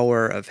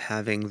power of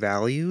having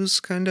values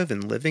kind of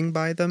and living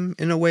by them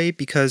in a way,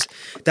 because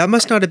that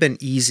must not have been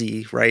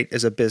easy, right,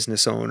 as a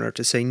business owner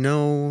to say,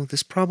 no,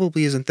 this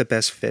probably isn't the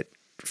best fit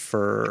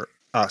for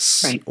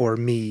us or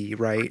me,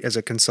 right, as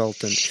a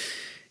consultant.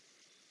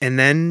 And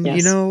then,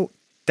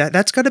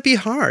 that's got to be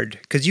hard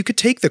because you could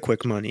take the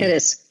quick money. It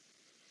is.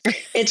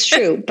 It's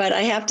true. But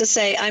I have to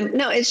say,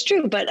 it's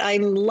true. But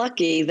I'm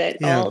lucky that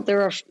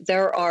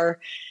there are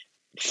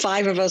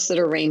 5 of us that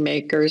are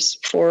rainmakers,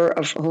 4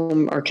 of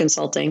whom are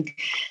consulting,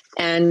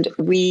 and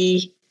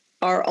we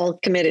are all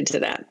committed to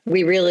that.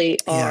 We really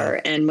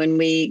are. Yeah. And when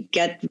we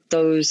get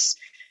those,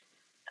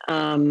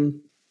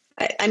 and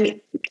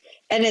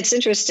it's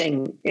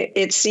interesting.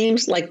 It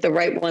seems like the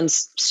right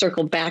ones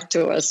circle back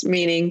to us,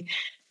 meaning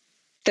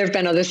there have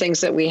been other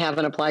things that we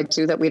haven't applied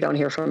to that we don't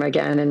hear from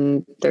again,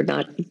 and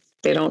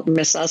they don't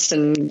miss us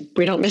and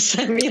we don't miss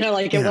them,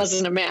 it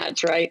wasn't a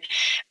match, right?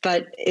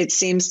 But it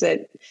seems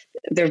that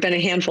there have been a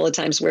handful of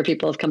times where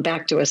people have come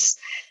back to us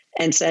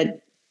and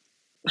said,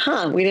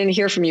 we didn't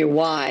hear from you.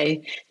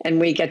 Why? And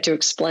we get to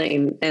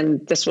explain.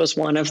 And this was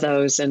one of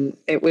those. And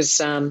it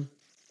was,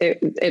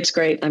 it's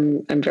great.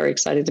 I'm very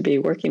excited to be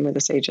working with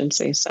this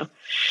agency. So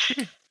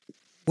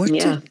what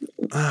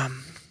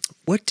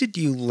did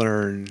you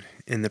learn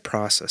in the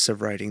process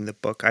of writing the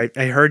book?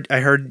 I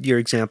heard your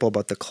example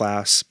about the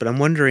class, but I'm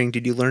wondering,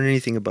 did you learn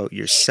anything about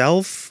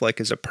yourself,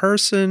 like as a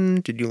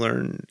person? Did you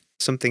learn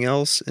something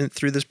else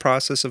through this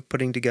process of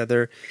putting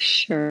together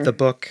the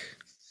book?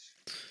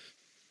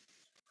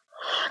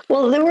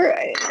 Well, there were,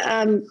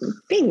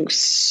 being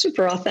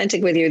super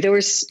authentic with you, there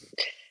was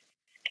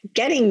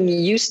getting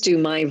used to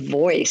my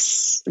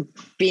voice,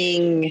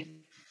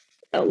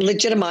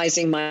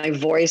 legitimizing my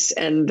voice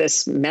and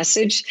this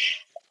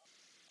message.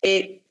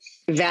 It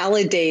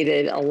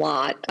validated a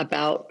lot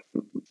about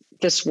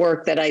this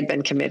work that I'd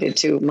been committed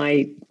to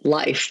my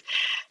life,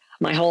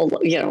 my whole,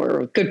 or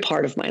a good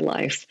part of my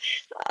life.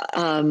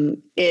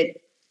 It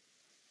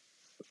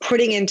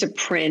putting into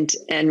print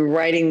and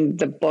writing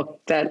the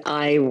book that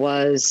I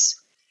was,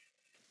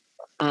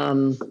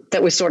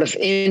 that was sort of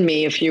in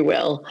me, if you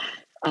will.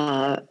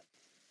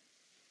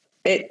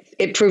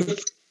 It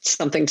proved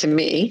something to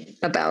me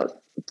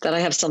about that I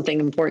have something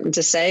important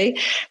to say,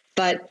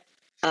 but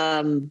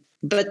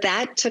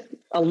that took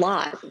a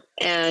lot,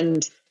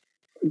 and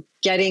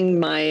getting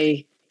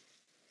my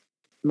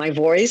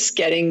voice,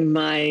 getting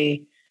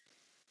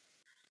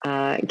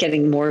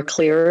more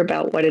clear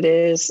about what it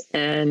is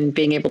and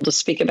being able to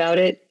speak about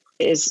it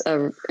it's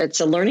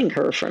a learning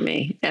curve for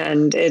me,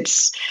 and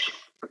it's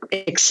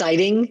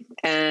exciting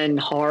and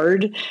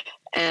hard,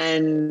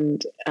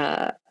 and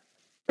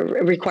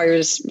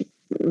requires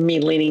me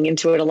leaning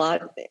into it a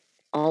lot,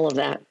 all of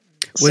that.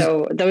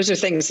 So those are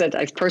things that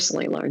I've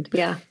personally learned.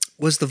 Yeah.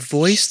 Was the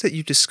voice that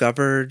you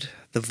discovered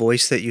the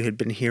voice that you had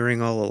been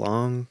hearing all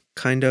along,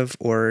 kind of,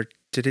 or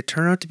did it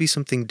turn out to be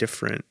something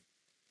different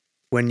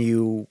when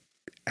you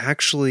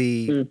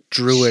actually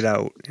drew it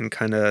out and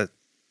kind of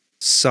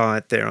saw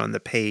it there on the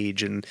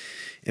page and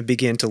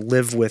began to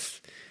live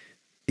with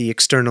the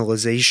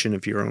externalization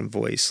of your own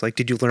voice? Like,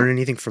 did you learn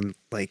anything from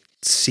like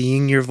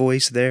seeing your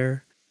voice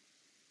there?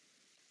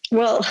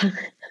 Well,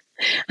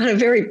 on a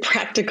very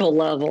practical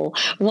level,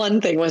 one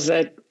thing was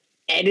that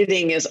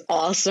editing is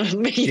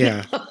awesome.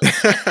 Yeah.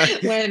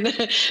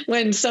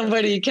 When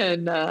somebody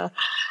can,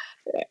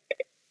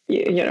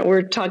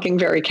 we're talking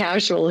very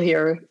casual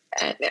here,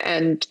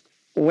 and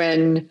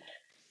when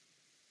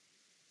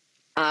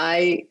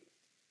I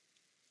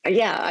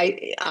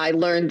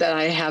learned that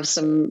I have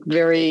some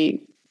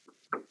very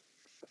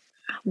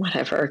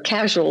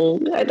casual.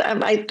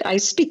 I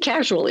speak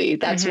casually.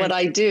 That's what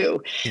I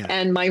do,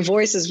 and my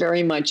voice is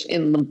very much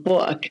in the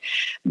book.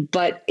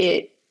 But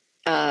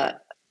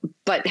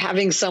but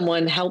having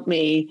someone help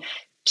me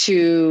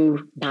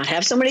to not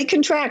have so many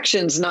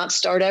contractions, not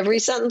start every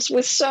sentence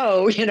with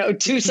 "so,"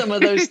 do some of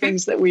those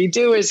things that we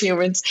do as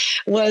humans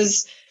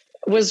was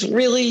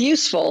really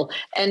useful,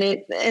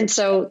 and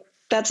so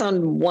that's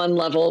on one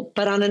level.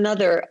 But on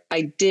another,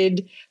 I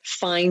did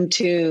fine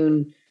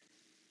tune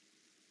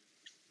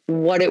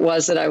what it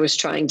was that I was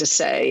trying to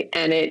say.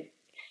 And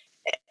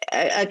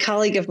a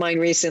colleague of mine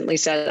recently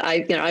said,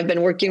 I've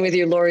been working with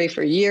you, Laurie,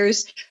 for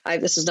years.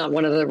 This is not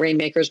one of the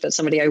rainmakers, but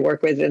somebody I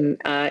work with through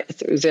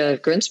the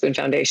Grinspoon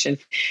Foundation.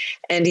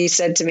 And he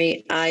said to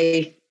me,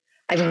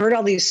 I've heard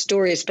all these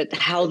stories, but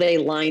how they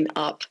line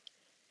up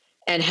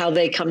and how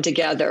they come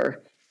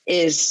together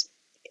is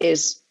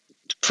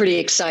pretty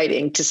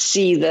exciting to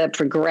see the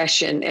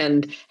progression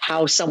and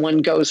how someone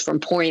goes from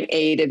point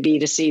A to B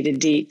to C to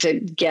D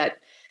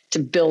to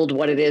build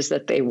what it is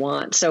that they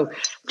want. So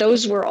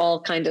those were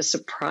all kind of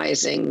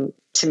surprising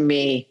to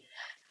me.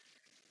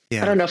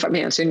 Yeah. I don't know if I'm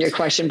answering your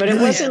question, but it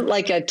wasn't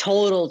like a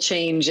total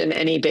change in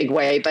any big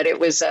way, but it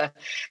was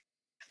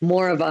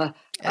more of a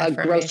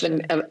growth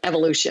and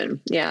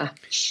evolution. Yeah.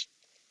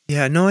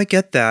 Yeah, no, I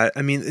get that.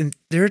 I mean,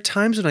 there are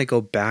times when I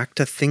go back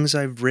to things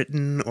I've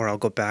written, or I'll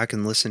go back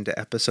and listen to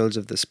episodes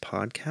of this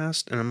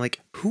podcast, and I'm like,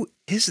 who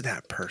is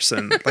that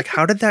person? Like,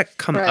 how did that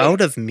come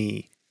out of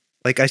me?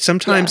 Like, I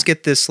sometimes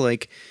get this,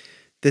 like,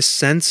 this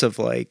sense of,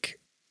 like,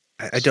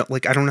 I don't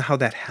know how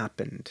that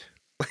happened.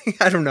 Like,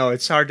 I don't know.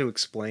 It's hard to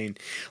explain.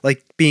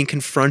 Like, being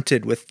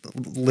confronted with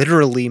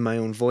literally my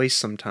own voice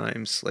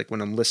sometimes, like when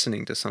I'm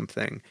listening to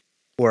something.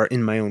 Or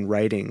in my own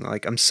writing,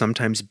 like I'm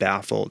sometimes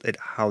baffled at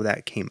how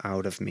that came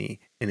out of me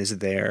and is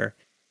there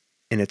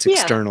in its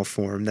external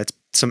form. That's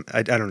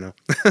I don't know.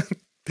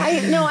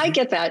 I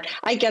get that.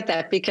 I get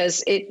that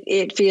because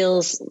it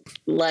feels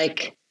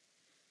like,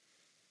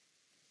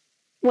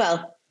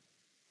 well,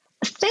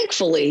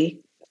 thankfully,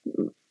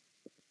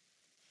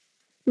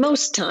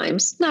 most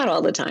times, not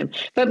all the time,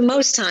 but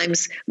most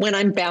times when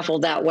I'm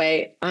baffled that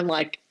way, I'm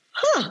like,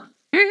 huh.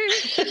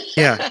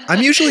 Yeah,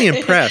 I'm usually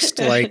impressed.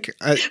 Like,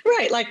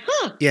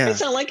 Yeah, I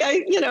sound like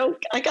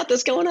I got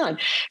this going on,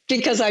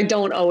 because I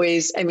don't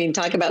always. I mean,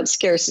 talk about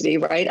scarcity,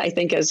 right? I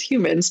think as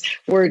humans,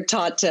 we're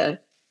taught to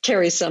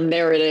carry some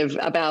narrative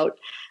about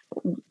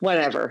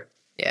whatever.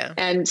 Yeah.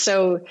 And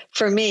so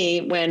for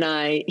me, when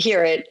I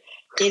hear it,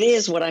 it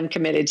is what I'm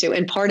committed to,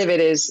 and part of it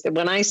is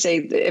when I say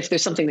if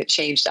there's something that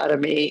changed out of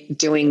me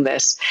doing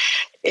this,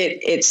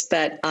 it's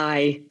that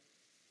I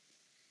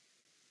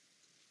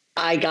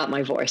got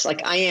my voice.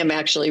 Like, I am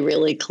actually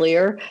really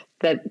clear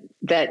that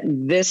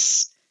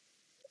this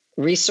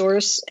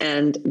resource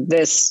and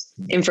this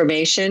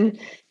information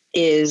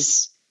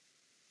is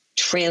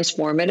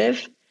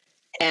transformative.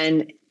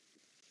 And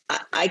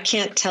I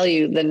can't tell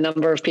you the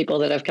number of people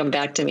that have come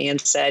back to me and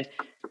said,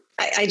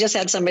 I just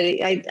had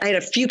somebody, I had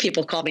a few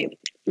people call me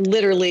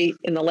literally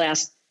in the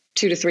last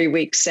 2 to 3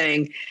 weeks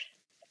saying,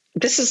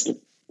 this is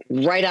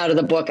right out of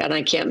the book, and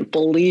I can't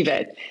believe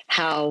it,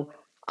 how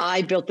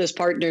I built this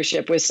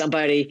partnership with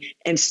somebody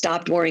and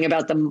stopped worrying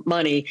about the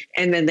money.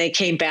 And then they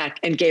came back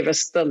and gave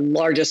us the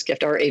largest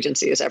gift our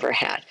agency has ever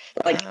had.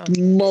 Like,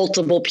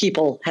 multiple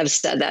people have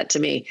said that to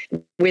me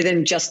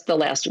within just the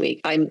last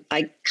week.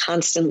 I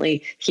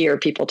constantly hear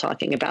people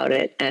talking about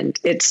it, and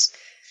it's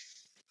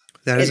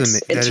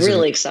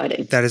really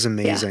exciting. That is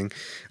amazing.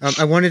 Yeah.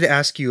 I wanted to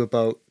ask you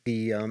about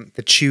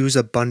the Choose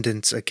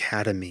Abundance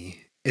Academy.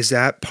 Is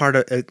that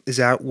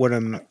what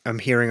I'm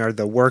hearing are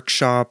the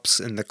workshops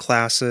and the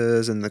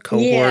classes and the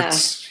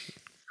cohorts?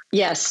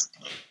 Yes.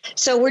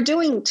 So we're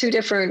doing two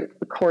different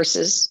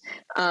courses.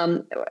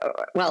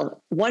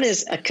 Well, one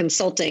is a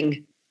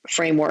consulting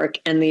framework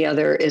and the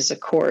other is a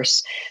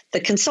course.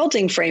 The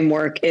consulting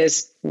framework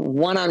is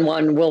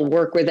one-on-one. We'll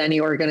work with any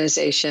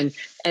organization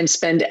and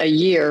spend a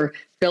year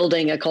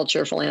building a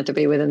culture of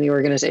philanthropy within the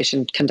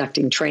organization,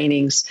 conducting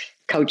trainings,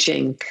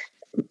 coaching,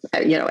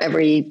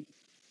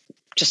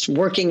 just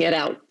working it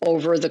out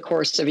over the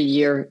course of a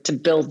year to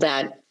build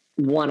that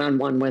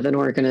one-on-one with an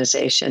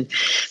organization.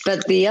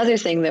 But the other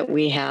thing that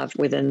we have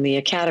within the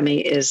academy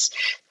is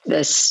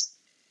this,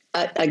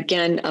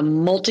 again, a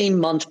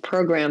multi-month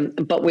program,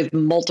 but with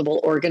multiple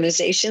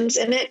organizations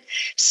in it.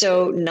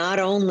 So not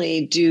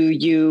only do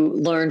you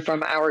learn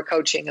from our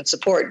coaching and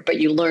support, but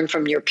you learn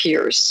from your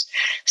peers.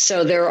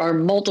 So there are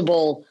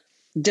multiple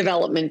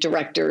development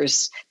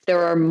directors.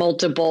 There are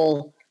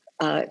multiple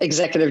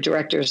executive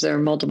directors, there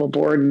are multiple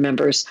board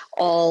members,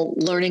 all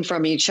learning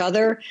from each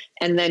other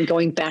and then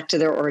going back to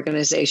their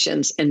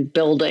organizations and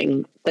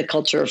building the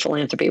culture of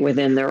philanthropy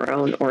within their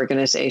own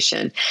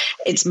organization.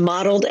 It's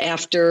modeled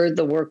after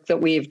the work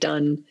that we've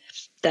done,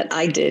 that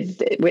I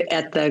did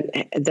at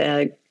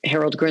the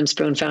Harold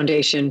Grinspoon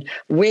Foundation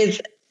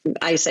with,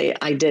 I say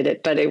I did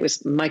it, but it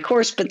was my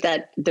course, but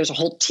that there's a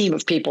whole team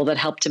of people that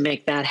helped to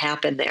make that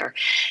happen there.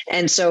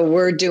 And so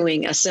we're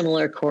doing a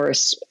similar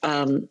course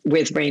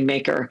with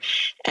Rainmaker,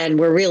 and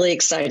we're really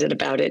excited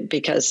about it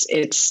because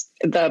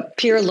the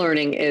peer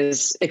learning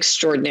is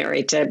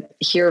extraordinary, to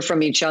hear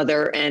from each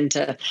other and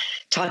to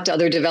talk to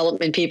other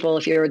development people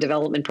if you're a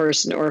development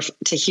person, or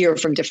to hear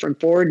from different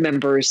board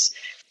members.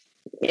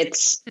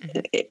 It's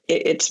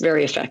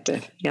very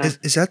effective. Yeah.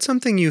 Is that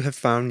something you have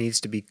found needs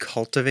to be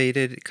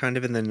cultivated kind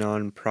of in the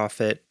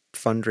nonprofit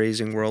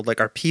fundraising world? Like,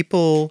 are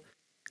people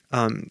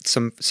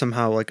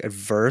somehow like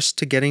adverse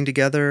to getting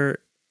together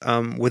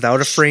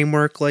without a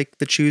framework like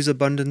the Choose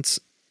Abundance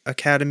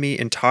Academy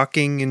and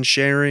talking and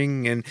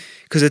sharing? And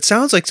because it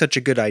sounds like such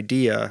a good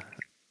idea.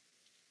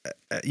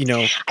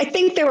 I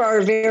think there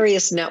are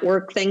various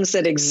network things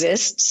that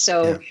exist.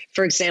 So,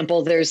 for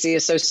example, there's the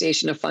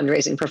Association of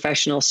Fundraising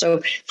Professionals. So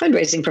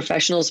fundraising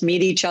professionals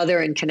meet each other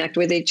and connect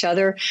with each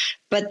other.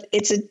 But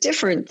it's a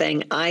different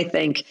thing, I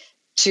think,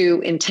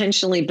 to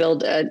intentionally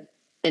build an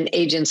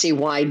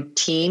agency-wide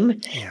team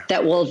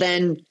that will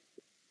then,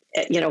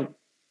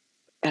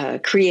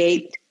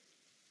 create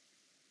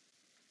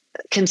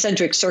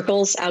concentric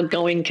circles,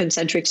 outgoing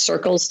concentric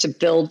circles to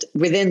build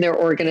within their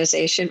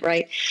organization,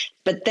 right?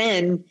 But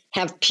then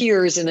have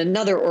peers in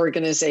another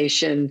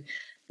organization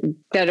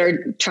that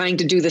are trying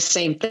to do the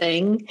same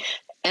thing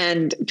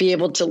and be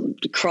able to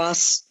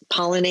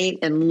cross-pollinate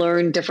and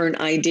learn different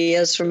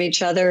ideas from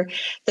each other.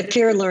 The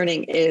peer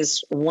learning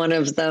is one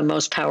of the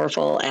most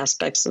powerful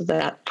aspects of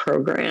that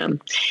program.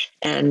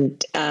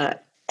 And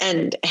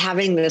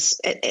having this,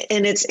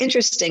 and it's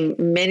interesting,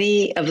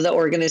 many of the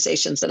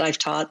organizations that I've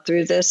taught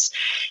through this,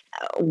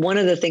 one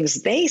of the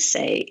things they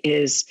say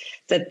is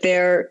that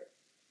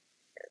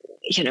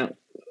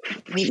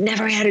we've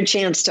never had a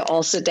chance to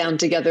all sit down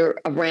together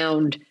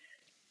around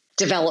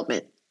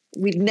development.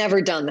 We've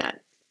never done that.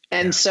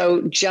 And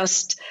so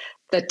just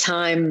the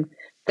time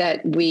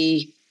that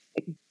we,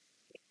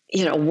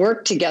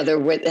 work together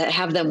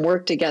have them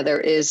work together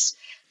is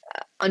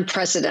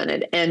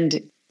unprecedented.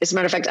 And as a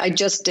matter of fact, I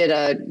just did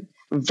a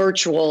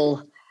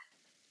virtual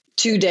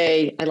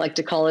 2-day, I like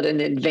to call it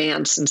an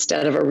advance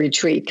instead of a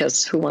retreat,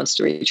 because who wants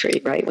to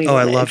retreat, right?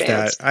 I love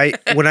that.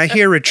 When I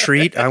hear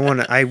retreat, I want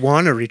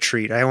to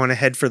retreat. I want to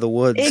head for the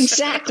woods.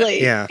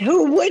 Exactly. Yeah.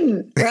 Who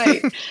wouldn't,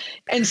 right?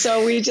 And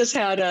so we just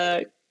had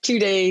a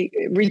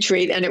 2-day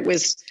retreat, and it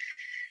was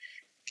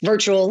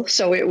virtual.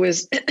 So it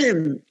was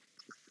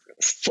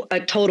a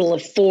total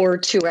of 4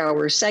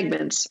 2-hour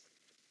segments.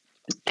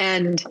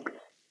 And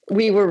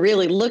we were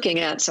really looking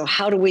at, so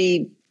how do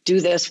we do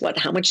this?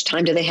 How much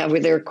time do they have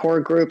with their core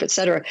group, et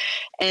cetera?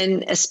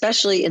 And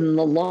especially in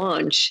the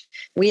launch,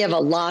 we have a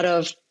lot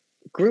of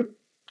group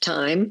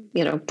time,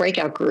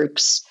 breakout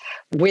groups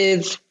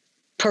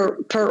per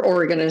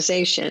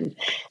organization.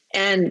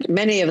 And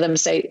many of them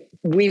say,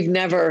 we've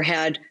never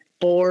had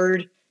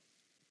board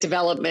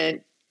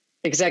development,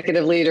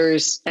 executive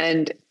leaders,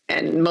 and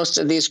most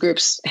of these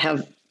groups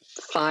have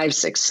 5,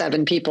 6,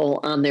 7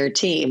 people on their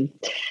team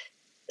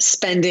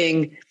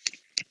spending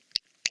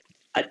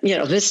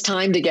this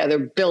time together,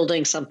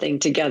 building something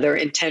together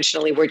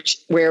intentionally,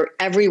 where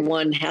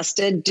everyone has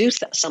to do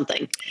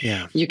something.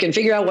 Yeah. You can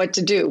figure out what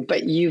to do,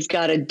 but you've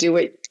got to do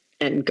it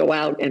and go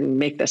out and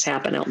make this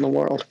happen out in the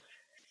world.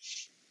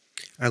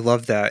 I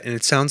love that. And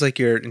it sounds like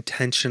you're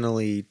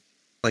intentionally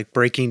like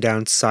breaking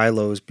down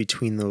silos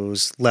between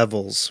those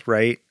levels,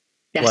 right?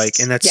 Yes.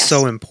 And that's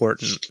so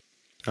important.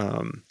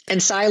 And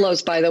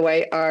silos, by the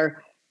way,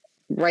 are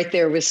right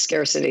there with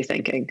scarcity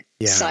thinking.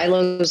 Yeah.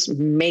 Silos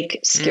make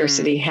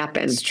scarcity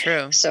happen. It's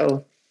true.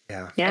 So,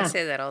 yeah. I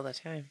say that all the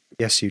time.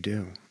 Yes, you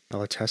do.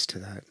 I'll attest to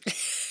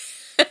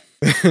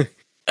that.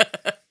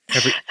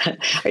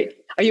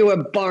 Are you a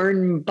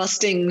barn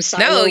busting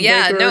silo No,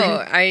 yeah, breaker?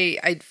 no. I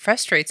it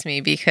frustrates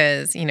me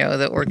because,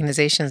 the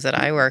organizations that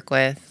I work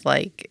with,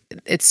 like,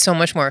 it's so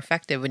much more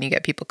effective when you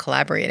get people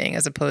collaborating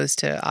as opposed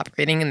to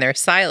operating in their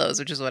silos,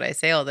 which is what I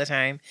say all the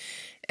time.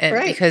 And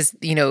Right. because,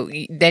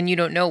 then you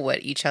don't know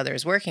what each other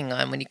is working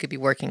on when you could be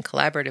working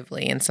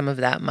collaboratively, and some of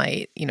that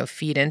might,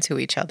 feed into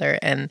each other,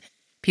 and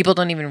people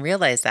don't even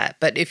realize that.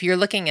 But if you're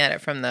looking at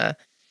it from the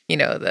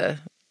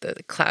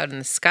cloud in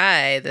the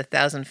sky, the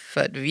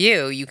 1,000-foot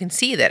view, you can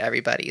see that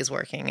everybody is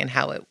working and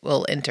how it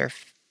will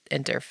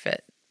interfit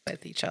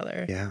with each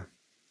other. Yeah.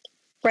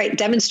 Right.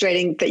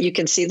 Demonstrating that you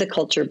can see the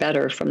culture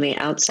better from the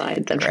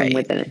outside than from Right.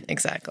 within.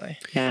 Exactly.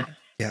 Yeah.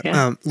 Yeah.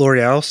 Yeah.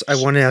 Laurie, I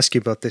want to ask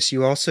you about this.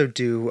 You also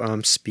do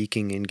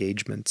speaking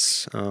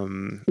engagements.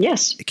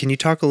 Yes. Can you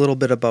talk a little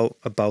bit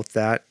about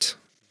that?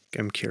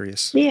 I'm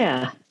curious.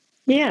 Yeah.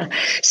 Yeah.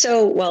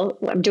 So, well,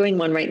 I'm doing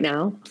one right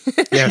now.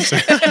 Yes.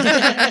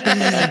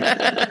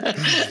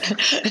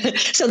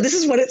 So this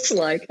is what it's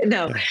like.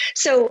 No. Yeah.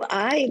 So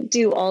I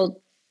do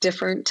all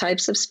different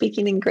types of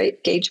speaking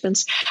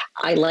engagements.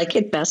 I like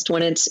it best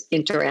when it's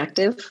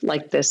interactive,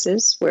 like this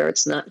is, where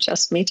it's not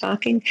just me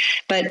talking.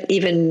 But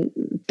even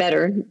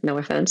better, no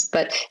offense,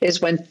 but is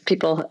when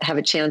people have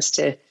a chance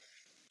to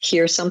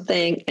hear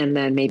something and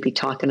then maybe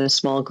talk in a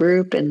small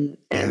group and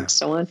Yeah.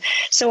 so on.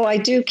 So I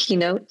do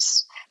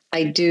keynotes.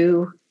 I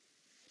do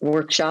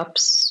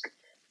workshops.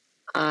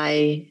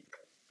 I'm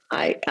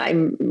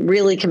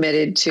really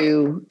committed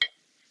to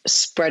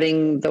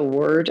spreading the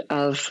word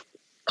of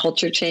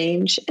culture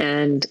change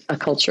and a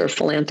culture of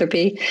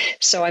philanthropy.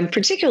 So I'm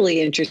particularly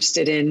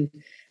interested in,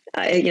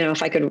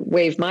 if I could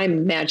wave my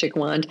magic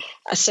wand,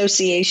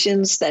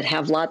 associations that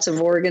have lots of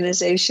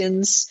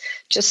organizations.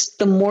 Just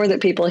the more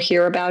that people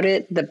hear about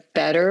it, the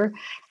better.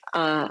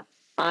 I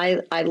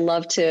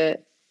love to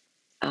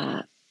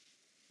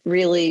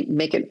really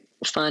make it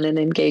fun and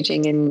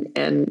engaging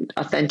and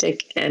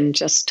authentic and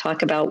just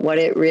talk about what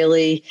it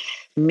really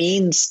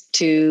means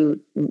to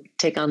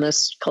take on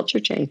this culture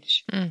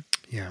change.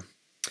 Yeah.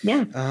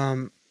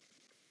 Yeah.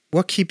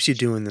 What keeps you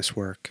doing this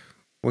work?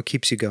 What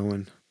keeps you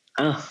going?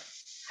 Oh.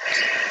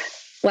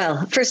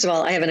 Well, first of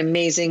all, I have an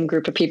amazing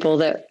group of people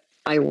that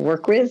I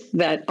work with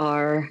that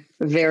are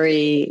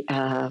very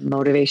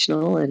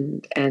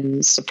motivational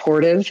and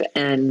supportive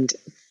and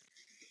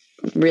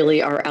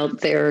really are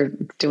out there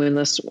doing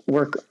this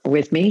work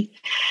with me.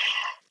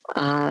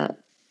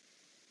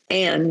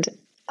 And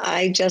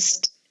I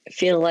just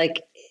feel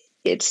like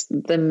it's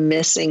the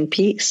missing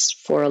piece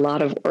for a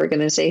lot of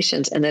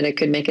organizations and that it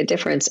could make a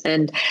difference.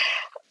 And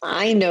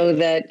I know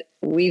that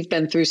we've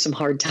been through some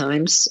hard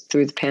times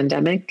through the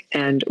pandemic,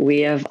 and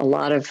we have a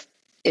lot of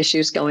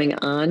issues going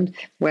on,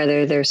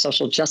 whether they're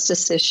social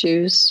justice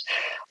issues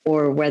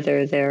or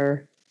whether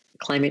they're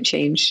climate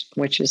change,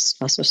 which is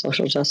also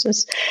social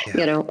justice,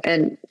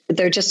 and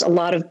there are just a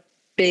lot of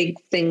big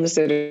things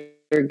that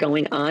are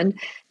going on.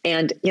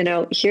 And,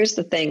 here's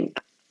the thing.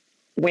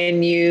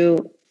 When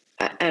you,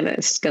 and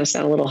it's going to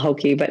sound a little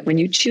hokey, but when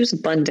you choose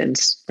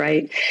abundance,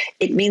 right,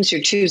 it means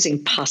you're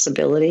choosing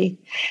possibility.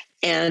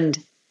 And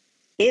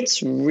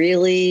it's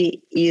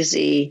really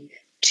easy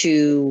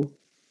to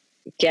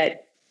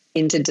get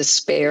into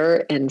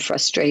despair and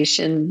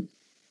frustration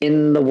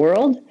in the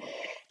world.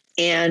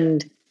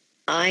 And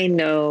I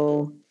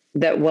know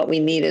that what we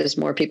need is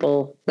more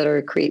people that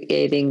are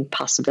creating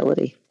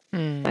possibility.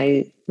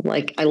 I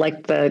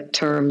like the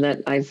term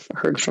that I've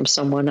heard from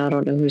someone, I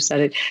don't know who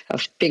said it,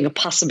 of being a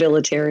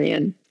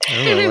possibilitarian. Oh,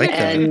 I like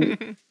that.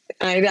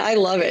 And I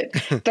love it.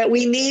 But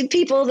we need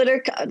people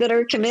that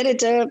are committed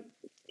to,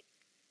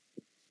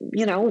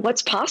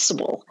 what's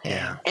possible.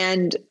 Yeah.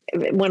 And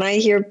when I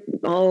hear,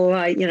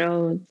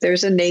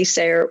 there's a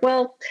naysayer,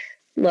 well,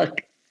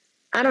 look,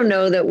 I don't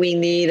know that we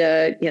need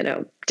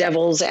a,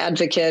 devil's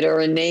advocate or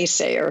a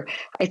naysayer.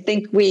 I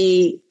think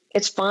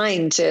it's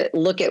fine to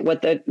look at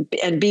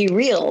and be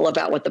real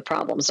about what the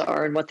problems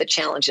are and what the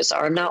challenges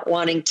are. I'm not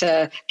wanting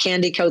to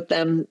candy coat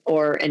them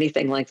or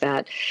anything like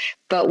that,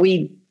 but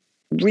we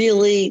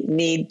really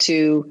need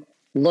to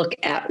look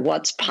at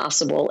what's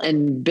possible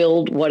and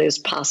build what is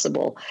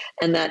possible.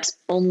 And that's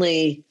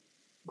only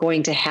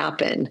going to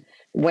happen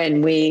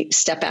when we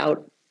step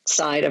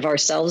outside of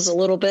ourselves a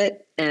little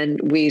bit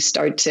and we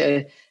start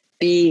to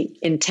be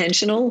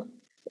intentional.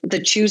 The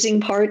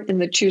choosing part in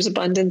the choose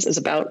abundance is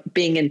about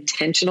being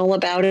intentional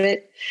about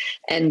it.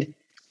 And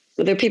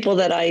there are people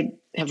that I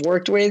have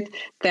worked with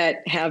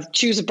that have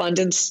choose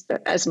abundance.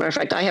 As a matter of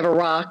fact, I have a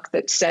rock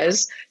that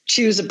says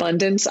choose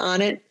abundance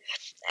on it.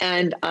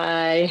 And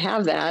I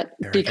have that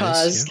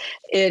because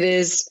it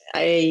is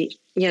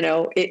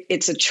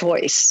it's a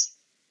choice.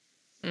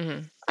 Mm-hmm.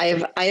 I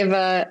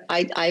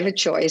have a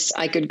choice.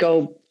 I could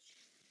go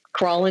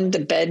crawl into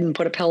bed and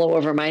put a pillow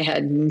over my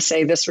head and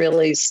say, this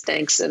really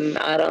stinks and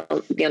I don't,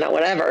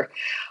 whatever.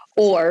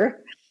 Or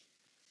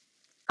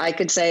I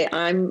could say,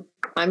 I'm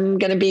going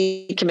to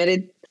be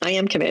committed. I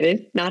am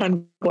committed, not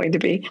I'm going to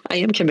be, I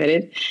am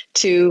committed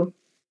to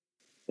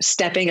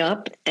stepping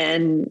up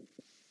and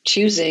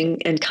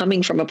choosing and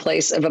coming from a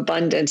place of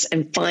abundance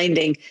and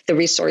finding the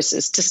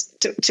resources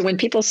to when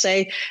people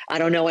say, I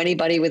don't know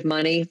anybody with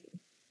money,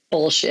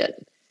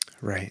 bullshit.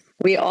 Right.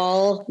 We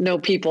all know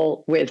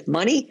people with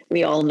money.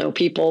 We all know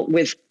people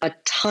with a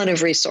ton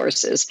of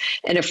resources.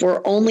 And if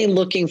we're only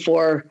looking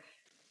for,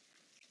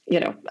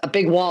 a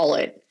big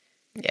wallet,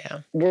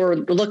 we're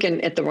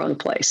looking at the wrong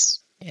place.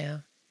 Yeah.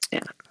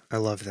 Yeah. I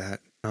love that.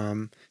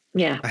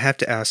 Yeah. I have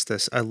to ask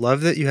this. I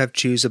love that you have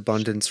choose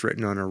abundance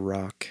written on a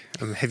rock.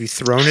 Have you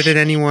thrown it at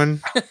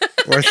anyone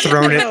or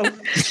thrown it?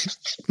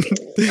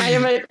 I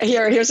have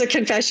here's a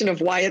confession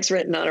of why it's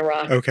written on a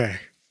rock. Okay.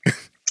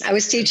 I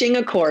was teaching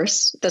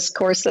this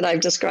course that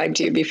I've described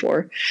to you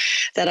before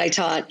that I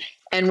taught,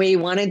 and we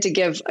wanted to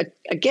give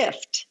a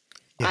gift.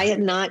 Yeah. I had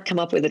not come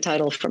up with a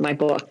title for my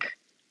book.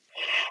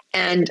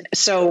 And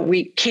so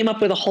we came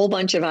up with a whole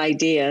bunch of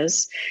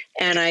ideas.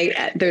 And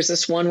there's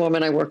this one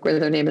woman I work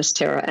with, her name is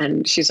Tara,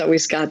 and she's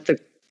always got the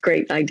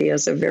great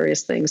ideas of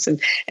various things.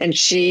 And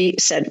she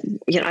said,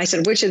 I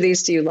said, which of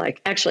these do you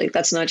like? Actually,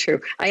 that's not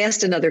true. I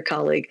asked another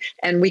colleague,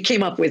 and we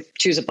came up with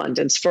choose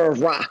abundance for a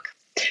rock.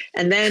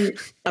 And then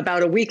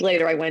about a week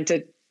later, I went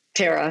to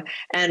Tara,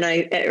 and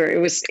it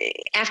was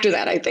after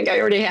that, I think I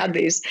already had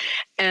these.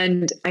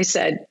 And I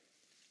said,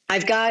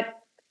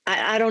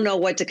 I don't know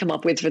what to come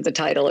up with for the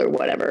title or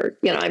whatever.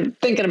 I'm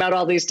thinking about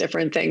all these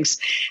different things.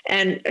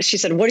 And she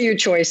said, what are your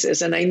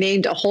choices? And I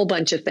named a whole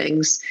bunch of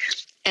things.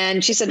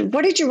 And she said,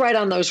 what did you write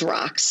on those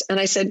rocks? And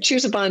I said,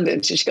 choose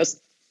abundance. And she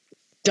goes,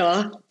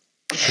 duh.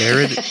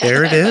 There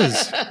it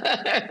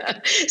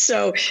is.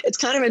 So it's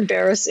kind of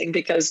embarrassing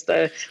because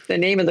the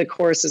name of the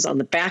course is on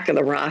the back of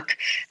the rock.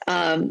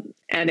 And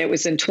it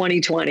was in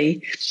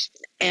 2020.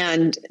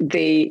 And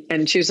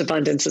choose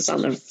abundance is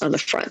on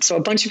the front. So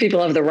a bunch of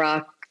people have the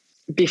rock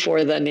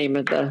before the name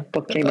of the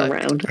book came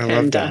around. I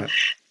love that.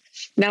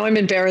 Now I'm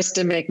embarrassed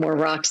to make more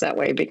rocks that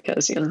way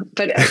because,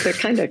 but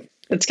they're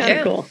it's kind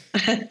of cool.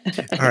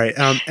 All right.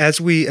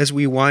 As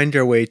we wind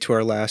our way to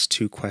our last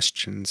two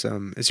questions,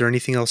 is there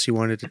anything else you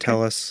wanted to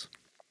tell us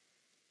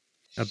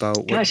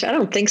about? Gosh, I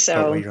don't think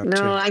so.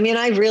 No, I mean,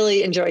 I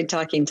really enjoyed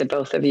talking to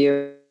both of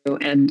you,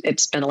 and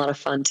it's been a lot of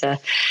fun to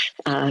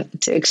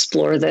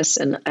explore this.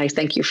 And I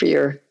thank you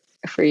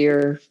for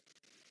your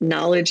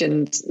knowledge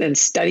and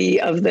study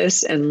of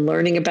this and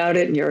learning about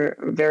it and your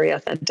very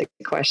authentic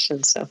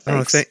questions. So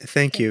thanks.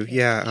 Thank you.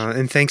 Yeah.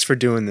 And thanks for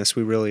doing this.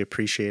 We really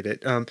appreciate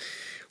it.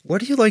 What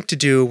do you like to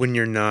do when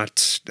you're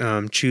not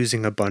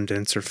choosing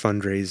abundance or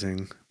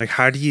fundraising? Like,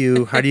 how do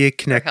you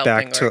connect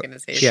back to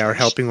or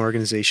helping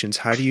organizations?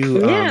 How do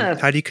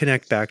you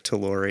connect back to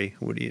Laurie?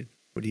 What do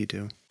you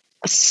do?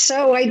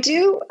 So I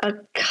do a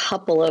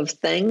couple of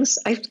things.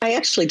 I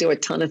actually do a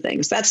ton of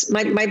things. That's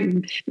my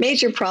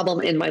major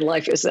problem in my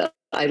life is that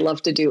I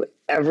love to do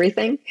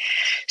everything.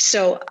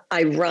 So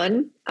I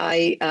run,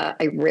 I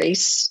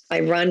race,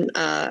 I run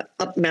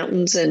up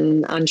mountains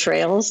and on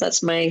trails.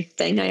 That's my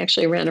thing. I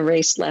actually ran a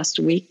race last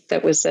week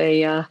that was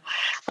on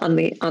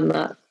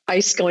the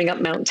ice going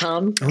up Mount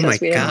Tom. Oh my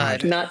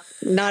God!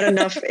 Not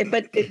enough,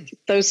 but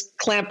those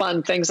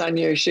clamp-on things on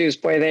your shoes,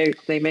 boy,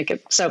 they make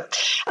it. So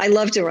I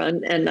love to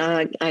run, and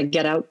I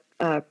get out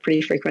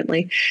pretty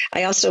frequently.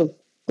 I also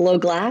blow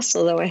glass,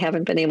 although I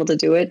haven't been able to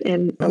do it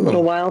in a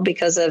little while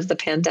because of the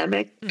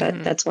pandemic.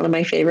 But that's one of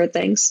my favorite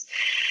things.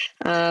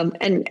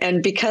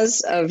 And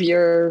because of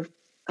your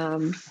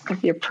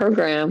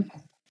program,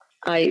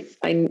 I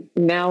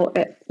now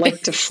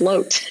like to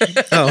float.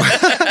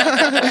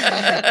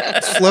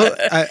 Float.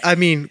 I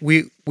mean,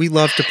 we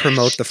love to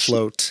promote the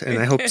float, and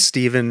I hope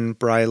Stephen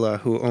Bryla,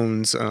 who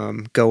owns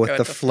Go With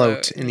the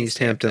Float in East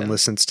Hampton,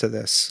 listens to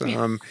this.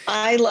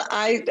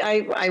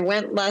 I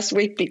went last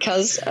week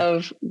because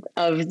of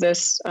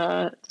this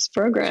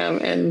program,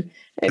 and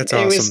that's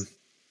awesome.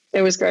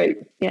 It was great.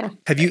 Yeah.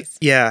 Have you?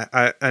 Yeah,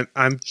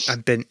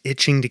 I've been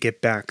itching to get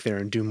back there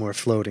and do more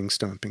floating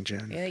stomping,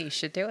 Jen. Yeah, you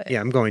should do it.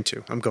 Yeah, I'm going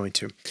to.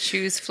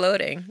 Choose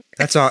floating.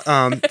 That's all.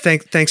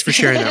 Thanks for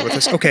sharing that with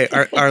us. Okay,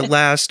 our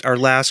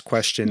last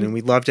question, and we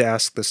love to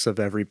ask this of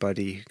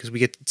everybody because we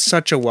get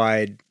such a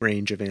wide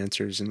range of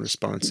answers and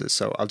responses.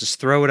 So I'll just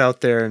throw it out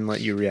there and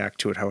let you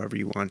react to it however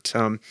you want.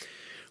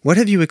 What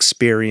have you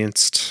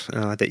experienced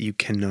that you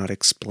cannot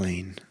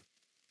explain?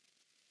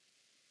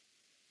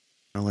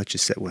 I'll let you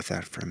sit with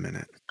that for a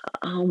minute.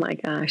 Oh my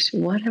gosh,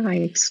 what have I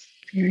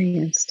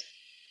experienced?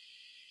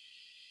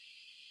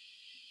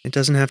 It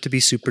doesn't have to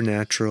be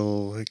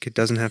supernatural. It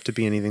doesn't have to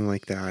be anything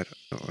like that.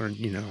 Or,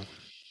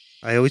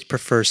 I always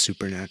prefer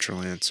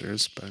supernatural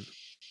answers, but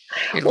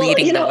you're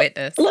leading the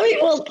witness.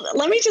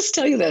 Let me just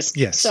tell you this.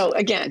 Yes. So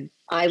again,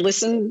 I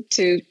listened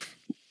to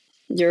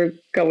your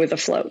Go With the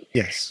Float.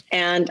 Yes.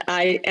 And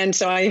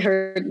so I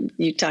heard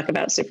you talk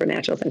about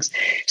supernatural things.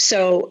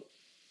 So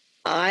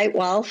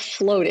while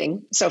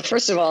floating, so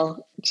first of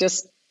all,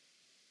 just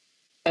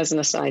as an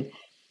aside,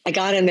 I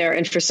got in there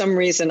and for some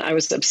reason I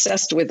was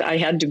obsessed with, I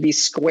had to be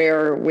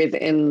square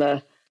within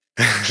the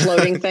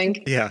floating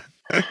thing. Yeah.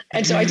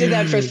 And so I did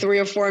that for 3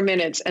 or 4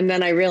 minutes. And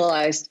then I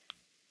realized,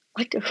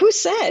 like, who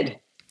said?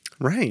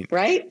 Right.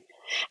 Right.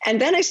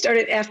 And then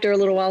after a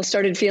little while,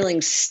 started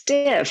feeling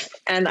stiff.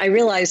 And I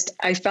realized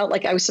I felt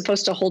like I was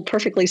supposed to hold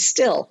perfectly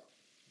still.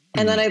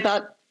 And then I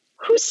thought,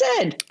 who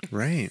said?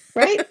 Right.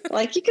 Right?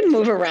 Like you can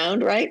move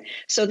around, right?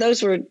 So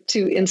those were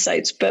two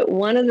insights. But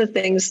one of the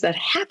things that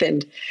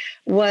happened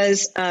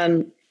was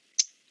I'm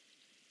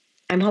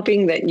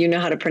hoping that you know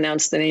how to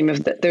pronounce the name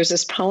of there's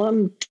this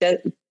poem,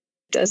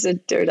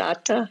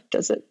 Desiderata?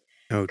 Does it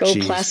Oh, go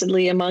geez.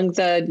 placidly among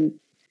the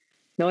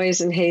noise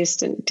and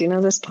haste? And do you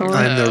know this poem?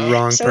 I'm the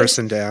wrong So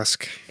person to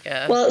ask.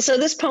 Yeah. Well, so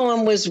this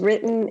poem was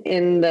written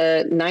in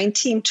the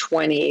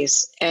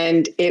 1920s,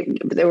 and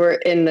they were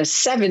in the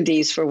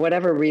 70s. For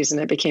whatever reason,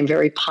 it became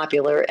very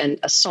popular, and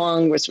a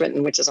song was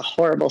written, which is a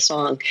horrible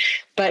song.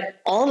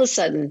 But all of a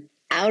sudden,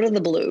 out of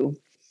the blue,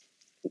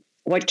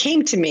 what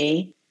came to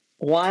me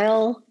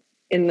while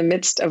in the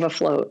midst of a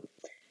float,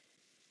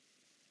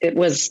 it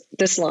was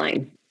this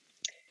line.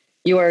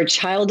 You are a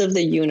child of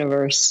the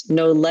universe,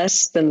 no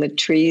less than the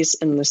trees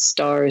and the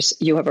stars.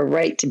 You have a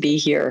right to be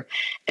here.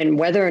 And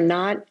whether or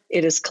not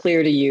it is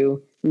clear to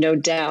you, no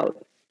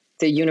doubt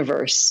the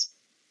universe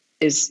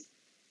is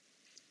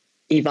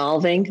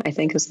evolving, I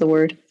think is the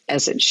word,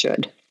 as it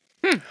should.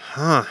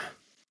 Huh.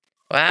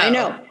 Wow. I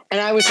know. And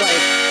I was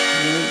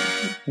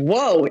like,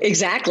 whoa,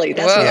 exactly.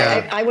 That's Whoa. what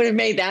Yeah. I would have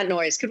made that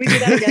noise. Could we do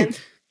that again?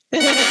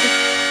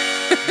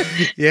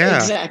 Yeah.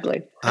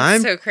 Exactly.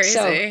 That's so crazy.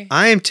 so-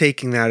 I am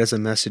taking that as a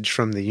message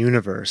from the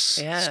universe,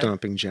 Yeah.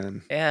 Stomping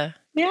Jen. Yeah,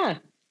 Yeah.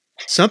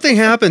 Something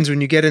happens when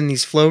you get in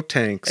these float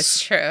tanks.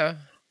 it's true.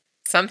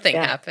 Something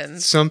Yeah.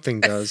 happens. Something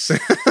does.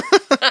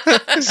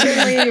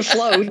 Certainly you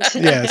float.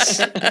 Yes.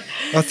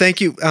 Well,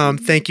 thank you.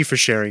 Thank you for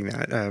sharing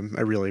that.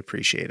 I really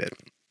appreciate it.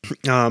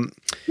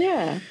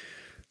 Yeah.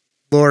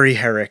 Laurie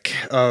Herrick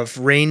of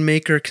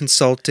Rainmaker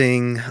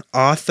Consulting,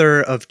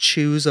 author of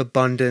Choose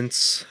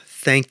Abundance.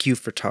 Thank you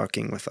for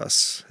talking with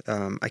us.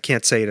 I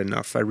can't say it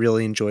enough. I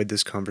really enjoyed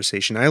this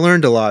conversation. I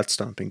learned a lot,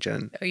 Stomping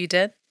Jen. Oh, you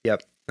did?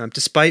 Yep.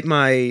 Despite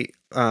my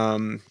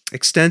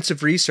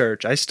extensive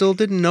research, I still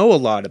didn't know a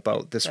lot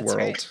about this That's world,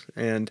 right.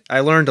 and I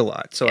learned a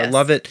lot. So I Yes.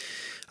 love it.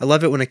 I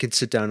love it when I can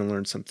sit down and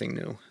learn something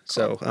new.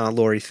 So,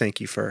 Laurie,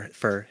 thank you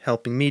for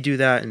helping me do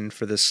that and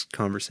for this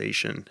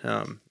conversation.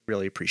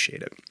 Really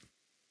appreciate it.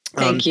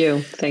 Thank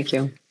you. Thank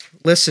you.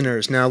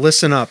 Listeners, now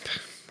listen up.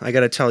 I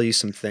got to tell you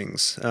some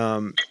things.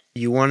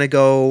 You want to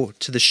go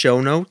to the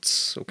show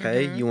notes,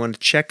 okay? Mm-hmm. You want to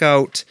check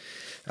out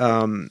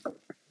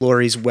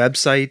Laurie's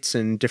websites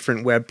and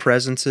different web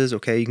presences,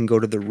 okay? You can go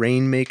to the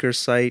Rainmaker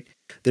site.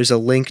 There's a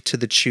link to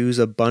the Choose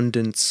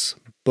Abundance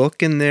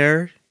book in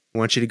there. I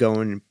want you to go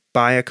and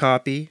buy a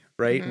copy,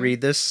 right? Mm-hmm.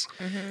 Read this.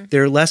 Mm-hmm.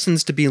 There are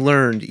lessons to be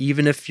learned,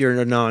 even if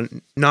you're not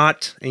a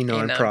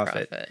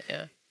nonprofit.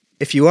 Yeah.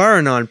 If you are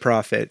a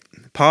nonprofit,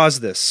 pause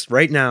this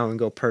right now and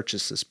go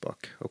purchase this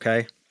book,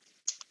 okay?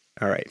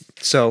 All right.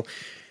 So,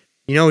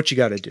 you know what you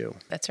got to do,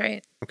 That's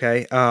right.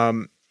 okay?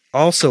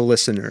 Also,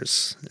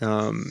 listeners,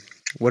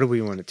 what do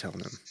we want to tell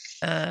them?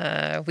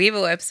 We have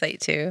a website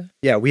too.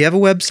 Yeah, we have a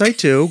website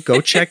too. Go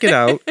check it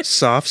out,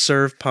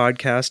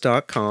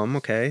 softservepodcast.com,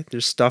 okay?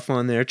 There's stuff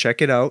on there.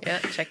 Check it out. Yeah,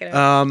 check it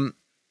out.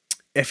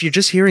 If you're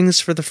just hearing this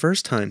for the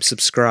first time,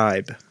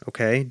 subscribe,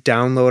 okay?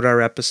 Download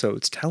our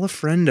episodes. Tell a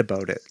friend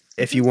about it.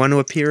 If you want to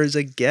appear as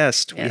a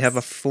guest, we Yes. have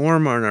a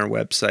form on our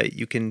website.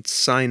 You can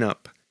sign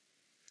up.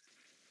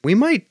 We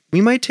might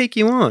take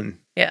you on.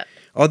 Yeah.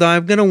 Although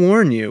I'm going to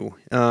warn you,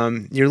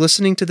 you're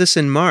listening to this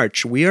in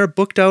March. We are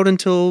booked out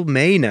until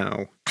May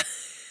now.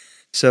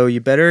 So you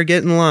better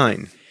get in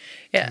line.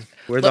 Yeah.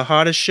 We're the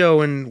hottest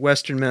show in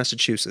Western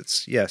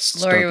Massachusetts. Yes.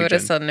 Laurie Stompy wrote Jen.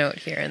 us a note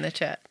here in the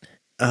chat.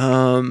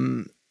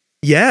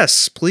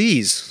 Yes,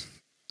 please.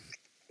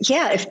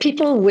 Yeah, if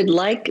people would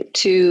like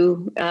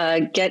to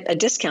get a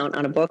discount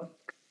on a book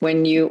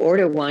when you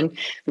order one,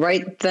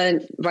 write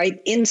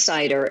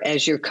Insider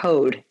as your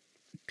code.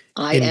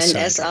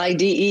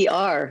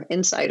 INSIDER,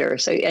 Insider.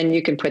 So, and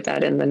you can put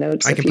that in the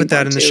notes. I if can you put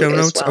that want in the to show as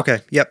notes. well. Okay.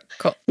 Yep.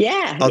 Cool.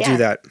 Yeah, I'll do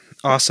that.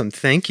 Awesome.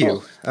 Thank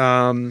you.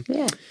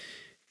 Yeah.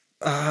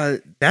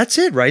 That's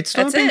it, right, That's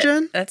Stomping it.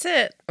 Jen? That's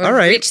it. All We've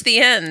right. reached the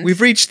end. We've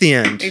reached the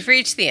end. We've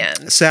reached the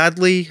end.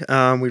 Sadly,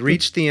 we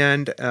reached the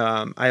end.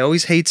 I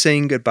always hate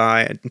saying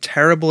goodbye. I'm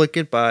terrible at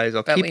goodbyes.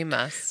 But we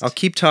must. I'll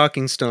keep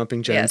talking,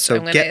 Stomping Jen. Yes, so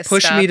I'm gonna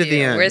push stop me to you.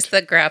 the end. Where's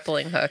the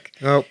grappling hook?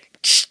 Oh.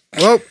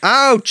 Whoa,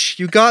 ouch.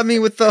 You got me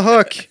with the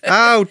hook.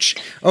 Ouch.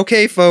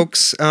 Okay,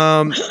 folks.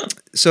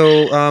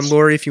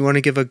 Laurie, if you want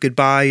to give a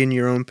goodbye in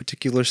your own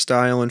particular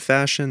style and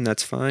fashion,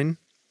 that's fine.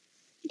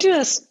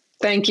 Just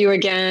thank you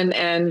again.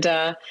 And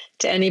to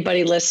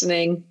anybody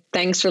listening,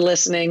 thanks for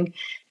listening.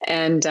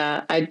 And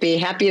I'd be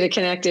happy to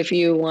connect if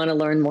you want to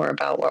learn more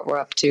about what we're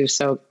up to.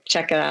 So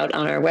check it out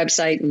on our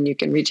website, and you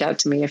can reach out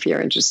to me if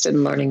you're interested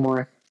in learning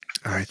more.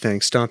 All right,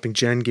 thanks. Stomping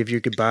Jen, give your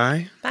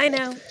goodbye. Bye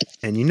now.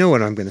 And you know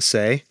what I'm going to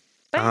say.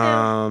 Bye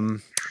now.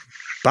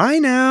 Bye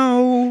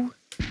now.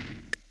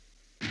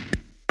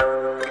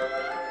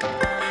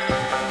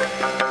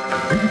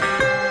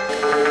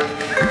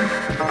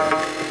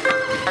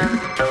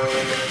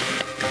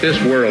 this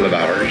world of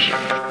ours,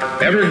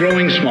 ever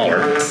growing smaller,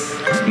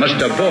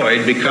 must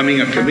avoid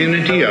becoming a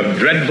community of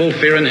dreadful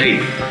fear and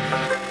hate.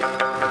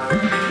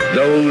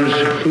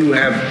 Those who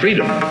have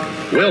freedom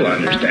will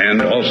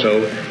understand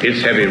also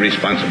its heavy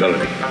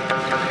responsibility.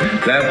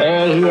 That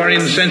all who are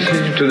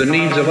insensitive to the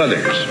needs of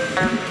others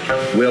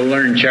will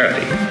learn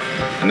charity,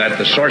 and that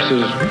the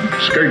sources,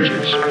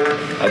 scourges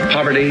of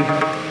poverty,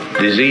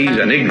 disease,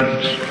 and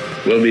ignorance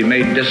will be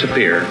made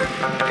disappear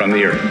from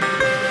the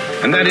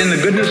earth. And that in the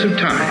goodness of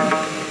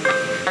time,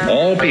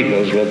 all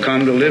peoples will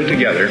come to live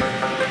together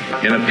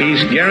in a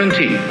peace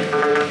guaranteed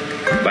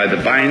by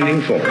the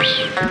binding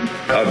force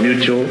of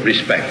mutual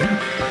respect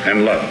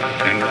and love.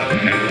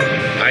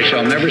 I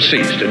shall never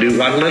cease to do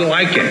what little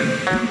I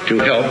can to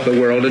help the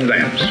world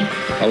advance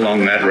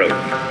along that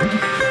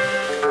road.